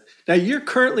said. Now, you're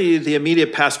currently the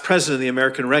immediate past president of the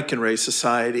American Röntgen Ray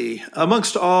Society.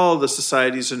 Amongst all the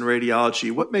societies in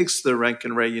radiology, what makes the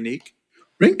Röntgen Ray unique?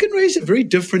 Röntgen Ray is a very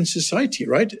different society,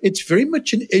 right? It's very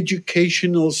much an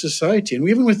educational society. And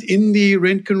even within the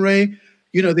Röntgen Ray,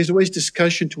 you know, there's always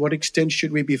discussion to what extent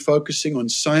should we be focusing on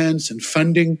science and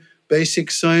funding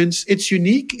basic science. It's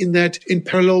unique in that in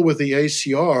parallel with the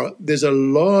ACR, there's a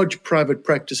large private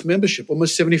practice membership.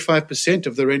 Almost 75%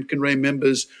 of the Röntgen Ray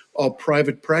members are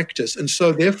private practice. And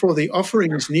so therefore the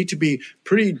offerings need to be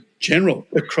pretty general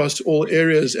across all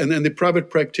areas. And the private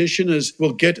practitioners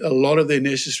will get a lot of their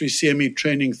necessary CME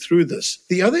training through this.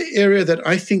 The other area that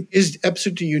I think is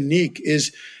absolutely unique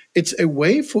is it's a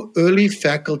way for early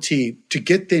faculty to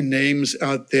get their names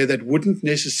out there that wouldn't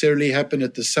necessarily happen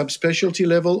at the subspecialty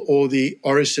level or the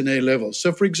RSNA level.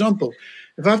 So, for example,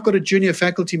 if I've got a junior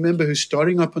faculty member who's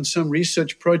starting up on some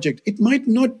research project, it might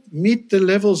not meet the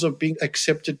levels of being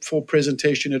accepted for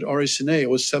presentation at RSNA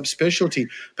or subspecialty,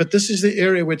 but this is the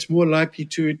area where it's more likely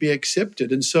to be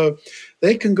accepted. And so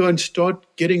they can go and start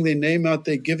getting their name out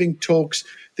there, giving talks.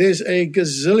 There's a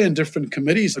gazillion different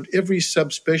committees of every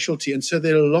subspecialty. And so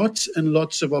there are lots and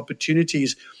lots of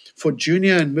opportunities for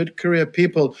junior and mid-career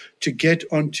people to get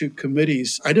onto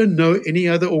committees. I don't know any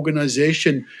other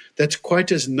organization that's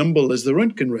quite as nimble as the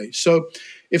Röntgen Ray. So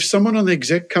if someone on the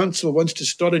exec council wants to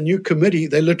start a new committee,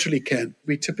 they literally can.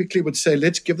 We typically would say,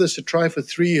 let's give this a try for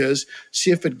 3 years,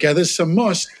 see if it gathers some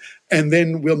moss, and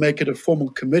then we'll make it a formal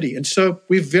committee. And so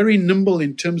we're very nimble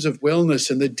in terms of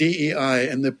wellness and the DEI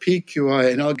and the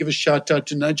PQI. And I'll give a shout out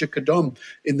to Naja Kadom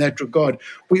in that regard.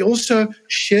 We also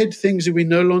shed things that we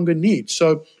no longer need.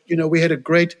 So We had a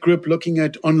great group looking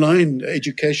at online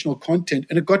educational content,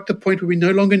 and it got to the point where we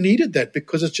no longer needed that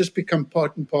because it's just become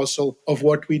part and parcel of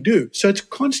what we do. So it's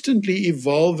constantly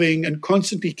evolving and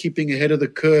constantly keeping ahead of the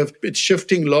curve. It's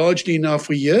shifting largely now.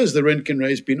 For years, the Röntgen Ray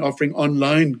has been offering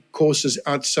online courses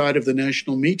outside of the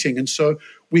national meeting. And so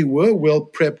we were well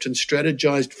prepped and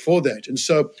strategized for that. And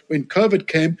so when COVID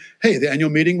came, hey, the annual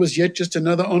meeting was yet just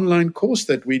another online course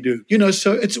that we do.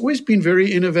 So it's always been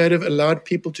very innovative, allowed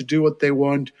people to do what they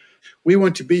want. We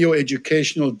want to be your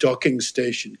educational docking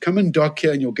station. Come and dock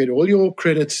here and you'll get all your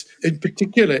credits. In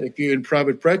particular, if you're in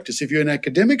private practice, if you're in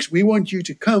academics, we want you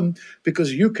to come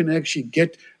because you can actually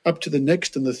get up to the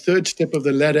next and the third step of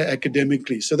the ladder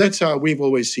academically. So that's how we've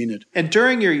always seen it. And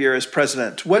during your year as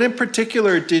president, what in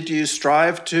particular did you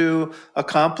strive to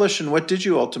accomplish, and what did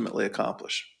you ultimately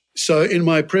accomplish? So in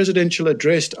my presidential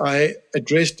address, I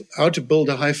addressed how to build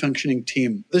a high-functioning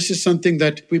team. This is something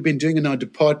that we've been doing in our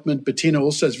department. Bettina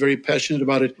also is very passionate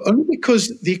about it, only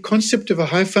because the concept of a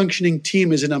high-functioning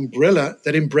team is an umbrella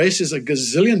that embraces a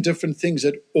gazillion different things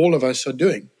that all of us are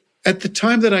doing. At the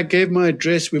time that I gave my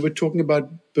address, we were talking about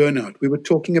burnout. We were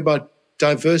talking about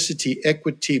diversity,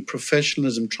 equity,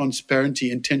 professionalism,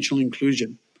 transparency, intentional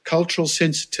inclusion, cultural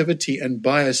sensitivity and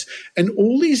bias, and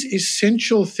all these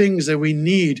essential things that we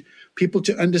need people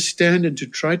to understand and to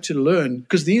try to learn,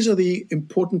 because these are the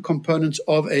important components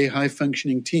of a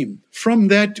high-functioning team. From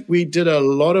that, we did a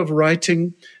lot of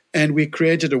writing, and we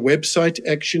created a website,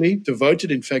 actually, devoted,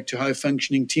 in fact, to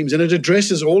high-functioning teams. And it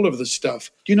addresses all of this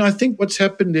stuff. I think what's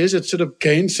happened is it sort of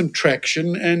gained some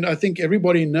traction. And I think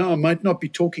everybody now might not be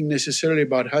talking necessarily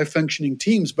about high-functioning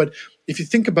teams. But if you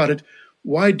think about it,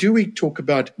 why do we talk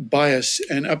about bias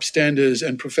and upstanders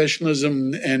and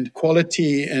professionalism and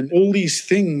quality and all these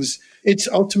things? It's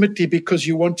ultimately because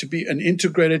you want to be an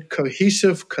integrated,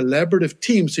 cohesive, collaborative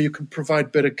team so you can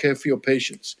provide better care for your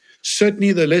patients.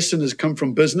 Certainly the lesson has come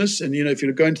from business. And, if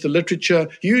you go into the literature,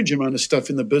 huge amount of stuff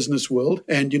in the business world.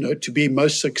 And, to be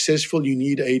most successful, you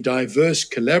need a diverse,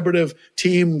 collaborative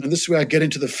team. And this is where I get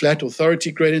into the flat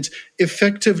authority gradients,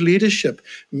 effective leadership,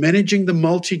 managing the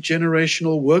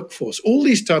multi-generational workforce. All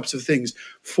these types of things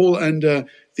fall under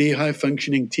the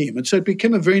high-functioning team. And so it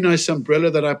became a very nice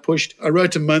umbrella that I pushed. I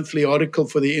wrote a monthly article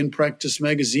for the In Practice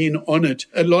magazine on it.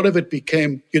 A lot of it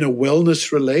became,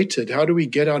 wellness related. How do we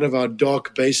get out of our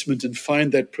dark basement and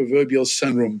find that proverbial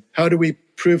sunroom? How do we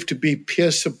prove to be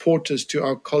peer supporters to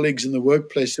our colleagues in the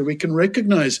workplace so we can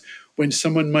recognize when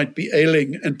someone might be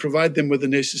ailing and provide them with the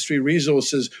necessary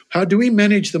resources? How do we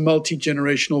manage the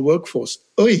multi-generational workforce?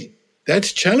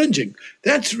 That's challenging.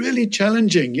 That's really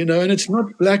challenging, and it's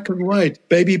not black and white.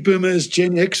 Baby boomers,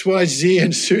 Gen X, Y, Z,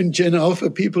 and soon Gen Alpha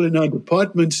people in our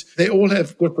departments, they all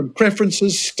have different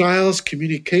preferences, styles,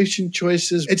 communication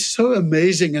choices. It's so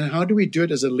amazing. And how do we do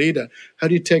it as a leader? How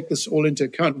do you take this all into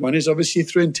account? One is obviously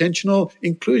through intentional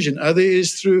inclusion. Other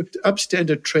is through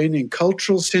upstandard training,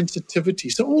 cultural sensitivity.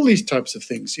 So all these types of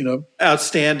things,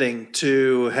 Outstanding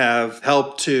to have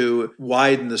helped to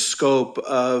widen the scope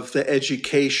of the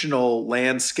educational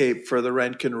landscape for the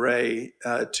Röntgen Ray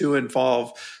to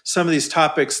involve some of these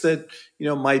topics that,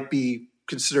 might be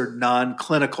considered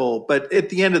non-clinical, but at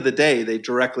the end of the day, they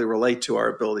directly relate to our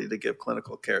ability to give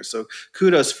clinical care. So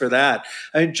kudos for that.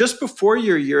 Just before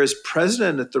your year as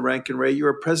president at the Röntgen Ray, you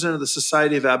were president of the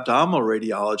Society of Abdominal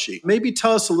Radiology. Maybe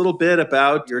tell us a little bit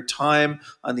about your time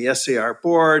on the SAR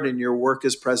board and your work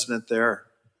as president there.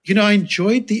 I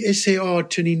enjoyed the SAR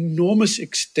to an enormous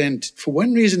extent. For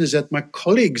one reason is that my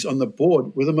colleagues on the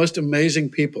board were the most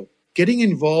amazing people. Getting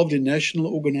involved in national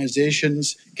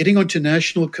organizations, getting onto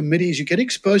national committees, you get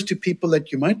exposed to people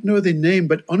that you might know their name,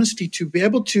 but honestly, to be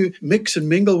able to mix and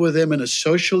mingle with them in a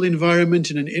social environment,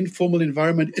 in an informal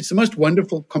environment, it's the most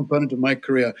wonderful component of my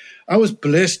career. I was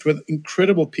blessed with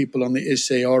incredible people on the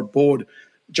SAR board.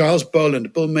 Giles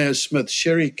Boland, Bill Mayer-Smith,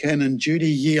 Sherry Cannon, Judy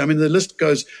Yee. The list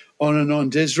goes on and on,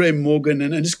 Desiree Morgan,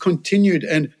 and it's continued.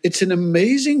 And it's an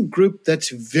amazing group that's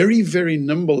very, very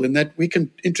nimble in that we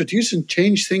can introduce and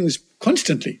change things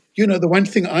constantly. The one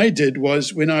thing I did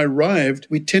was when I arrived,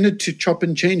 we tended to chop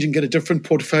and change and get a different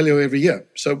portfolio every year.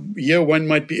 So year one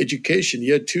might be education,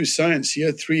 year two, science,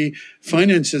 year three,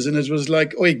 finances. And it was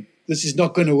like, this is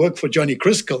not going to work for Johnny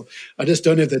Criskel. I just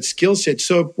don't have that skill set.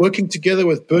 So working together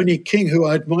with Bernie King, who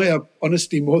I admire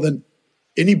honestly more than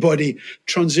anybody,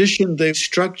 transitioned the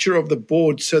structure of the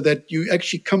board so that you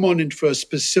actually come on in for a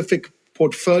specific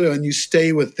portfolio and you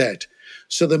stay with that.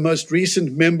 So the most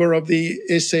recent member of the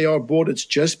SAR board, it's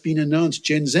just been announced,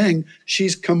 Jen Zhang,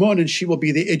 she's come on and she will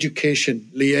be the education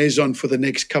liaison for the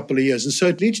next couple of years. And so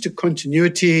it leads to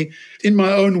continuity. In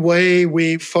my own way,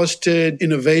 we fostered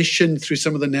innovation through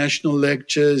some of the national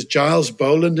lectures. Giles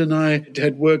Boland and I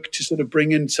had worked to sort of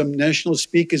bring in some national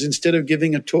speakers. Instead of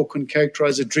giving a talk on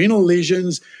characterized adrenal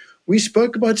lesions, we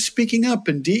spoke about speaking up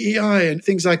and DEI and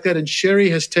things like that. And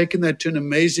Sherry has taken that to an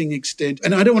amazing extent.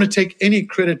 And I don't want to take any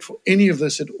credit for any of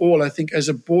this at all. I think as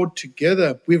a board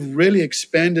together, we've really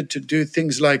expanded to do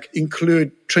things like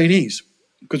include trainees,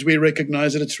 because we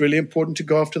recognize that it's really important to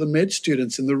go after the med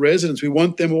students and the residents. We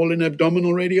want them all in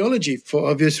abdominal radiology for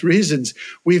obvious reasons.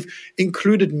 We've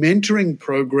included mentoring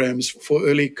programs for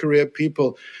early career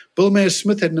people. Bill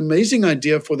Mayer-Smith had an amazing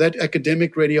idea for that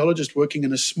academic radiologist working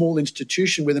in a small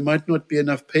institution where there might not be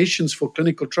enough patients for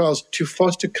clinical trials to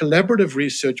foster collaborative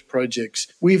research projects.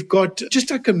 We've got just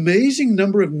like an amazing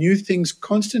number of new things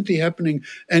constantly happening,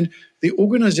 and the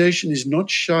organization is not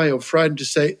shy or frightened to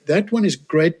say, that one is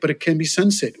great, but it can be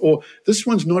sunset, or this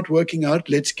one's not working out,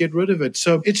 let's get rid of it.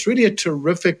 So it's really a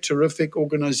terrific, terrific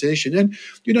organization. And,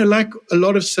 like a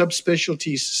lot of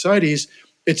subspecialty societies,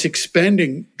 it's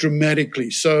expanding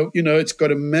dramatically. So, it's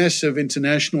got a massive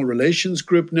international relations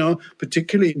group now,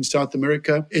 particularly in South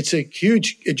America. It's a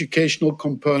huge educational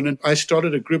component. I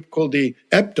started a group called the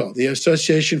APDO, the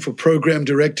Association for Program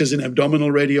Directors in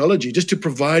Abdominal Radiology, just to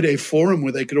provide a forum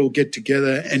where they could all get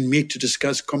together and meet to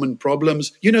discuss common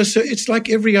problems. So it's like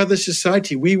every other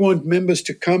society. We want members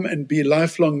to come and be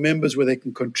lifelong members where they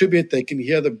can contribute, they can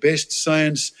hear the best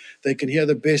science, they can hear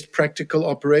the best practical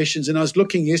operations. And I was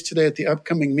looking yesterday at the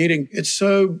upcoming meeting. It's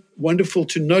so wonderful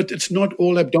to note it's not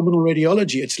all abdominal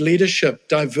radiology. It's leadership,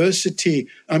 diversity.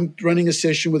 I'm running a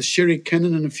session with Sherry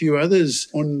Cannon and a few others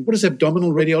on what is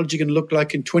abdominal radiology going to look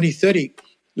like in 2030.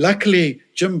 Luckily,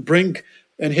 Jim Brink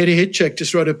and Hetty Hitchak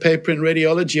just wrote a paper in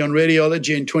radiology on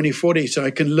radiology in 2040, so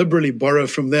I can liberally borrow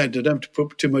from that. I don't have to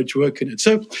put too much work in it.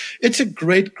 So it's a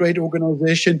great, great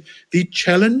organization. The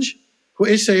challenge for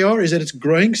SAR is that it's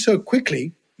growing so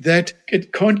quickly that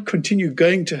it can't continue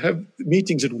going to have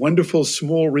meetings at wonderful,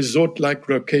 small, resort-like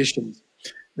locations.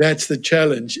 That's the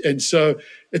challenge. And so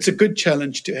it's a good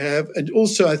challenge to have. And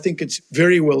also, I think it's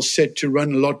very well set to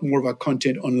run a lot more of our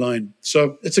content online.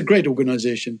 So it's a great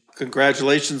organization.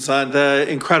 Congratulations on the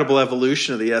incredible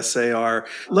evolution of the SAR.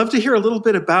 Love to hear a little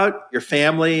bit about your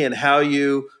family and how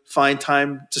you find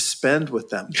time to spend with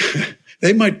them.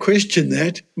 They might question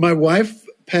that. My wife,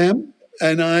 Pam,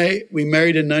 and we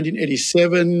married in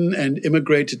 1987 and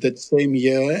immigrated that same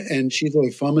year. And she's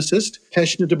a pharmacist,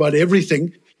 passionate about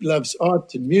everything, loves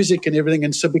art and music and everything.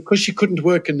 And so because she couldn't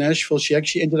work in Nashville, she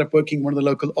actually ended up working in one of the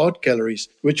local art galleries,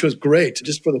 which was great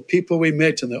just for the people we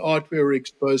met and the art we were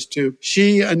exposed to.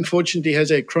 She, unfortunately,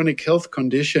 has a chronic health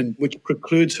condition which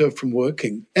precludes her from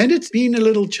working. And it's been a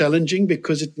little challenging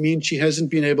because it means she hasn't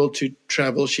been able to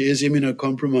travel. She is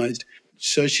immunocompromised.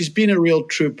 So she's been a real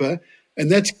trooper. And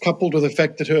that's coupled with the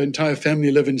fact that her entire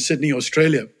family live in Sydney,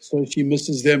 Australia. So she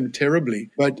misses them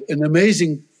terribly. But an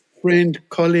amazing friend,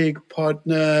 colleague,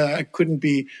 partner. I couldn't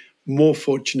be more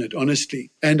fortunate,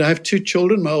 honestly. And I have two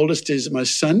children. My oldest is my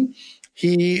son.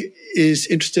 He is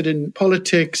interested in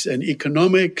politics and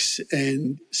economics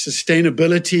and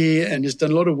sustainability and has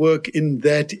done a lot of work in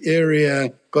that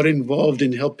area, got involved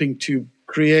in helping to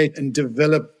create and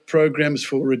develop programs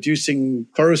for reducing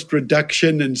forest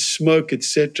reduction and smoke,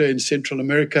 etc., in Central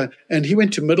America. And he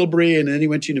went to Middlebury and then he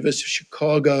went to University of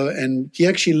Chicago. And he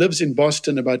actually lives in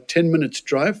Boston, about 10 minutes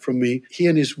drive from me. He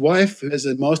and his wife, who has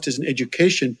a master's in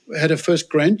education, had a first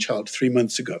grandchild 3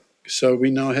 months ago. So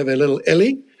we now have a little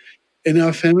Ellie in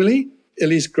our family.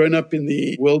 Ellie's grown up in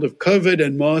the world of COVID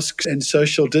and masks and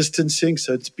social distancing.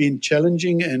 So it's been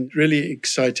challenging and really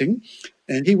exciting.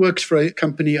 And he works for a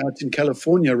company out in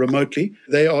California remotely.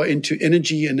 They are into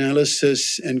energy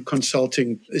analysis and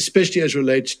consulting, especially as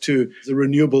relates to the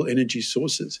renewable energy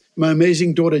sources. My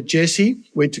amazing daughter, Jessie,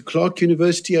 went to Clark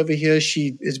University over here.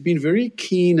 She has been very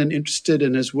keen and interested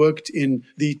and has worked in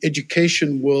the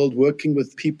education world, working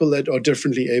with people that are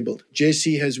differently abled.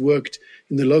 Jessie has worked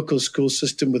in the local school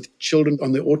system with children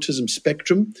on the autism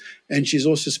spectrum. And she's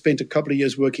also spent a couple of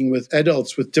years working with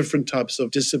adults with different types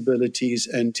of disabilities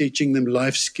and teaching them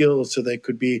life skills so they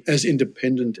could be as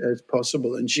independent as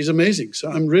possible. And she's amazing. So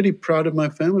I'm really proud of my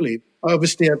family. I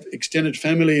obviously have extended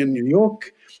family in New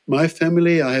York, my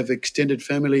family. I have extended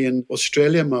family in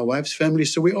Australia, my wife's family.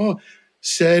 So we are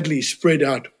sadly spread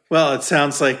out. Well, it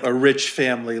sounds like a rich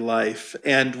family life.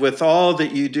 And with all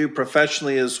that you do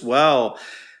professionally as well,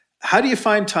 how do you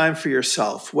find time for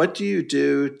yourself? What do you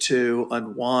do to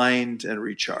unwind and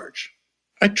recharge?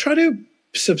 I try to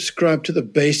subscribe to the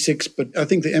basics, but I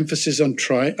think the emphasis on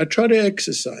try. I try to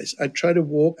exercise. I try to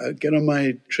walk, I get on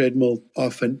my treadmill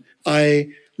often. I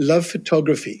love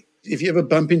photography. If you ever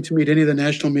bump into me at any of the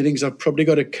national meetings, I've probably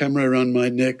got a camera around my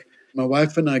neck. My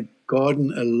wife and I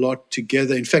garden a lot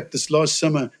together. In fact, this last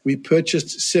summer, we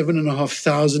purchased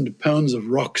 7,500 pounds of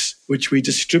rocks, which we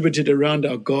distributed around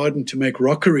our garden to make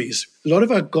rockeries. A lot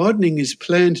of our gardening is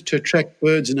planned to attract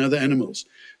birds and other animals.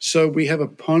 So we have a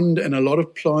pond and a lot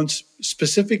of plants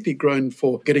specifically grown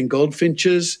for getting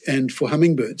goldfinches and for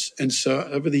hummingbirds. And so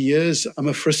over the years, I'm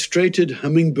a frustrated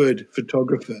hummingbird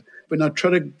photographer. When I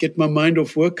try to get my mind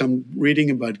off work, I'm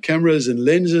reading about cameras and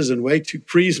lenses and way to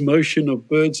freeze motion of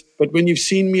birds. But when you've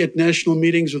seen me at national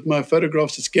meetings with my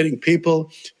photographs, it's getting people,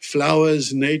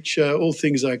 flowers, nature, all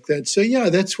things like that. So yeah,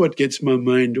 that's what gets my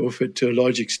mind off it to a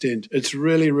large extent. It's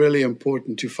really, really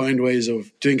important to find ways of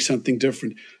doing something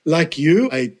different. Like you,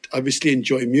 I obviously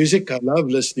enjoy music. I love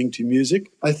listening to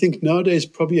music. I think nowadays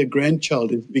probably a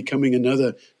grandchild is becoming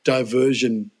another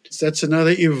diversion. That's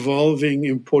another evolving,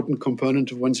 important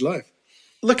component of one's life.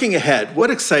 Looking ahead, what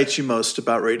excites you most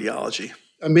about radiology?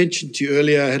 I mentioned to you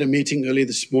earlier, I had a meeting early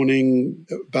this morning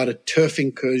about a turf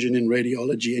incursion in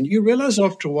radiology. And you realize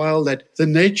after a while that the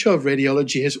nature of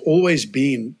radiology has always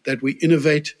been that we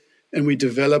innovate and we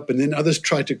develop, and then others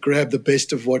try to grab the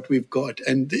best of what we've got.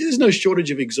 And there's no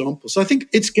shortage of examples. So I think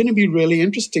it's going to be really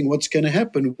interesting what's going to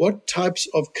happen. What types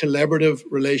of collaborative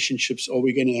relationships are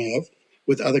we going to have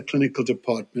with other clinical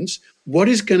departments? What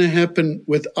is going to happen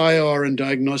with IR and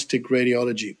diagnostic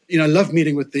radiology? I love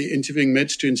meeting with the interviewing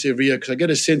med students every year because I get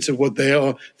a sense of what they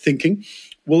are thinking.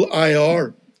 Will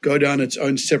IR go down its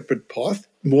own separate path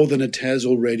more than it has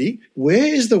already? Where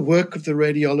is the work of the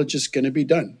radiologist going to be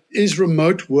done? Is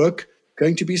remote work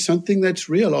going to be something that's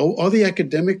real? Are the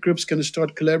academic groups going to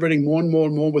start collaborating more and more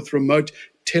and more with remote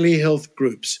telehealth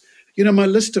groups? My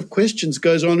list of questions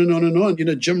goes on and on and on.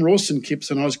 Jim Rawson keeps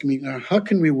on asking me, how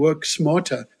can we work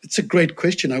smarter? It's a great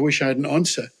question. I wish I had an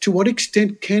answer. To what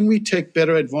extent can we take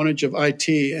better advantage of IT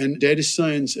and data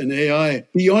science and AI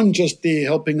beyond just the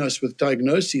helping us with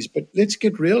diagnoses? But let's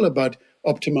get real about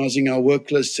optimizing our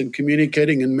work lists and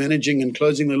communicating and managing and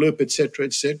closing the loop, et cetera,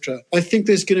 et cetera. I think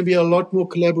there's going to be a lot more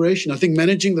collaboration. I think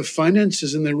managing the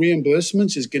finances and the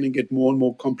reimbursements is going to get more and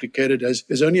more complicated as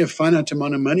there's only a finite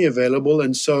amount of money available.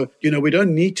 And so, we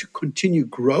don't need to continue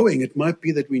growing. It might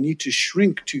be that we need to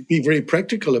shrink to be very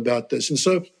practical about this. And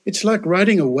so it's like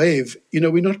riding a wave.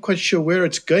 We're not quite sure where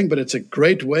it's going, but it's a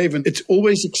great wave. And it's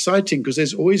always exciting because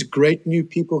there's always great new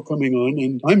people coming on.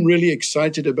 And I'm really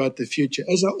excited about the future,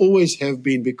 as I always have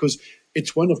been, because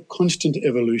it's one of constant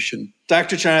evolution.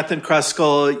 Dr. Jonathan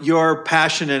Kruskal, your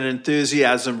passion and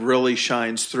enthusiasm really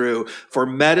shines through for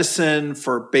medicine,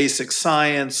 for basic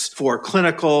science, for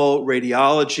clinical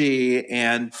radiology,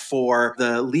 and for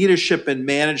the leadership and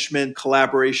management,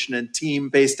 collaboration, and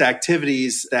team-based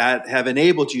activities that have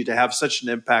enabled you to have such an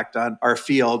impact on our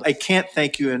field. I can't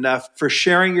thank you enough for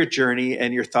sharing your journey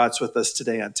and your thoughts with us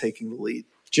today on Taking the Lead.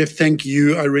 Jeff, thank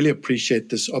you. I really appreciate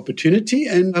this opportunity.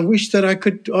 And I wish that I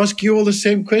could ask you all the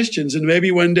same questions, and maybe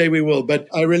one day we will. But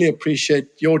I really appreciate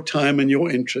your time and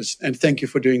your interest. And thank you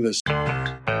for doing this.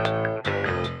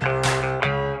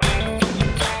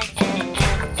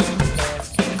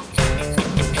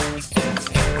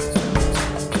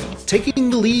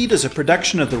 Taking the Lead is a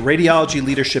production of the Radiology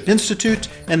Leadership Institute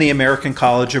and the American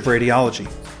College of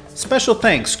Radiology. Special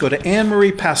thanks go to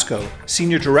Anne-Marie Pascoe,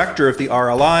 Senior Director of the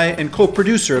RLI and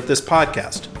co-producer of this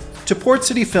podcast, to Port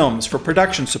City Films for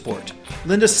production support,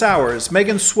 Linda Sowers,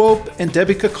 Megan Swope, and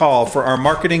Debbie Kakal for our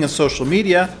marketing and social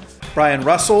media, Brian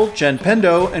Russell, Jen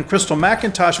Pendo, and Crystal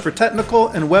McIntosh for technical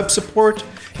and web support,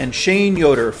 and Shane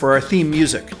Yoder for our theme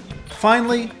music.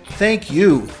 Finally, thank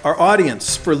you, our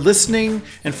audience, for listening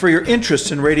and for your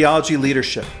interest in radiology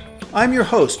leadership. I'm your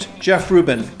host, Jeff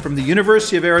Rubin, from the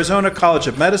University of Arizona College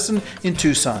of Medicine in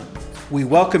Tucson. We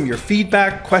welcome your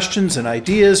feedback, questions, and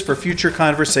ideas for future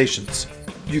conversations.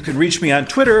 You can reach me on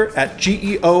Twitter at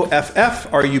GEOFFRUBIN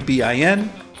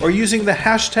or using the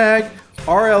hashtag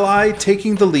RLI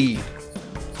Taking the Lead.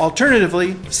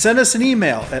 Alternatively, send us an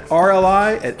email at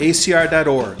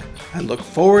rli@acr.org. I look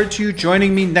forward to you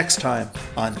joining me next time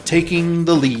on Taking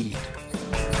the Lead.